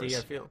of 60, hours.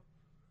 I feel.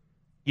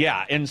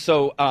 Yeah, and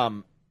so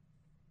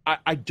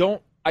I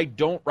don't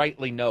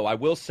rightly know. I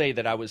will say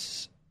that I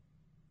was...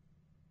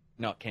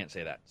 No, can't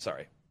say that.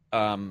 Sorry.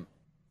 Trying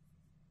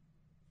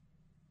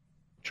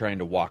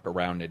to walk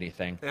around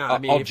anything. Yeah, I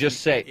mean, I'll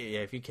just say... Yeah,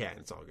 if you can,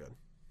 it's all good.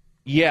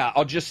 Yeah,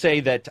 I'll just say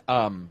that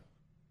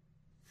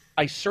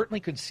I certainly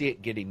could see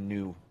it getting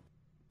new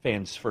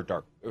fans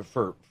for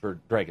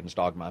Dragon's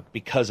Dogma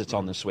because it's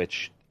on the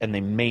Switch and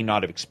they may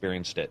not have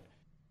experienced it.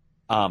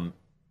 And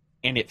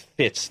it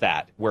fits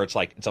that, where it's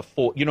like, it's a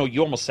full...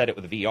 you almost said it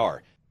with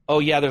VR. Oh,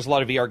 yeah, there's a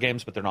lot of VR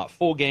games, but they're not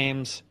full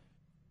games.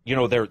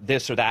 They're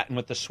this or that. And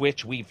with the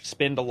Switch, we've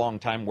spent a long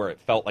time where it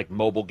felt like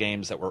mobile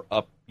games that were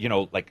up,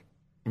 like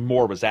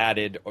more was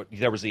added. Or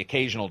there was the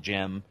occasional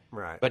gem.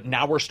 Right. But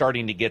now we're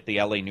starting to get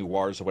the LA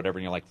Noirs or whatever,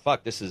 and you're like,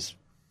 fuck, this is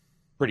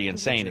pretty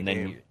insane. And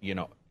then,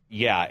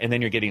 and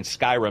then you're getting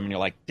Skyrim, and you're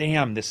like,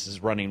 damn, this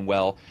is running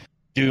well.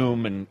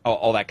 Doom and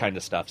all that kind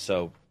of stuff.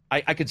 So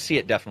I could see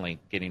it definitely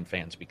getting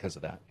fans because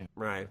of that. Yeah.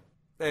 Right.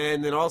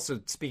 And then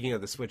also, speaking of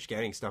the Switch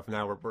getting stuff,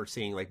 now we're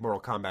seeing like Mortal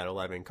Kombat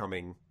 11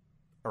 coming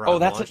around. Oh,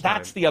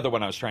 that's the other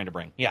one I was trying to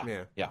bring.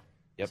 Yeah. Yep.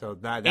 So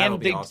that'll and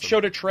be they awesome.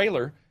 showed a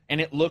trailer,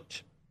 and it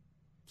looked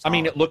I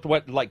mean, it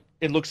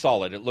looked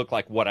solid. It looked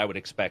like what I would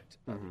expect,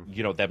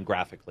 them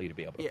graphically to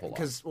be able to pull off.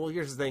 Because, well,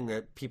 here's the thing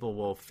that people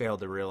will fail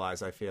to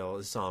realize, I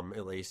feel, some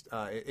at least,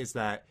 is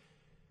that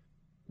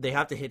they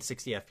have to hit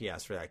 60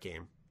 FPS for that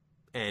game.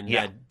 And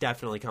that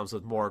definitely comes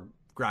with more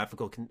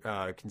graphical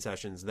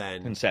concessions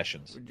than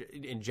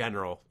in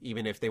general.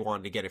 Even if they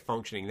wanted to get it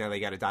functioning, now they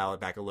got to dial it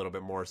back a little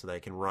bit more so they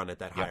can run at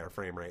that higher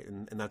frame rate,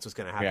 and that's what's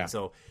going to happen. Yeah.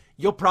 So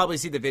you'll probably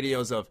see the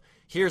videos of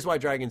here's why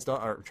Dragon's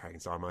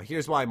Dogma,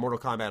 here's why Mortal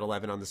Kombat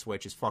 11 on the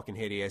Switch is fucking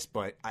hideous,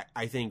 but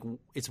I think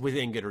it's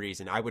within good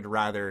reason. I would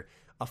rather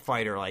a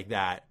fighter like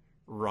that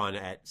run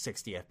at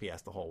 60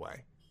 FPS the whole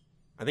way.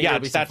 I think there'll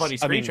be some funny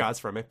screenshots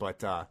from it, but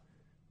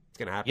it's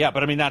going to happen. Yeah,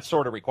 but I mean, that's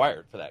sort of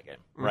required for that game,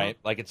 right?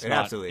 Like, it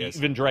not, absolutely is.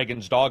 Even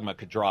Dragon's Dogma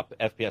could drop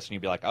FPS and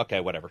you'd be like, okay,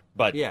 whatever.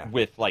 But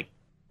with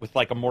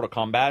a Mortal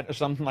Kombat or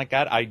something like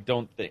that, I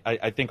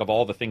think of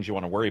all the things you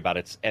want to worry about,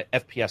 it's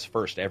FPS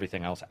first,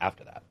 everything else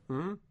after that.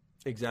 Mm-hmm.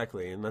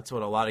 Exactly, and that's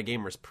what a lot of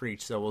gamers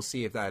preach, so we'll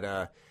see if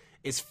that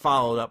is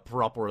followed up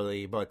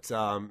properly. But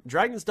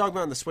Dragon's Dogma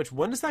on the Switch,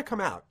 when does that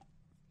come out?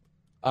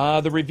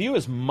 The review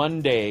is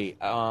Monday,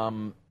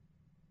 so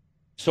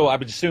I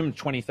would assume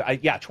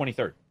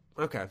 23rd.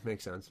 Okay,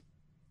 makes sense.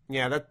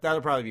 Yeah, that'll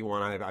probably be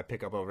one I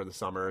pick up over the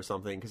summer or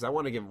something, because I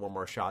want to give it one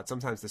more shot.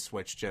 Sometimes the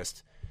Switch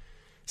just...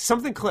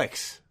 something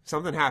clicks.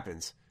 Something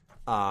happens.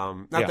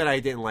 That I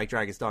didn't like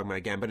Dragon's Dogma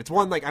again, but it's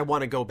one like I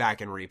want to go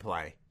back and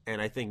replay. And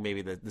I think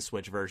maybe the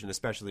Switch version,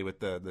 especially with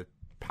the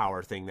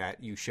power thing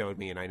that you showed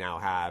me and I now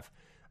have.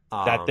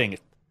 That thing...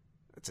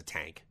 it's a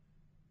tank.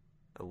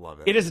 I love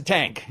it. It is a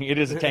tank. It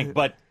is a tank,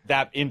 but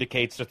that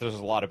indicates that there's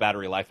a lot of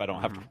battery life I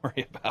don't have to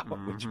worry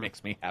about, which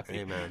makes me happy.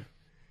 Amen.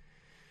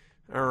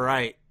 All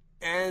right.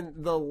 And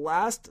the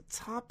last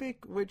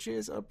topic, which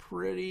is a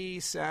pretty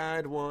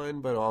sad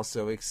one, but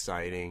also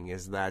exciting,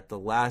 is that The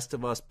Last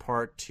of Us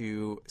Part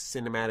 2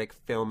 cinematic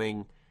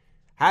filming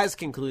has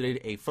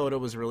concluded. A photo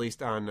was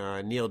released on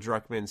Neil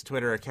Druckmann's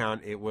Twitter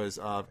account. It was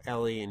of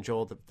Ellie and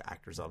Joel, the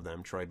actors of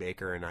them, Troy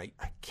Baker, and I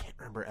can't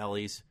remember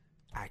Ellie's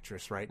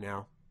actress right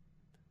now.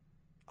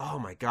 Oh,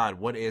 my God.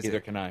 What is Either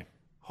it? can I.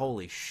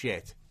 Holy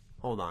shit.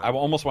 Hold on. I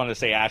almost wanted to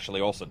say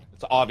Ashley Olsen.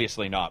 It's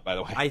obviously not, by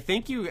the way. I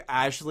think you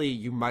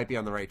might be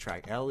on the right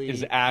track. Ellie.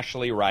 Is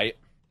Ashley right?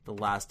 The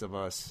Last of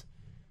Us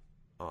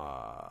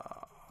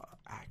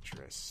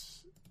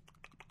actress.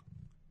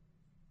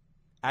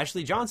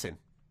 Ashley Johnson.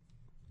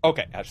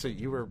 Okay. So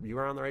you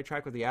were on the right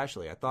track with the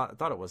Ashley. I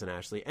thought it was an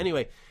Ashley.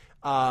 Anyway,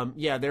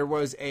 there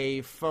was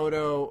a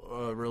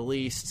photo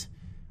released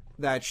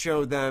that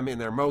showed them in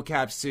their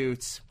mocap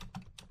suits,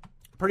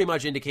 pretty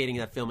much indicating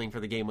that filming for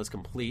the game was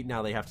complete.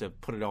 Now they have to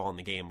put it all in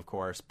the game, of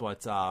course.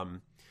 But,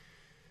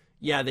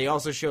 they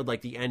also showed,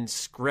 like, the end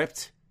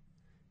script.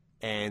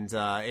 And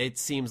it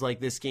seems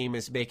like this game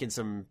is making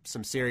some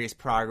serious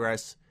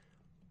progress.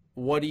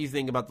 What do you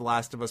think about The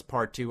Last of Us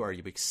Part 2? Are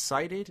you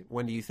excited?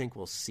 When do you think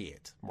we'll see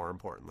it, more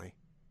importantly?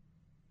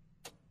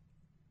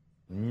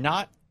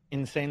 Not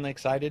insanely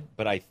excited,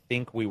 but I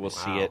think we will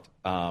see it.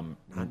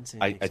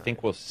 I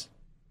think we'll...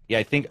 Yeah,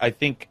 I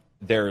think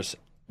there's...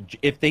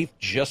 If they've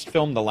just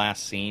filmed the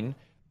last scene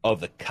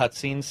of the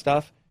cutscene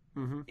stuff,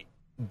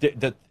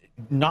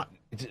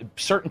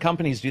 certain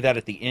companies do that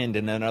at the end,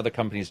 and then other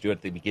companies do it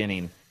at the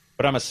beginning.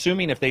 But I'm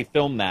assuming if they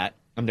film that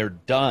and they're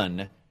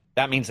done,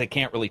 that means they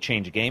can't really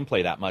change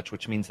gameplay that much,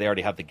 which means they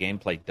already have the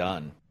gameplay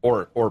done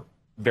or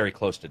very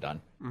close to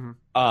done.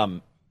 Mm-hmm.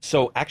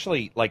 So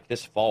actually, like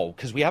this fall,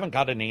 because we haven't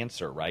got an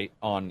answer right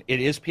on it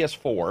is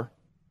PS4,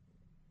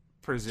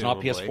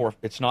 presumably. It's not PS4.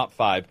 It's not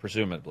 5,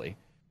 presumably.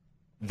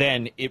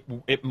 Then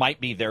it might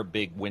be their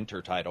big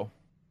winter title.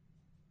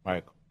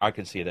 I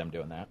could see them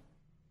doing that.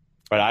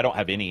 But I don't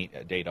have any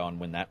data on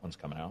when that one's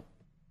coming out.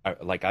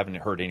 I haven't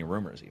heard any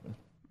rumors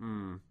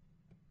even.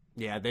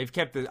 Yeah, they've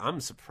kept it.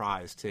 I'm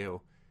surprised,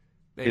 too.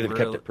 They've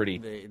kept it pretty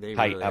tight,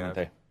 really haven't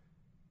they?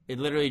 It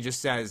literally just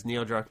says,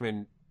 Neil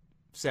Druckmann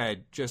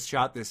said, just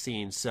shot this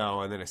scene,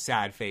 and then a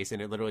sad face,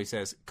 and it literally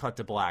says, cut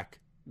to black,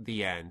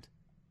 the end.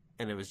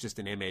 And it was just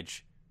an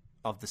image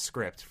of the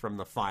script from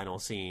the final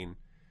scene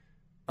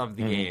of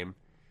the game,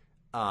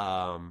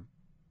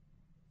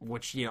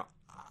 which,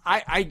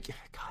 I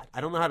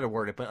don't know how to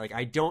word it, but like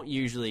I don't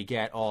usually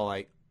get all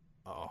like,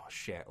 oh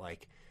shit,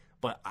 like,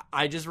 but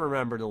I just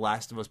remember The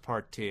Last of Us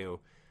Part 2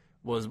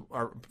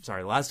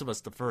 Last of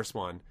Us the first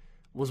one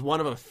was one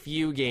of a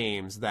few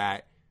games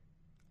that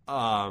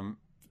I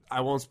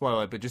won't spoil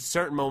it, but just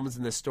certain moments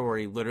in the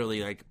story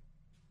literally like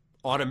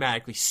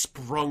automatically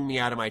sprung me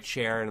out of my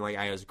chair and like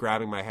I was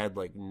grabbing my head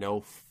like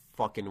no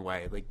fucking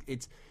way. Like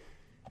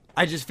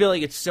I just feel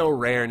like it's so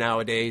rare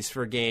nowadays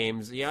for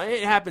games.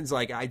 It happens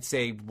like I'd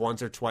say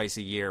once or twice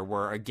a year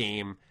where a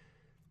game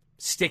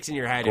sticks in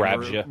your head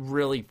grabs and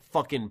really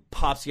fucking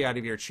pops you out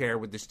of your chair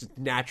with this just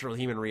natural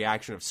human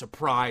reaction of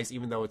surprise,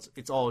 even though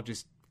it's all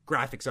just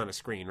graphics on a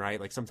screen, right?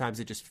 Like sometimes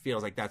it just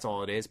feels like that's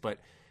all it is, but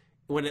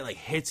when it like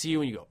hits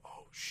you and you go,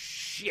 oh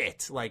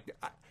shit, like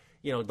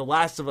The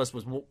Last of Us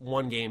was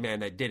one game, man,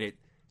 that did it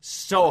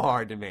so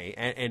hard to me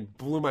and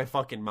blew my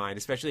fucking mind,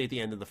 especially at the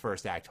end of the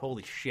first act.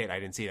 Holy shit, I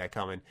didn't see that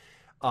coming.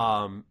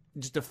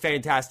 Just a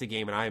fantastic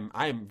game, and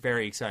I'm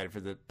very excited for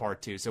the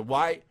part 2. So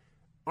why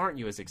aren't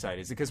you as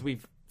excited? Is it because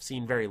we've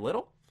seen very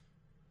little?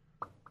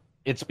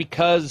 It's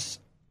because,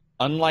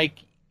 unlike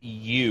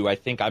you, I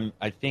think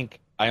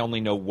I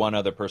only know one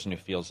other person who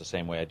feels the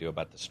same way I do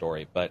about the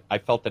story. But I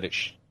felt that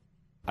it's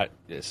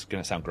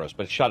going to sound gross,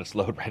 but it shot its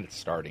load right at the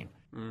starting.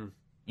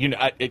 You know,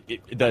 I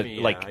get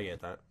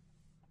that.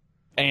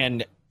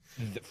 And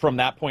from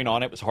that point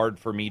on, it was hard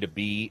for me to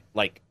be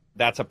like,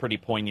 that's a pretty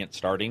poignant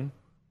starting.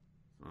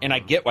 And I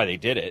get why they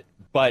did it,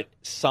 but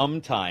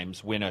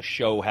sometimes when a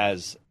show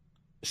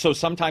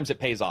sometimes it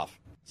pays off.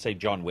 Say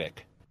John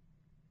Wick.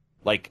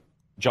 Like,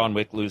 John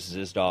Wick loses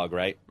his dog,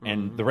 right?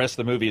 And the rest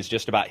of the movie is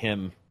just about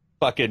him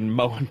fucking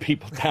mowing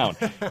people down.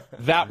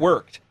 That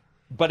worked.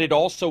 But it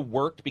also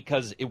worked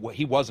because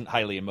he wasn't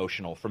highly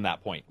emotional from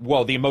that point.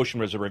 Well, the emotion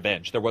was a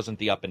revenge. There wasn't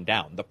the up and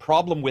down. The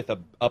problem with a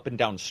up and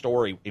down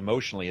story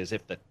emotionally is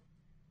if the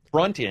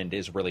front end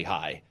is really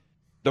high,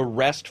 the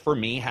rest for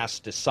me has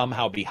to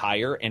somehow be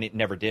higher, and it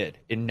never did.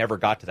 It never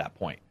got to that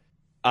point,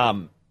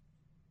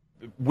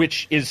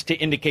 which is to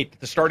indicate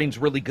that the starting's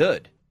really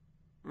good.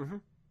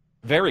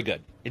 Very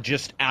good. It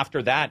just,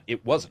 after that,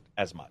 it wasn't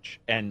as much.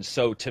 And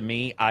so to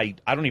me, I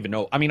don't even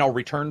know. I mean, I'll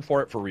return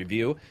for it for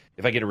review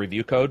if I get a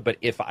review code, but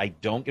if I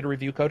don't get a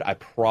review code, I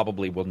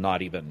probably will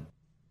not even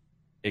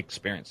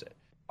experience it.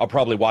 I'll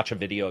probably watch a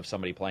video of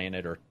somebody playing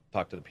it or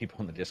talk to the people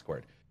in the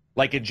Discord.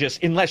 Like, it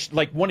just, unless,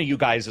 like, one of you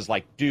guys is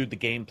like, dude, the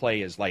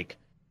gameplay is, like,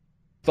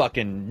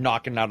 fucking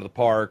knocking out of the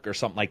park or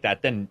something like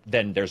that, then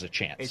there's a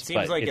chance. It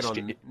seems like it'll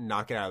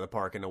knock it out of the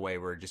park in a way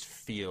where it just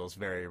feels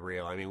very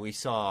real. I mean, we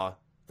saw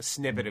a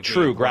snippet of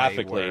true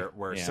graphically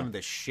where some of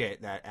the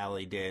shit that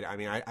Ellie did, I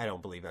mean, I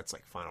don't believe that's,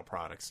 like, final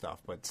product stuff,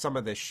 but some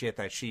of the shit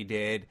that she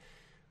did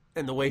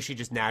and the way she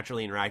just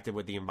naturally interacted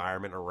with the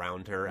environment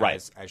around her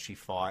as she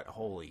fought,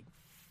 holy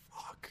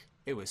fuck.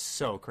 It was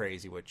so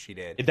crazy what she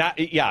did.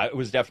 It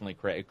was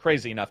definitely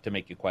crazy enough to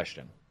make you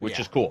question, which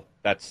is cool.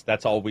 That's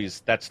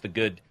the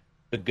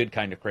good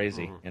kind of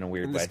crazy in a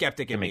weird way. And the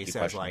skeptic in me says,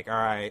 question. Like, all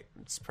right,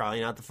 it's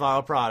probably not the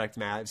final product,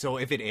 Matt. So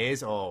if it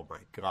is, oh my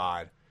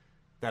god,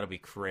 that'll be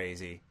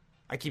crazy.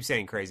 I keep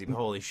saying crazy, but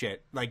holy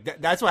shit, like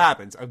that's what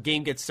happens. A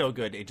game gets so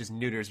good, it just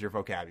neuters your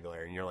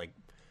vocabulary, and you're like,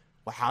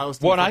 well, how else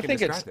do you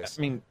describe this?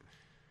 I mean,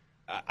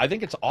 I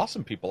think it's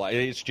awesome, people.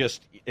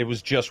 It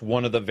was just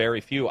one of the very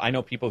few. I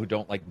know people who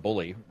don't like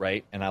Bully,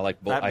 right? And I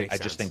like Bully. I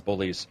just think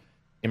Bully's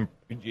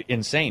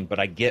insane, but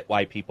I get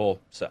why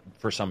people,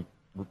 for some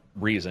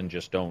reason,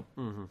 just don't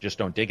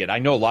dig it. I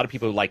know a lot of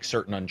people who like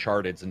certain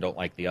Uncharteds and don't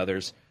like the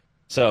others.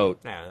 So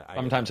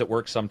sometimes it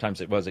works,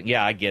 sometimes it wasn't.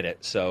 Yeah, I get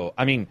it. So,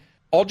 I mean,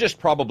 I'll just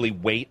probably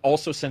wait.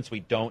 Also, since we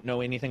don't know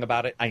anything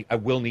about it, I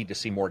will need to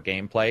see more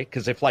gameplay.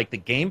 Because if, like, the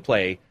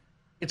gameplay,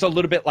 it's a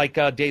little bit like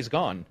Days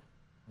Gone,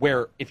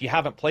 where if you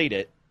haven't played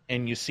it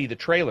and you see the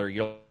trailer,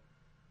 you'll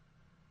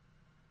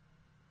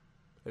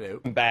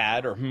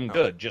bad or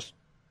good. Just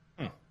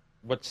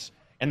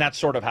and that's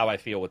sort of how I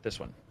feel with this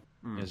one.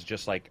 Is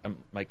just like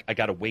I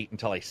got to wait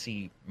until I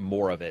see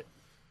more of it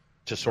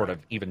to sort of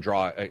even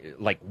draw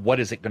like, what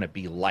is it going to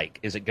be like?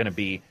 Is it going to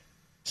be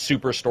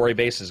super story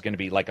based? Is it going to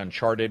be like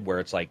Uncharted, where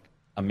it's like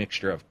a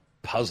mixture of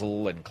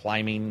puzzle and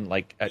climbing?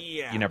 Like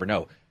you never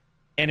know.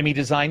 Enemy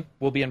design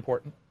will be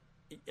important.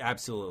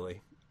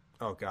 Absolutely.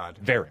 Oh God,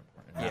 very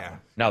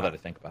important. Now that I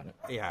think about it.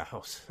 Yeah,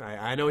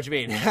 I know what you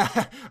mean.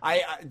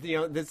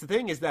 The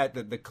thing is that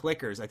the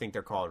clickers, I think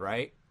they're called,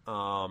 right?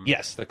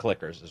 Yes, the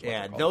clickers is what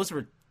they're called. Those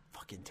were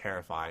fucking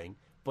terrifying.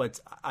 But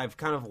I've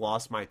kind of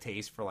lost my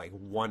taste for, like,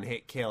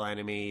 one-hit kill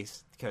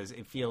enemies, because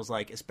it feels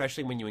like,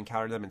 especially when you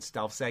encounter them in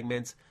stealth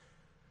segments.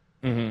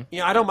 You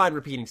know, I don't mind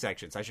repeating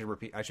sections. I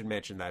should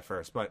mention that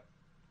first. But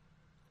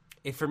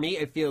for me,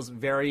 it feels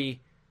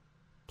very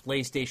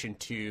PlayStation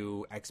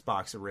 2,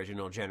 Xbox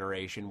original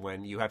generation,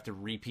 when you have to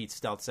repeat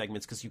stealth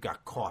segments because you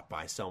got caught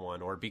by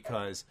someone, or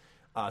because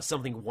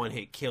something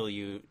one-hit kills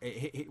you.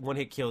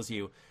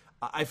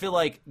 I feel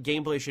like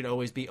gameplay should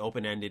always be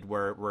open-ended,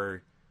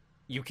 where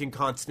you can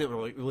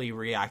constantly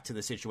react to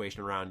the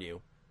situation around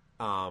you.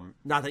 Not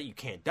that you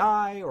can't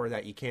die or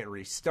that you can't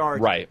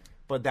restart, right?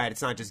 But that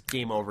it's not just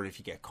game over if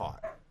you get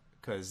caught,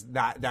 because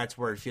that's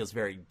where it feels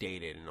very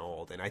dated and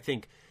old. And I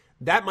think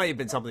that might have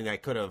been something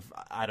that could have,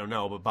 I don't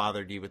know, but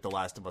bothered you with The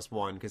Last of Us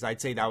 1, because I'd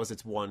say that was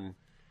its one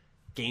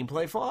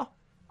gameplay flaw.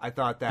 I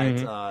thought that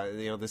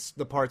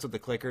the parts with the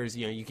clickers,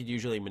 you could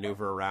usually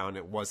maneuver around.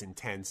 It was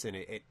intense, and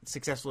it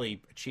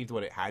successfully achieved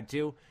what it had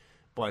to,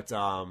 but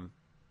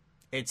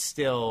it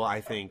still, I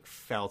think,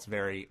 felt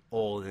very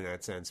old in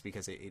that sense,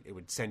 because it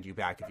would send you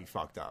back if you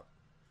fucked up.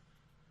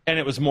 And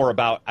it was more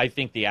about, I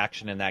think the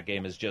action in that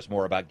game is just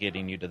more about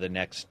getting you to the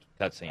next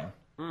cutscene.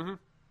 Yeah.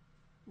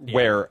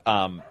 Where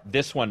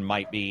this one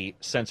might be,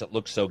 since it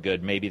looks so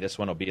good, maybe this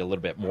one will be a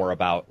little bit more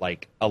about,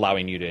 like,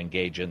 allowing you to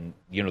engage in,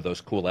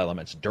 those cool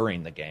elements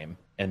during the game.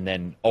 And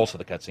then also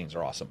the cutscenes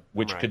are awesome,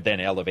 which could then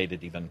elevate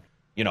it even,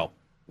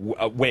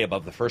 way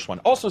above the first one.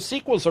 Also,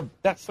 sequels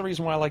that's the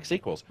reason why I like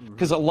sequels.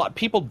 Because a lot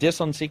people diss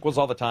on sequels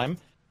all the time.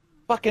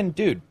 Fucking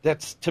dude,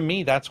 to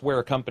me, that's where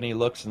a company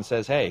looks and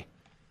says, hey,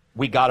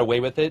 we got away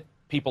with it.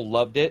 People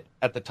loved it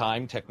at the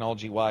time,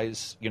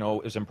 technology-wise. It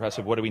was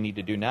impressive. What do we need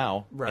to do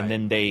now? Right. And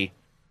then they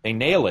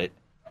nail it.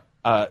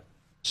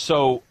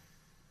 So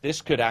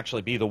this could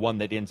actually be the one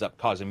that ends up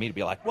causing me to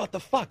be like, what the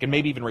fuck? And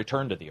maybe even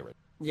return to the original.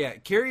 Yeah,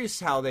 curious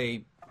how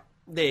they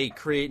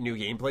create new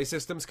gameplay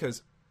systems,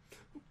 because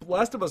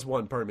Last of Us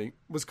 1,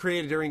 was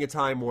created during a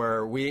time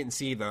where we didn't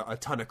see a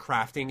ton of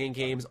crafting in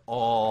games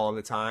all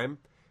the time.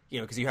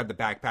 Because you had the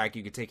backpack,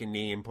 you could take a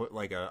knee and put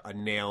like a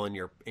nail in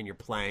your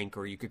plank,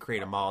 or you could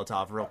create a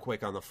Molotov real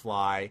quick on the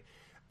fly.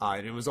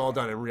 And it was all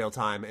done in real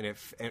time,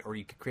 or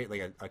you could create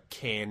like a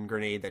can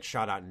grenade that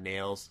shot out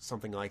nails,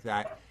 something like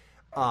that.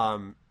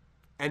 And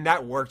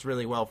that worked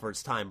really well for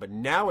its time. But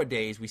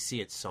nowadays, we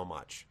see it so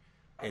much.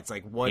 It's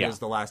like, what does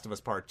The Last of Us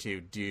Part 2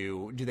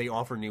 do? Do they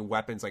offer new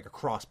weapons, like a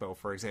crossbow,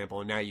 for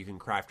example? And now you can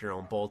craft your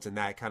own bolts, and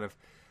that kind of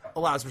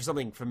allows for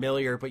something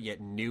familiar but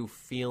yet new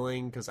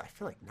feeling, because I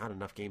feel like not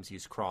enough games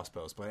use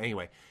crossbows. But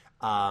anyway,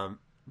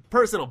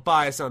 personal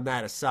bias on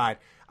that aside,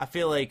 I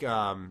feel like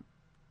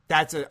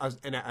that's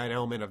an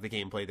element of the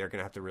gameplay they're going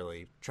to have to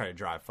really try to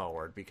drive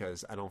forward,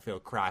 because I don't feel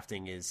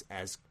crafting is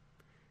as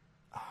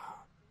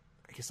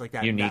I guess like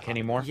that unique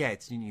anymore. Yeah,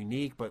 it's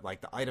unique, but like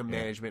the item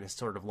management has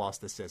sort of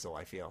lost the sizzle.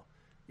 I feel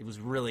it was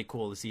really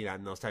cool to see that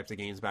in those types of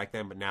games back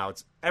then, but now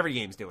it's every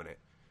game's doing it.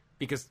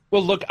 Because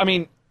look, I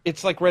mean,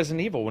 it's like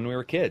Resident Evil when we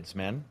were kids,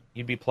 man.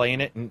 You'd be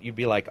playing it and you'd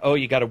be like, "Oh,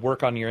 you got to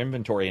work on your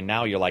inventory," and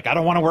now you're like, "I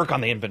don't want to work on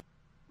the inventory."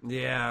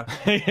 Yeah,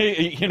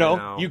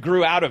 you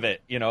grew out of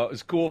it. It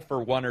was cool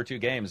for 1 or 2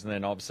 games, and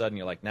then all of a sudden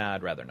you're like, "Nah,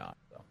 I'd rather not."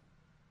 So.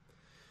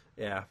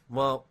 Yeah,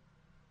 well,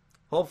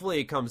 hopefully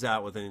it comes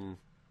out within.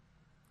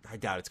 I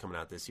doubt it's coming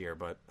out this year,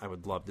 but I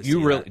would love to see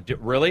it.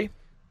 Really?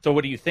 So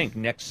what do you think?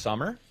 Next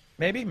summer?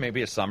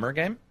 Maybe a summer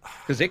game?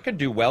 Because it could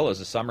do well as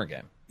a summer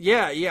game.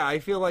 Yeah, I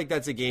feel like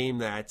that's a game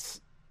that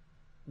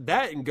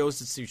and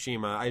Ghost of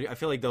Tsushima, I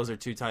feel like those are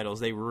 2 titles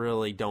they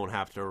really don't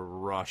have to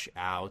rush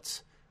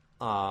out.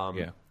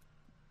 The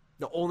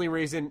only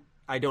reason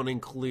I don't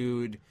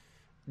include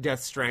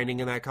Death Stranding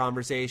in that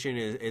conversation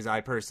is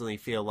I personally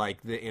feel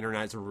like the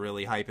internet's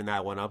really hyping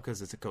that one up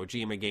because it's a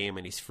Kojima game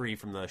and he's free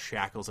from the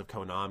shackles of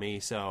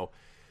Konami. So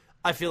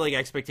I feel like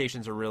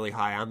expectations are really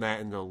high on that,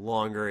 and the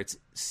longer it's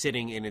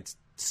sitting in its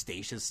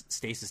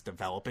stasis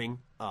developing,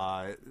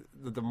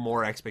 the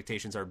more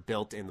expectations are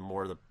built and the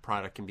more the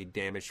product can be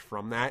damaged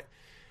from that.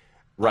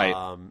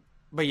 Right.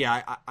 But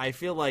yeah, I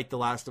feel like The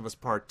Last of Us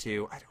Part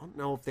 2, I don't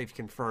know if they've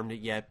confirmed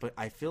it yet, but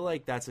I feel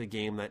like that's a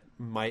game that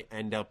might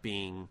end up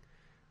being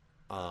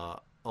a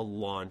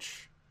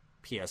launch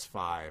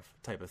PS5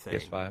 type of thing.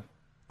 PS5.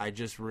 I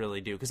just really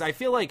do. Because I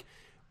feel like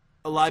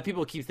a lot of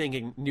people keep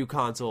thinking new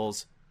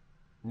consoles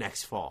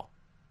next fall.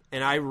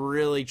 And I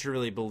really,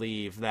 truly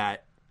believe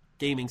that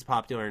gaming's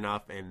popular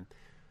enough, and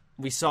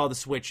we saw the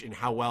Switch and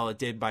how well it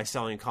did by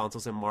selling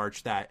consoles in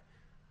March, that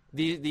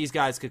these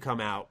guys could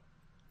come out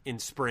in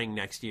spring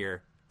next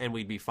year and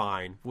we'd be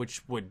fine,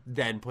 which would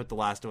then put The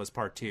Last of Us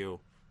Part 2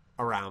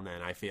 around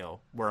then, I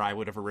feel, where I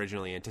would have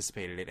originally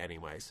anticipated it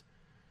anyways.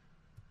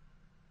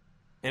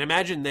 And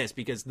imagine this,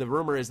 because the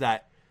rumor is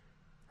that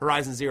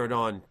Horizon Zero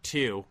Dawn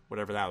 2,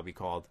 whatever that would be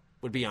called,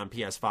 would be on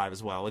PS5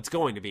 as well. It's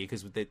going to be,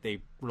 because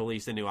they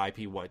released a new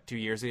IP, 2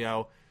 years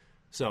ago?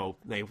 So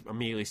they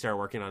immediately started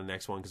working on the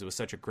next one because it was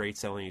such a great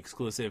selling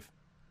exclusive.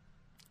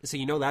 So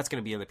that's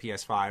going to be on the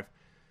PS5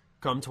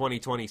 come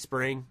 2020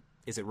 spring.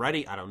 Is it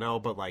ready? I don't know,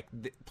 but like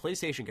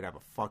PlayStation could have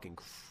a fucking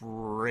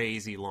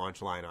crazy launch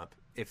lineup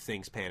if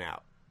things pan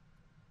out.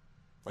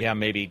 Like, yeah,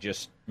 maybe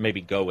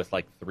go with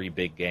like 3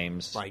 big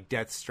games. Like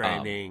Death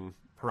Stranding,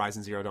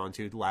 Horizon Zero Dawn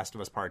 2, The Last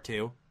of Us Part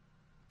 2.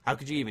 How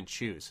could you even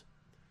choose?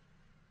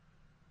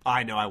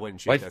 I know I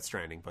wouldn't choose Death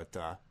Stranding, but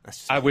that's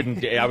just... I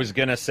wouldn't. I was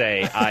gonna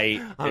say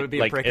I'm be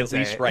like at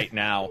least right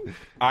now,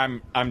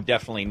 I'm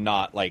definitely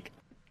not like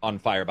on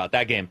fire about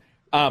that game.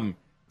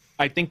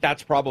 I think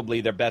that's probably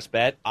their best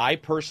bet. I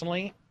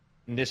personally,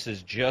 and this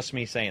is just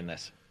me saying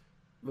this,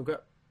 okay,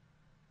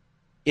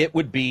 it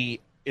would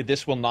be.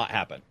 This will not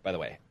happen, by the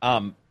way,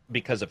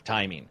 because of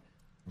timing.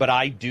 But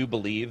I do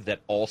believe that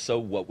also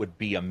what would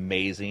be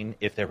amazing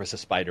if there was a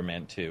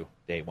Spider-Man 2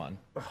 day one.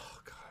 Oh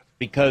God.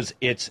 Because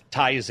it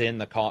ties in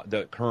the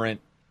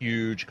current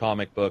huge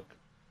comic book,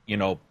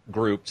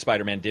 group.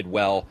 Spider-Man did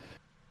well.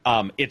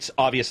 It's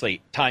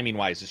obviously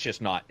timing-wise,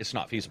 it's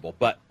not feasible.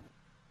 But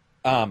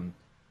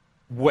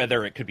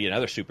whether it could be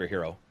another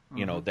superhero,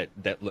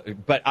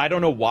 but I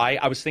don't know why.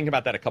 I was thinking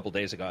about that a couple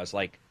days ago. I was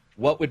like,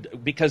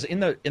 because in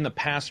the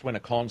past when a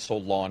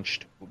console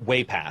launched,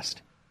 way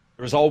past,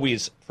 there was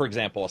always, for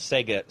example, a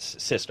Sega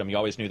system. You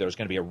always knew there was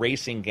going to be a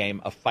racing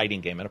game, a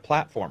fighting game, and a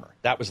platformer.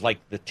 That was like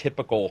the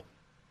typical.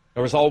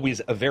 There was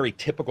always a very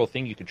typical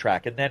thing you could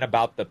track. And then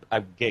about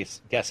I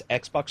guess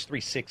Xbox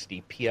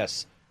 360,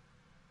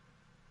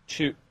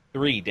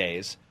 PS3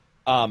 days,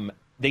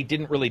 they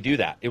didn't really do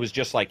that. It was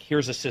just like,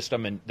 here's a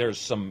system and there's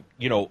some,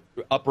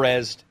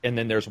 up-resed, and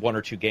then there's 1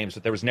 or 2 games,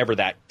 but there was never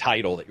that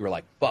title that you were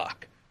like,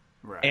 fuck.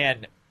 Right.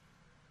 And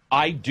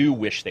I do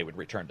wish they would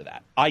return to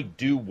that. I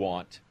do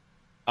want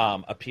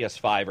a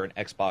PS5 or an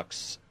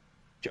Xbox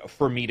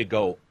for me to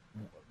go,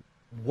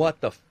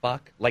 what the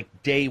fuck? Like,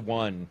 day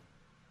one.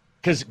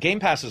 Because Game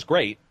Pass is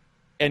great,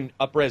 and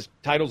up-res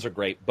titles are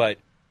great, but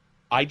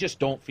I just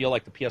don't feel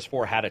like the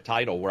PS4 had a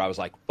title where I was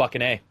like,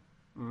 fucking A.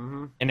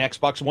 Mm-hmm. And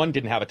Xbox One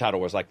didn't have a title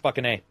where I was like,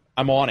 fucking A.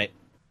 I'm on it.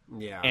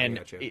 Yeah, and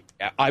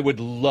I would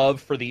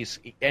love for these,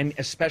 and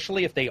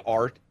especially if they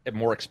are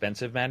more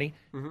expensive, Manny,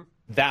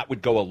 that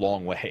would go a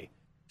long way.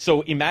 So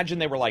imagine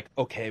they were like,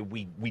 okay,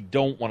 we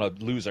don't want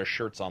to lose our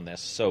shirts on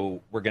this,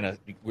 so we're gonna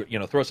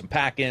throw some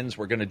pack-ins.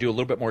 We're gonna do a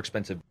little bit more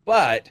expensive,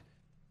 but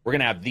we're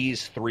gonna have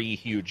these 3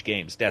 huge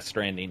games: Death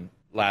Stranding,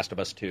 Last of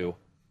Us 2,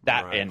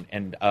 that right.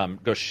 and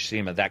Ghost of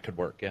Tsushima. That could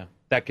work. Yeah,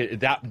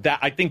 that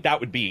I think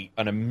that would be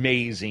an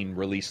amazing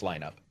release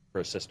lineup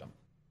for a system.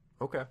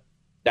 Okay.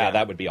 Yeah,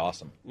 that would be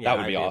awesome. Yeah, that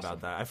would be awesome.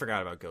 About that. I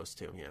forgot about Ghost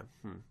too.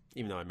 Yeah,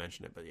 even though I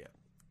mentioned it, but yeah.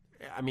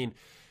 I mean,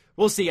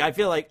 we'll see. I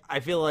feel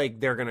like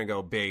they're gonna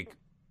go big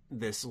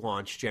this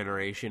launch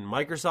generation.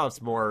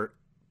 Microsoft's more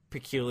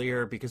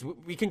peculiar because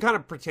we can kind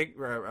of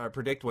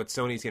predict what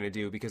Sony's going to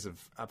do because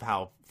of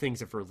how things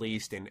have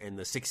released and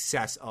the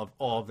success of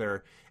all of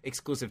their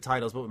exclusive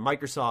titles. But with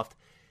Microsoft,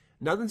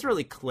 nothing's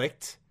really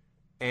clicked,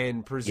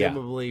 and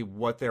presumably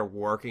what they're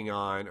working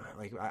on,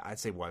 like I'd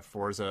say,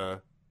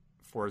 Forza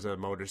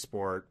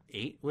Motorsport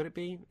 8 would it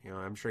be? You know,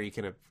 I'm sure you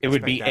can. It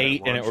would be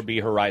 8, and it would be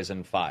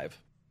Horizon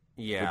 5.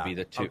 Yeah, would be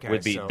the two. Okay,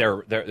 would be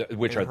so,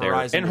 which are there,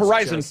 Horizon and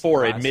Horizon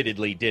 4 last...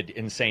 admittedly did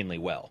insanely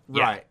well.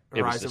 Right, yeah,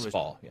 it was this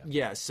fall.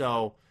 Yeah,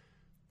 so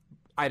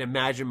I'd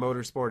imagine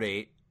Motorsport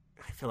 8.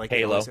 I feel like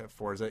Halo,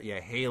 Forza,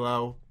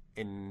 Halo,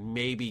 and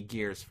maybe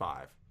Gears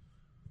 5.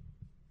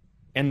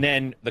 And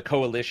then the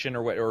Coalition,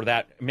 or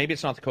that maybe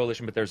it's not the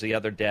Coalition, but there's the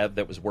other dev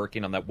that was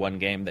working on that one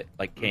game that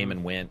like came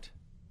and went.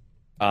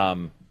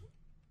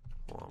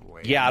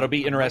 Yeah, it'll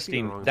be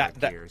interesting.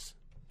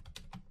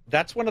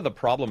 That's one of the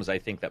problems I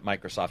think that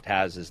Microsoft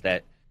has is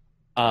that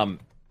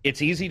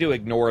it's easy to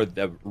ignore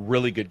the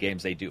really good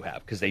games they do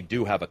have because they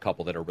do have a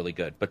couple that are really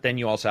good. But then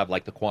you also have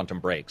like the Quantum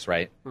Breaks,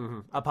 right? Mm-hmm.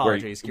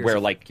 Apologies.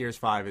 Gears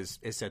 5 is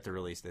set to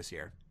release this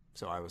year,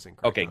 so I was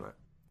incorrect on that.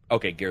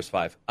 Okay, Gears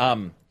 5.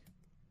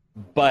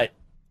 But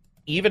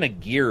even a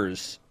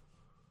Gears,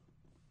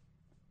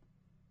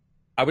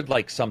 I would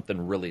like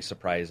something really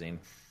surprising.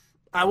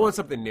 I want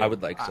something new. I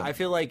would like something. I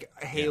feel like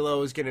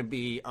Halo is going to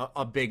be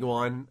a big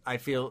one. I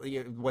feel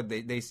what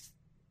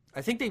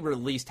I think they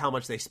released how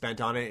much they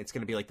spent on it. It's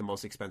going to be like the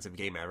most expensive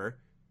game ever.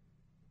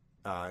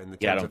 In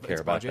the I don't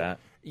care about that.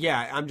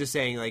 Yeah, I'm just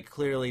saying, like,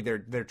 clearly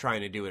they're trying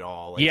to do it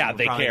all. Like, yeah,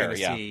 they care.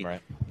 Yeah,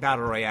 right.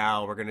 Battle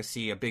Royale. We're going to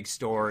see a big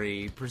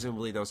story,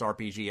 presumably those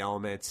RPG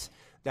elements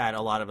that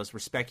a lot of us were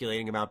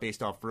speculating about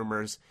based off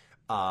rumors.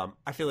 I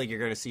feel like you're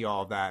going to see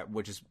all of that,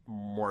 which is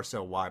more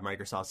so why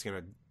Microsoft's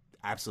going to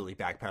absolutely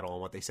backpedal on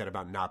what they said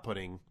about not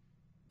putting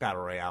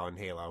Battle Royale in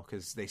Halo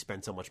because they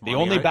spend so much money. The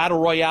only Battle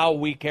Royale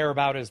we care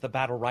about is the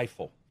Battle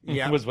Rifle.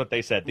 Yeah, was what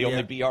they said. The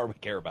only BR we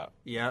care about.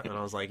 Yeah, and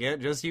I was like,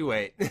 just you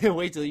wait.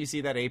 Wait till you see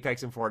that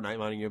Apex and Fortnite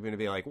money. You're going to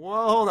be like,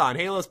 whoa, hold on.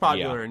 Halo's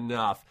popular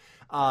enough.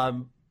 But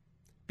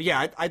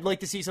yeah, I'd like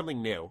to see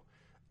something new.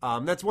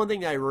 That's one thing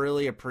that I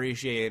really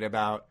appreciate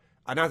about,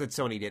 not that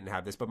Sony didn't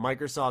have this, but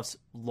Microsoft's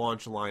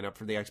launch lineup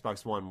for the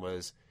Xbox One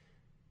was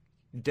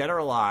Dead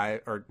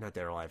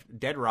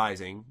Dead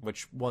Rising,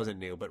 which wasn't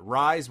new, but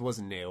Rise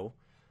wasn't new.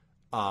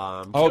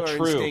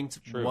 Killer Instinct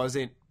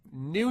wasn't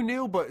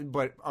new, but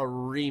a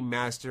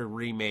remaster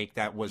remake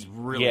that was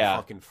really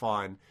fucking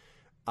fun.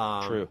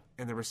 True.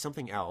 And there was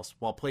something else.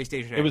 While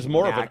PlayStation had it was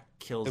more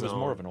Killzone. It was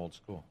more of an old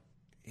school.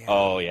 Yeah.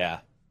 Oh yeah,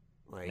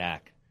 like,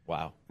 Knack.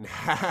 Wow.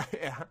 Yeah.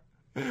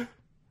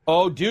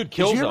 Oh, dude,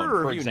 Killzone. Did you ever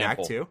for review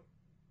example. Knack too?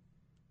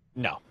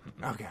 No.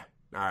 Okay.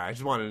 All right. I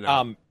just wanted to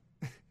know.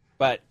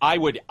 But I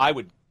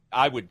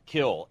would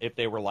kill if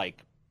they were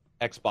like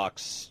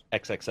Xbox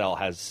XXL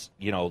has,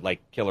 like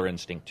Killer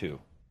Instinct 2.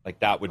 Like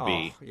that would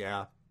be.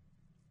 Yeah.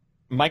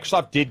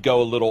 Microsoft did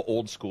go a little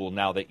old school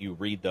now that you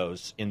read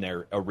those in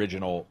their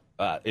original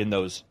in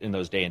those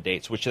day and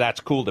dates, which that's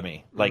cool to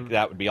me. Like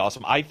that would be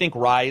awesome. I think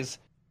Rise,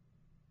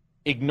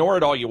 ignore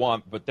it all you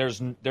want, but there's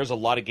a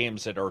lot of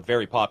games that are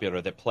very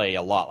popular that play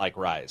a lot like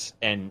Rise,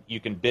 and you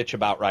can bitch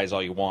about Rise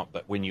all you want,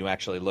 but when you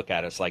actually look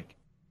at it, it's like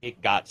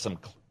it got some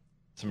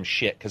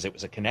shit because it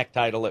was a Kinect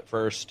title at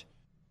first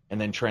and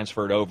then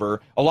transferred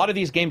over. A lot of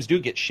these games do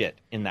get shit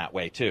in that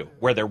way too,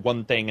 where they're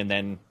one thing and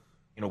then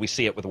we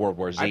see it with World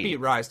War Z. I beat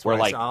Rise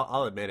twice.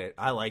 I'll admit it.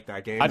 I like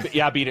that game.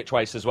 I beat it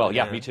twice as well.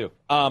 Yeah, me too.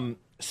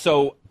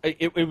 So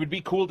it would be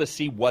cool to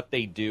see what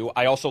they do.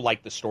 I also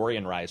like the story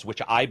in Rise,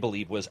 which I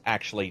believe was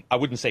actually, I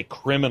wouldn't say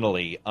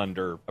criminally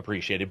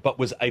underappreciated, but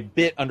was a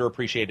bit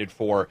underappreciated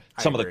for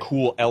some of the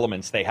cool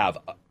elements they have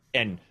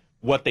and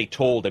what they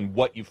told and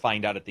what you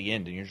find out at the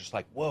end. And you're just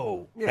like,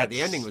 whoa. Yeah,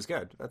 the ending was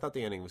good. I thought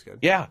the ending was good.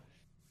 Yeah.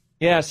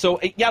 Yeah, so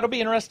it'll be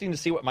interesting to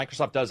see what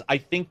Microsoft does. I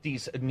think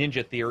these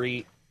Ninja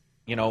Theory,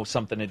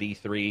 something at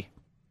E3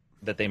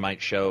 that they might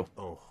show.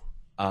 Oh.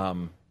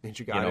 Ninja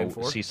Gaiden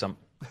 4? See some.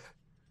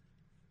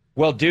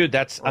 Well, dude,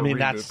 that's probably.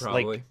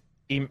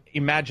 like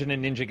imagine a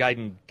Ninja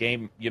Gaiden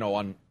game,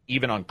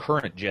 on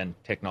current gen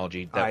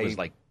technology that was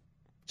like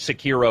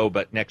Sekiro,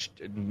 but next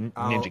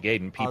Ninja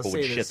Gaiden, people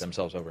would shit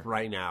themselves over.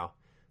 Right now.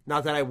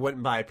 Not that I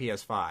wouldn't buy a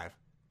PS5,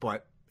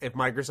 but if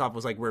Microsoft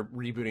was like, we're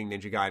rebooting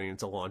Ninja Gaiden and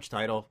it's a launch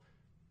title,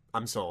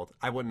 I'm sold.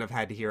 I wouldn't have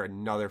had to hear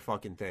another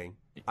fucking thing.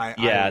 I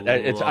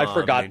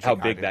forgot Ninja how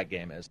Gaiden. big that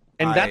game is.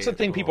 And that's the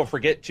thing people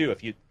forget, too.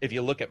 If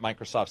you look at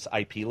Microsoft's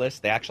IP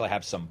list, they actually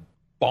have some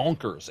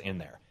bonkers in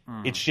there.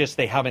 It's just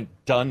they haven't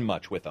done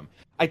much with them.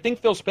 I think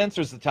Phil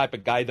Spencer's the type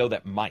of guy, though,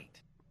 that might.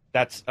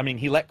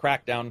 He let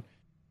Crackdown,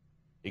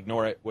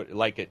 ignore it,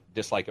 like it,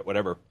 dislike it,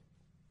 whatever.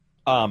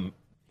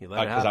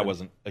 Because I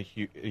wasn't a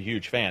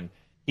huge fan.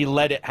 He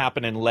let it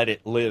happen and let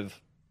it live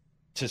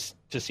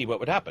to see what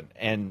would happen.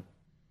 And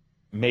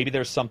maybe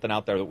there's something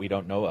out there that we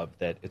don't know of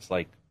that it's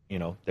like,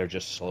 they're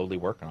just slowly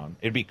working on.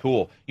 It'd be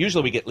cool.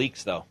 Usually we get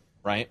leaks, though,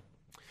 right?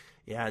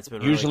 Yeah, it's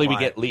been usually really we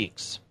get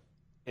leaks.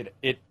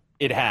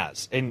 It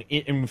has. And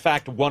in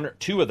fact, one or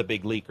two of the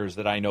big leakers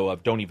that I know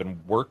of don't even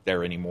work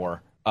there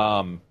anymore.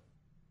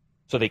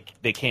 So they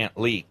can't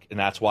leak, and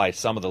that's why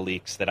some of the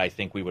leaks that I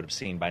think we would have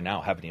seen by now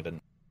haven't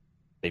even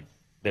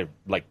they're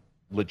like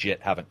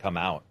legit haven't come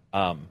out.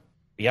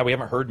 We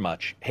haven't heard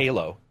much.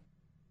 Halo,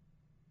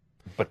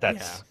 but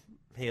that's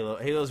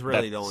Halo's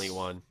really the only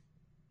one.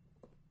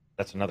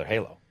 That's another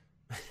Halo.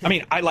 I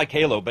mean, I like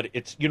Halo, but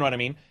it's, you know what I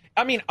mean?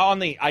 I mean,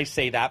 I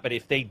say that, but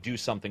if they do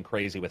something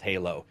crazy with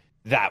Halo,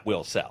 that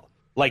will sell.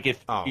 Like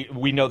if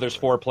we know there's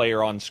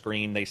 4-player on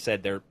screen, they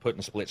said they're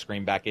putting split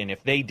screen back in.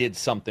 If they did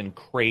something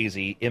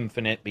crazy,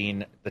 Infinite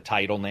being the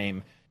title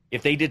name,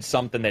 if they did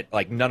something that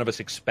like none of us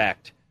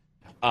expect,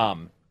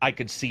 I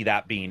could see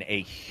that being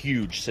a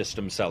huge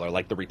system seller,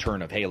 like the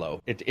return of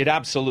Halo. It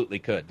absolutely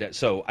could.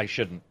 So I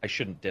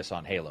shouldn't diss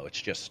on Halo.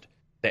 It's just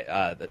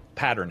that the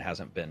pattern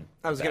hasn't been.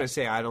 I was going to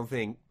say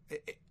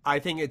I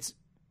think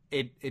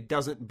it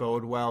doesn't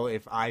bode well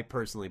if I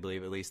personally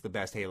believe at least the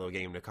best Halo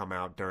game to come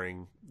out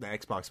during the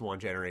Xbox One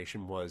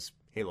generation was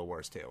Halo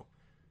Wars 2.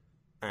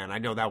 And I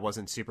know that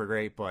wasn't super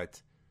great,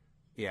 but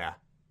yeah.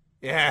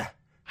 Yeah.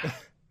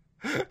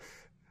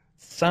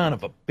 Son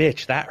of a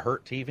bitch, that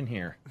hurt to even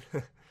hear.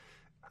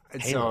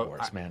 Halo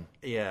Wars, man.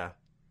 Yeah.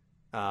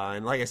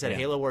 And like I said,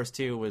 Halo Wars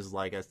 2 was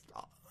like I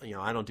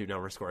don't do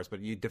number scores,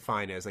 but you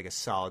define it as like a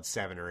solid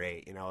 7 or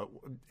 8.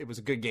 It was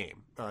a good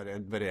game, but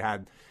it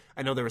had.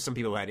 I know there were some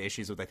people who had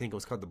issues with. I think it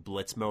was called the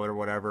Blitz mode or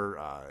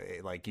whatever.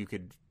 Like you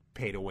could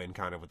pay to win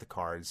kind of with the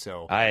cards.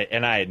 So I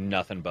had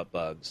nothing but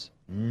bugs.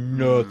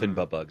 Nothing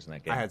but bugs in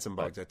that game. I had some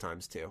bugs at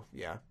times too.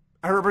 Yeah.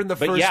 I remember in the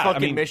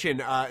first mission,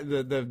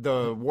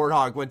 the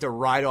Warthog went to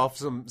ride off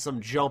some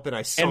jump and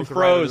I sunk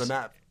right into the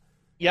map.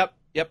 Yep.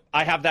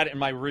 I have that in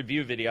my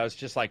review video. I was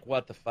just like,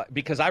 what the fuck?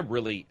 Because I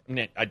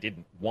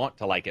didn't want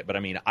to like it, but I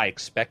mean, I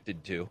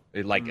expected to.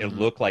 It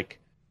looked like,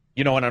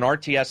 and an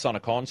RTS on a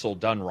console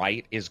done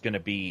right is going to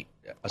be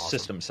a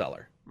system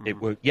seller.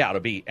 Mm-hmm. It'll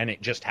be, and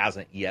it just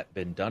hasn't yet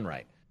been done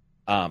right.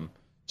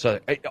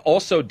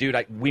 Also,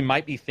 dude, we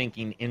might be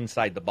thinking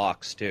inside the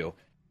box too.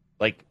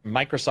 Like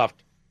Microsoft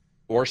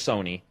or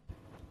Sony,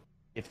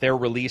 if their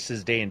release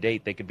is day and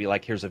date, they could be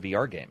like, here's a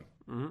VR game.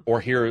 Mm-hmm. Or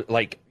here,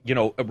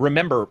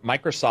 remember,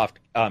 Microsoft,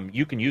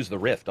 you can use the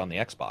Rift on the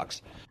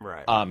Xbox.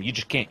 Right. You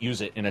just can't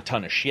use it in a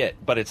ton of shit.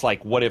 But it's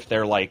like, what if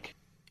they're like,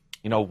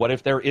 what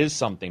if there is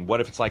something? What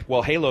if it's like,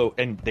 well, Halo,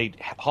 and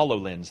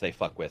HoloLens they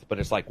fuck with. But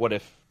it's like, what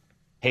if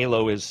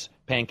Halo is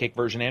pancake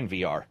version and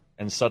VR?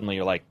 And suddenly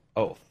you're like,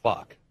 oh,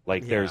 fuck.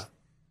 Like, there's...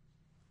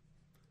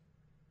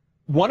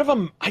 One of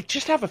them, I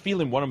just have a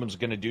feeling one of them is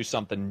going to do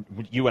something.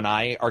 You and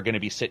I are going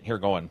to be sitting here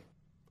going,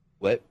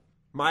 what?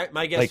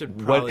 My guess would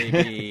probably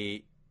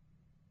be,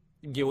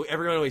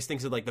 everyone always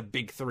thinks of like the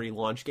big 3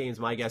 launch games.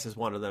 My guess is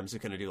one of them is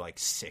going to do like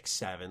 6,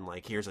 7.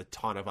 Like here's a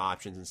ton of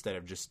options instead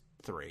of just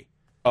 3.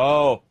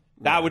 Oh,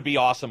 that would be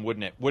awesome,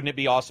 wouldn't it? Wouldn't it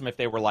be awesome if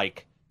they were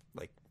like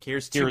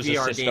here's 2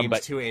 VR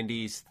games, 2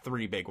 indies,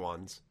 3 big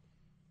ones.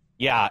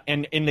 Yeah,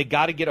 and they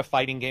got to get a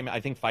fighting game. I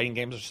think fighting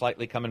games are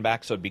slightly coming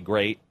back, so it'd be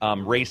great.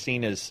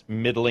 Racing is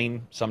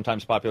middling,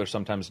 sometimes popular,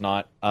 sometimes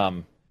not.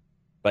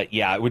 But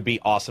yeah, it would be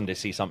awesome to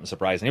see something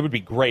surprising. It would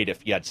be great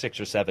if you had 6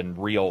 or 7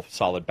 real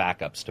solid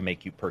backups to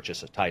make you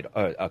purchase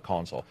a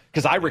console.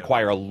 Because I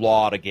require a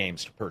lot of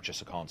games to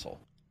purchase a console.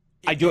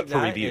 I do it for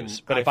reviews,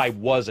 but if I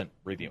wasn't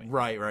reviewing.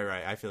 Right.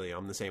 I feel you.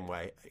 I'm the same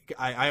way.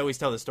 I always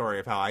tell the story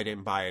of how I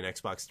didn't buy an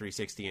Xbox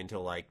 360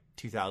 until like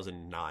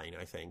 2009,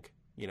 I think.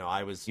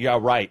 I was... Yeah,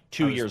 right.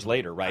 2 years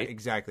later, right?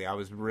 Exactly. I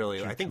was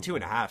really... I think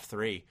 2.5,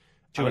 3.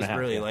 I was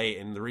really late,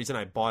 and the reason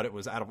I bought it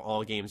was out of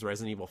all games,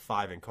 Resident Evil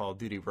 5 and Call of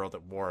Duty World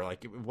at War.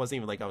 Like, it wasn't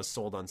even like I was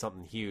sold on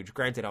something huge.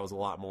 Granted, I was a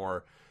lot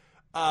more,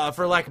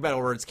 for lack of better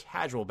words,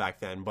 casual back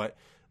then. But,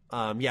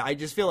 I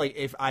just feel like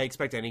if I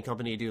expect any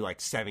company to do,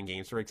 like, 7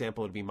 games, for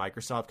example, it would be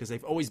Microsoft, because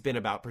they've always been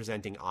about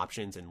presenting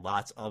options and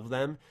lots of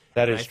them.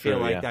 That is true, I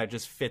feel like that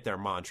just fit their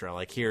mantra.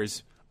 Like,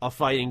 here's a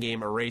fighting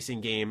game, a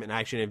racing game, an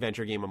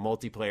action-adventure game, a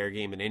multiplayer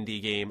game, an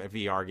indie game, a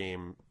VR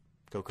game.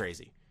 Go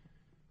crazy.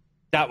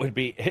 That would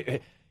be...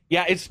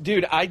 Yeah,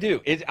 dude, I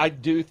do. I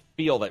do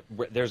feel that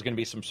there's going to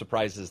be some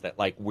surprises that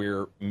like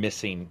we're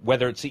missing,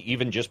 whether it's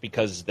even just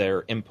because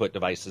their input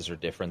devices are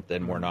different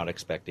than we're not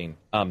expecting.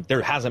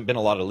 There hasn't been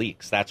a lot of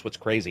leaks. That's what's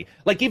crazy.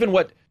 Like even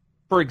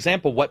for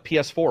example, what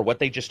PS4, what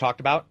they just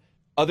talked about,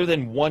 other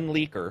than one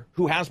leaker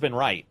who has been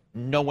right,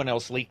 no one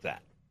else leaked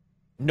that.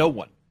 No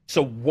one.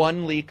 So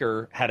one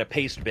leaker had a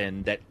paste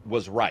bin that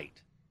was right.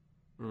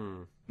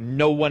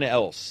 No one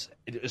else.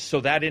 So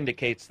that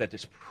indicates that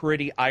it's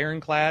pretty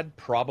ironclad,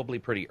 probably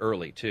pretty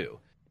early too.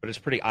 But it's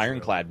pretty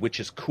ironclad, which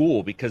is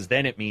cool because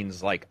then it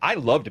means like I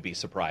love to be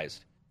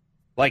surprised.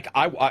 Like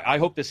I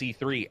hope this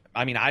E3.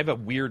 I mean, I have a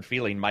weird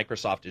feeling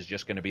Microsoft is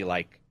just going to be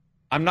like,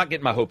 I'm not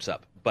getting my hopes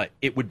up, but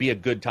it would be a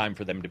good time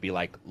for them to be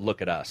like,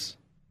 look at us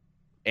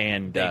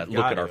and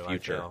look at our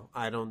future.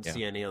 I don't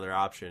see any other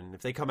option.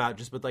 If they come out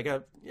just with like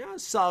a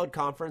solid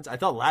conference, I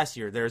thought last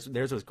year theirs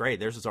was great.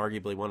 Theirs was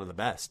arguably one of the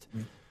best.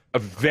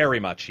 Very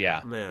much,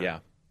 yeah. Man. Yeah.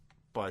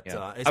 But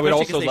I would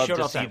also love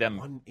to see them.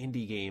 One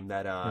indie game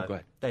that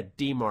that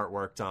DMart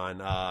worked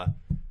on.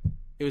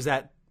 It was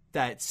that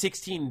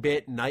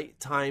 16-bit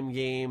nighttime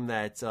game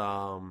that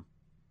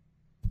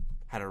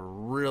had a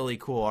really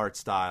cool art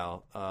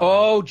style.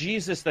 Oh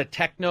Jesus, the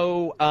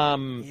techno.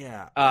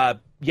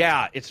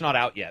 Yeah, it's not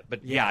out yet, but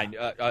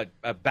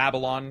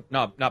Babylon.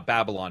 No, not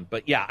Babylon,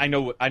 but yeah, I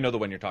know the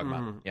one you're talking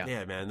about.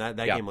 Yeah, man, that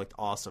game looked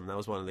awesome. That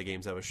was one of the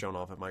games that was shown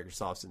off at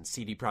Microsoft's, and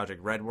CD Projekt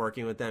Red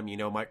working with them. You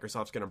know,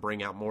 Microsoft's going to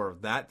bring out more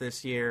of that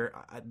this year.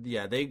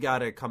 They got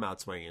to come out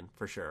swinging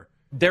for sure.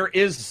 There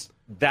is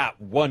that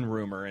one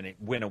rumor, and it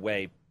went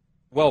away.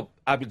 Well,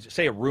 I would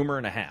say a rumor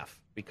and a half,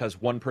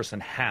 because one person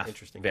half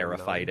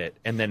verified it,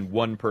 and then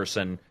one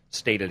person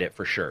stated it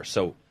for sure.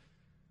 So,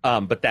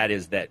 but that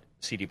is that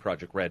CD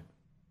Projekt Red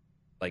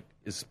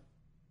is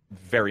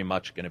very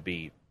much going to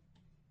be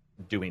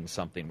doing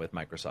something with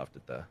Microsoft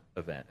at the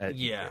event.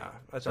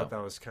 I thought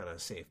that was kind of a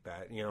safe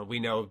bet. You know, we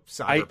know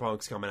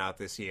Cyberpunk's coming out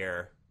this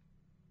year.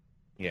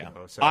 Yeah. You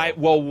know, so.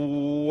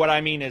 What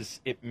I mean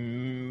is it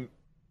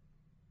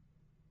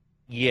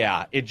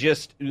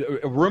just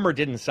a rumor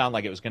didn't sound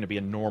like it was going to be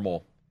a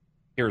normal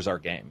here's our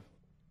game.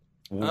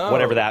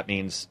 Whatever that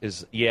means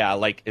is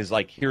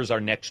here's our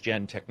next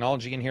gen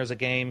technology and here's a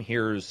game,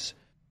 here's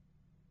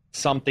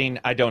something.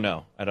 I don't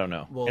know.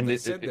 Well, and they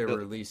said they're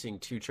releasing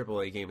 2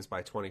 AAA games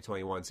by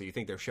 2021, so you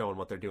think they're showing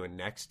what they're doing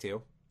next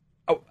too?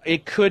 Oh,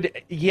 it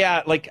could.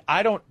 Yeah,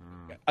 I don't.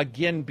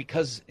 Again,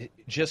 because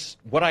just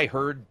what I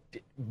heard,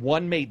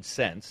 one made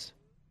sense,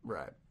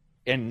 right,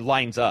 and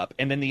lines up,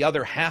 and then the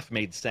other half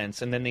made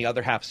sense, and then the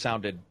other half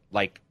sounded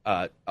like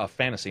a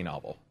fantasy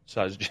novel.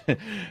 So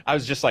I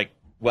was just like,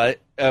 what?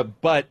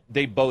 But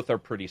they both are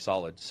pretty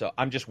solid. So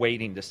I'm just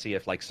waiting to see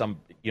if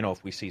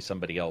if we see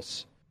somebody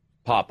else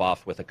pop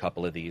off with a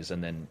couple of these,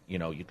 and then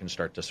you can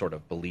start to sort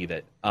of believe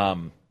it.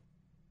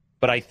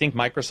 But I think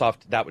Microsoft,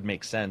 that would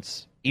make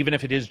sense, even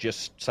if it is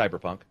just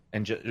Cyberpunk.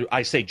 And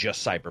I say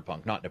just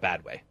Cyberpunk, not in a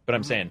bad way, but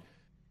I'm saying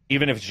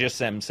even if it's just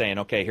them saying,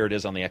 okay, here it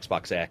is on the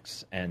Xbox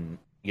X, and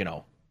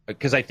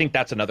because I think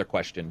that's another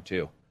question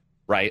too,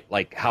 right?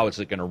 Like, how is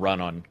it going to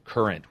run on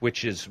current,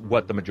 which is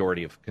what the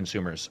majority of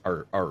consumers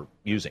are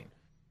using.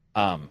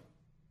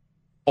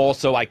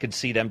 Also, I could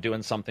see them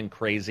doing something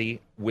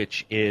crazy,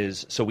 which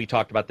is, so we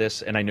talked about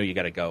this, and I know you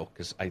got to go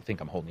because I think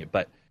I'm holding you,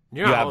 but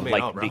you have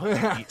bro.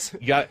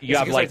 you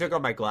have I took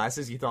off my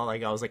glasses. You thought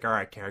I was like, all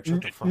right, Karen,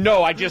 shut the fuck up.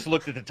 No, I just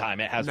looked at the time.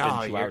 It has been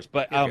 2 hours,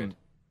 but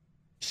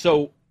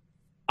so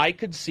I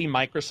could see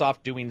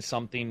Microsoft doing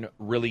something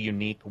really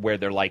unique where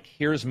they're like,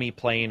 here's me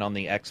playing on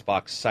the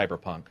Xbox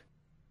Cyberpunk,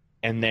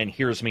 and then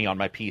here's me on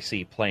my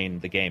PC playing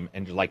the game,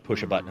 and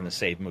push a button and the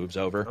save moves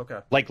over. Okay.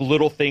 Like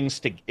little things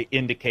to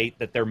indicate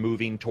that they're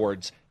moving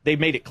towards. They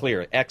made it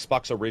clear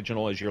Xbox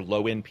Original is your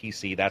low-end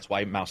PC. That's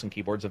why mouse and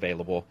keyboard's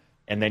available.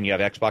 And then you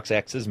have Xbox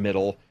X's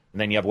middle, and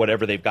then you have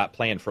whatever they've got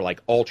planned for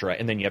Ultra,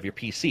 and then you have your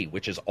PC,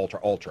 which is Ultra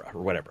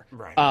or whatever.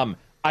 Right.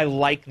 I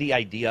like the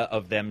idea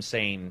of them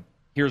saying,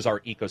 here's our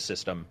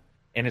ecosystem,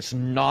 and it's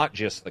not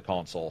just the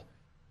console.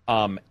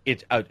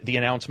 The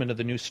announcement of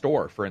the new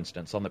store, for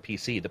instance, on the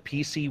PC. The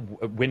PC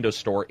Windows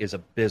Store is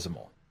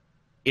abysmal.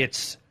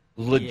 It's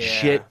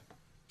legit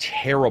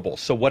terrible.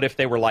 So what if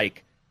they were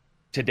like,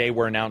 today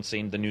we're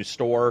announcing the new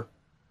store,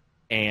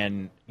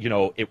 and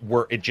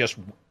it just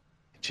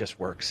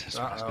works. That's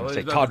what I was going to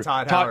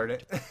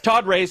say.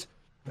 Todd Ray's.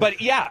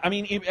 But yeah, I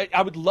mean,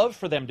 I would love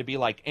for them to be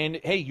like, and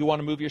hey, you want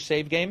to move your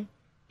save game?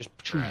 Just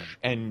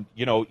and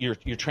you're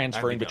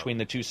transferring between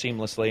the two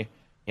seamlessly.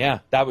 Yeah,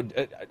 that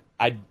would.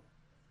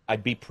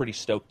 I'd be pretty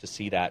stoked to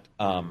see that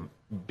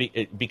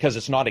because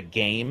it's not a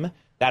game.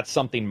 That's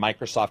something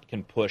Microsoft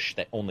can push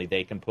that only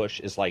they can push.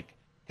 Is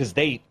because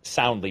they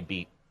soundly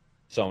beat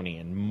Sony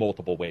in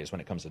multiple ways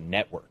when it comes to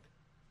network.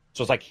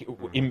 So it's like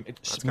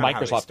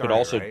Microsoft could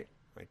also. Right?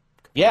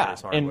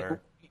 And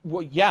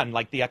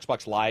the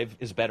Xbox Live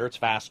is better. It's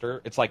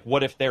faster. It's like,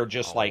 what if they're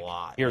just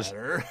here's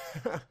better.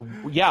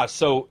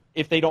 So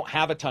if they don't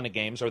have a ton of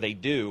games, or they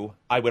do,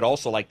 I would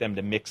also like them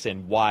to mix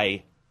in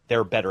why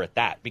they're better at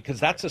that, because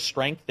that's a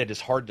strength that is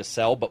hard to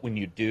sell, but when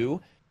you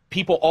do,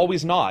 people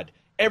always nod.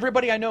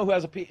 everybody I know who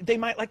has they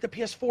might like the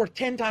PS4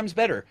 10 times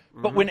better.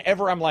 But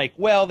whenever I'm like,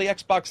 well, the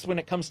Xbox, when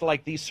it comes to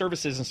like these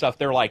services and stuff,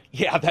 they're like,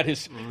 yeah, that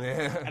is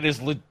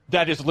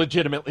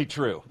legitimately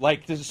true.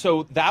 Like,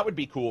 so that would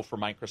be cool for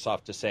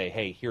Microsoft to say,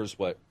 hey, here's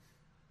what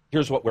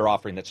we're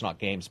offering that's not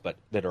games, but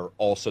that are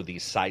also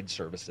these side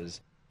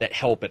services that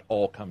help it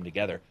all come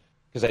together.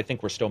 Because I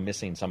think we're still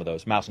missing some of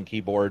those. Mouse and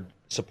keyboard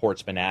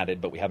support's been added,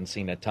 but we haven't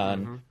seen a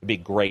ton. It'd be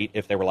great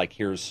if they were like,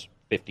 here's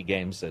 50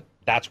 games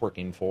that's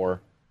working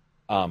for.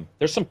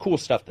 There's some cool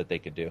stuff that they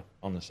could do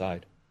on the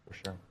side, for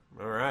sure.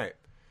 All right.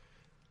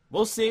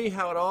 We'll see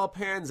how it all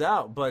pans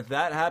out, but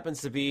that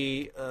happens to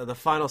be the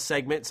final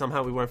segment.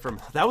 Somehow we went from...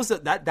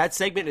 That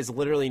segment is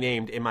literally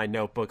named in my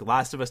notebook,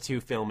 Last of Us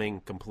 2 filming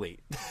complete.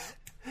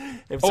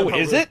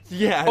 Is it?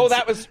 Yeah. Oh,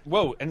 that was...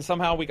 Whoa, and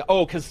somehow we got...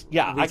 Oh, because,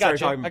 yeah, I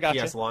got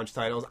you. PS launch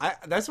titles.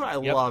 That's what I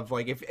love.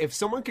 Like, if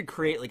someone could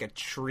create, like, a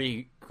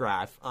tree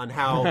graph on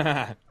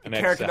how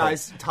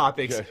characterized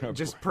topics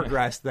just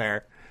progressed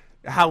there.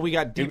 How we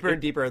got deeper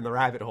and deeper in the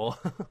rabbit hole.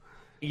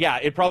 Yeah,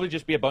 it'd probably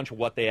just be a bunch of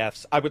what the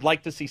Fs. I would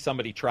like to see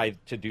somebody try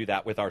to do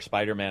that with our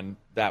Spider-Man,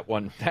 that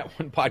one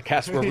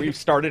podcast where we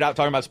started out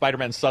talking about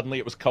Spider-Man, suddenly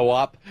it was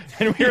co-op,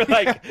 and we were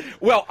like,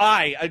 well,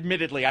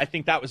 admittedly, I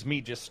think that was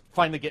me just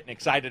finally getting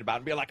excited about it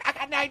and being like, I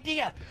got an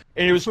idea!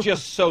 And it was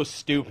just so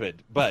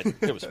stupid, but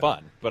it was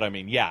fun. But I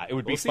mean, yeah, it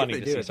would be funny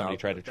to see somebody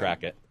try to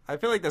track it. I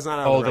feel like that's not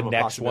out of the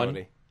next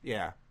one?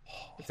 Yeah.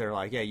 If they're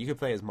like, yeah, you could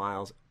play as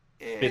Miles.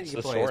 Fits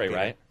the story,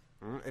 right?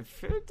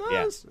 It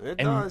does. Yeah. It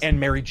does. And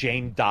Mary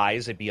Jane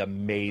dies. It'd be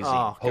amazing.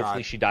 Oh,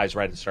 hopefully she dies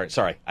right at the start.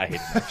 Sorry, I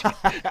hate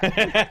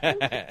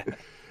Mary Jane.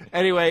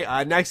 Anyway,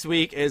 next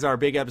week is our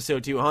big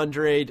episode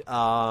 200.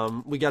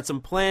 We got some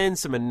plans,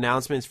 some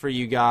announcements for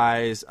you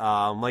guys.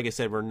 Like I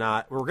said, we're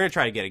going to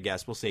try to get a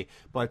guest. We'll see.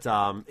 But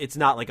it's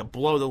not like a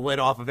blow the lid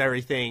off of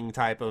everything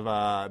type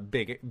of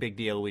big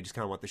deal. We just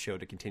kind of want the show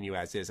to continue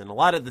as is. And a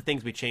lot of the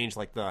things we changed,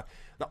 like the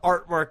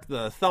artwork,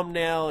 the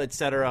thumbnail,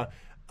 etc.,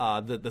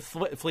 the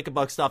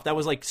Flickabuck stuff, that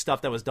was like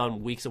stuff that was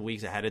done weeks and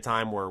weeks ahead of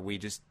time where we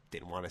just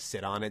didn't want to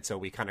sit on it. So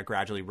we kind of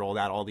gradually rolled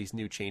out all these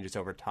new changes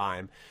over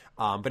time.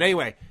 But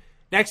anyway,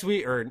 next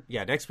week, I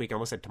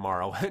almost said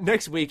tomorrow.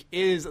 Next week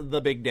is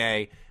the big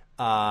day.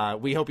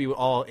 We hope you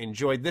all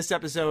enjoyed this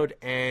episode,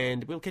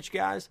 and we'll catch you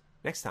guys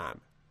next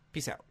time.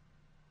 Peace out.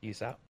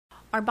 Peace out.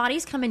 Our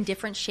bodies come in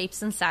different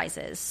shapes and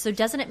sizes, so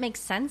doesn't it make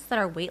sense that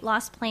our weight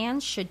loss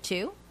plans should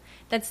too?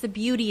 That's the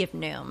beauty of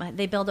Noom.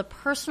 They build a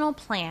personal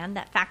plan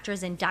that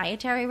factors in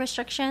dietary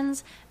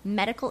restrictions,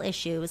 medical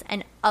issues,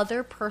 and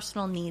other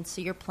personal needs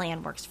so your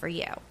plan works for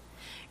you.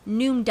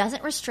 Noom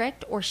doesn't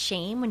restrict or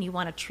shame when you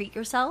want to treat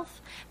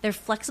yourself. Their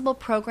flexible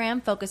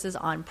program focuses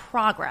on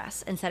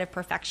progress instead of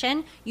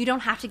perfection. You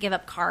don't have to give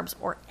up carbs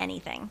or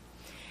anything.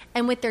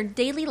 And with their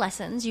daily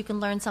lessons, you can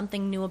learn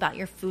something new about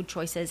your food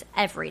choices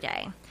every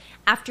day.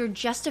 After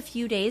just a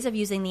few days of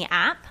using the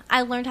app,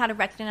 I learned how to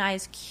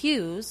recognize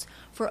cues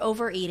for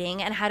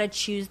overeating and how to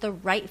choose the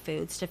right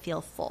foods to feel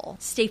full.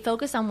 Stay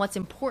focused on what's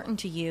important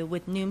to you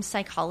with Noom's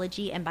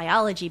psychology and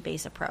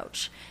biology-based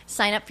approach.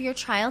 Sign up for your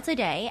trial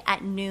today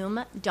at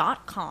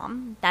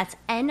Noom.com. That's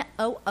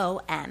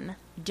Noom.com.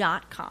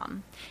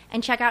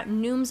 And check out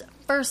Noom's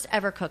first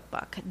ever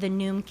cookbook, The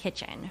Noom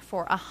Kitchen,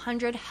 for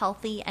 100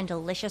 healthy and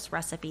delicious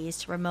recipes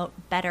to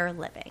promote better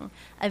living.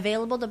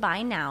 Available to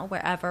buy now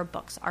wherever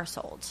books are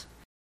sold.